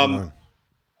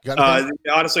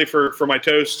 Honestly, for my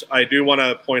toast, I do want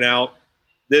to point out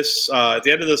this at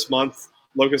the end of this month,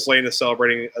 Locust Lane is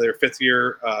celebrating their 5th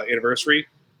year anniversary.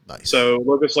 Nice. So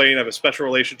Locust Lane, I have a special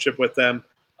relationship with them.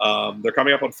 They're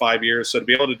coming up on 5 years. So to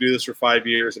be able to do this for 5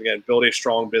 years, and again, build a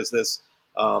strong business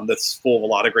that's full of a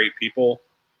lot of great people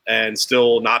and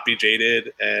still not be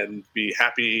jaded and be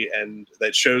happy, and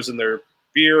that shows in their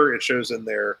beer, it shows in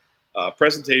their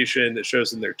presentation, it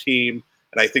shows in their team,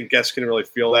 and I think guests can really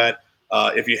feel that.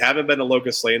 If you haven't been to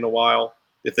Locust Lane in a while,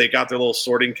 if they got their little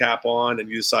sorting cap on and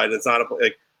you decide it's not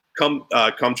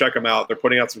come check them out. They're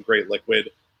putting out some great liquid.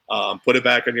 Put it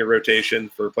back on your rotation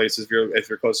for places if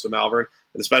you're close to Malvern,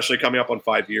 and especially coming up on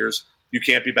 5 years, you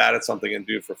can't be bad at something and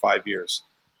do it for 5 years.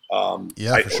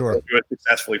 For sure. Do it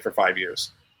successfully for 5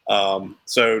 years.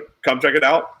 So come check it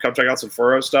out. Come check out some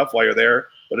Furrow stuff while you're there.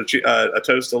 But a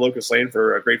toast to Locust Lane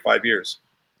for a great 5 years.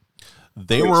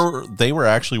 They were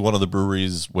actually one of the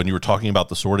breweries, when you were talking about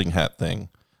the sorting hat thing,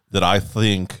 that I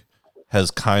think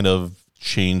has kind of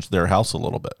changed their house a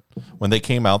little bit. When they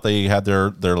came out, they had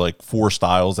their like 4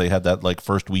 styles. They had that like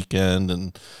first weekend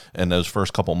and those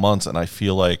first couple months, and I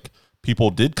feel like people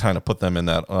did kind of put them in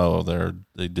that,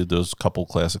 they did those couple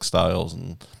classic styles,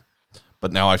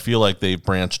 but now I feel like they've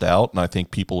branched out, and I think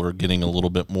people are getting a little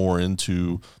bit more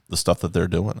into the stuff that they're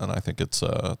doing, and I think it's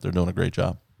they're doing a great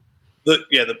job.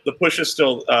 The push is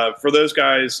still for those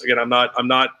guys. Again, I'm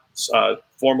not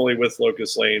formally with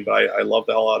Locust Lane, but I love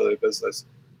the hell out of their business.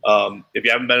 If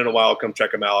you haven't been in a while, come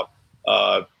check them out.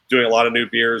 Doing a lot of new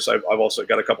beers. I've also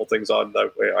got a couple things on.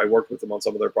 I work with them on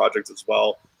some of their projects as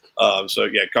well. So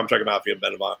yeah, come check them out if you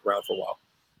haven't been around for a while.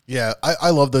 Yeah, I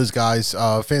love those guys.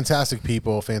 Fantastic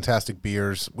people, fantastic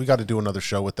beers. We got to do another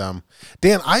show with them.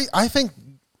 Dan, I think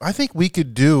we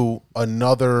could do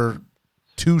another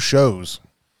 2 shows.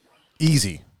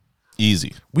 Easy.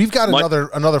 We've got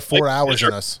another 4 hours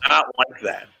in us. Not like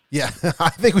that. Yeah, I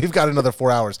think we've got another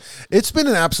 4 hours. It's been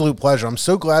an absolute pleasure. I'm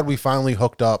so glad we finally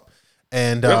hooked up.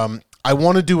 And I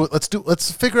want to do it.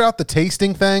 Let's figure out the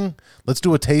tasting thing. Let's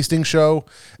do a tasting show.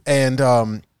 And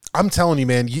I'm telling you,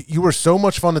 man, you were so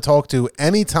much fun to talk to.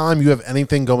 Anytime you have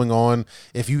anything going on,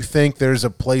 if you think there's a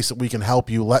place that we can help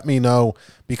you, let me know,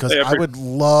 because I would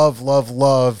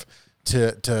love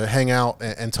to hang out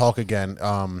and talk again.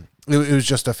 It was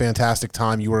just a fantastic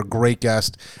time. You were a great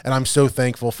guest, and I'm so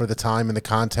thankful for the time and the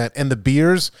content and the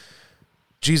beers.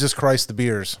 Jesus Christ, the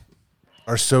beers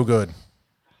are so good.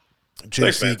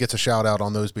 JC gets a shout out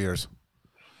on those beers.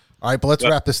 All right, but let's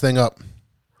wrap this thing up.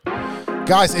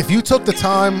 Guys, if you took the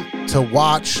time to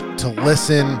watch, to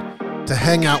listen, to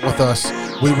hang out with us,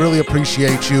 we really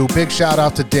appreciate you. Big shout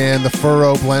out to Dan, the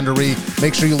Furrow Blendery.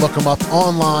 Make sure you look him up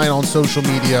online on social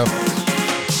media.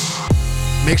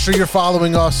 Make sure you're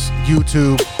following us,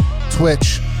 YouTube,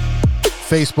 Twitch,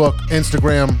 Facebook,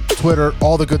 Instagram, Twitter,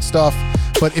 all the good stuff.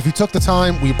 But if you took the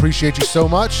time, we appreciate you so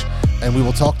much, and we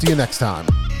will talk to you next time.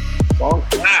 Long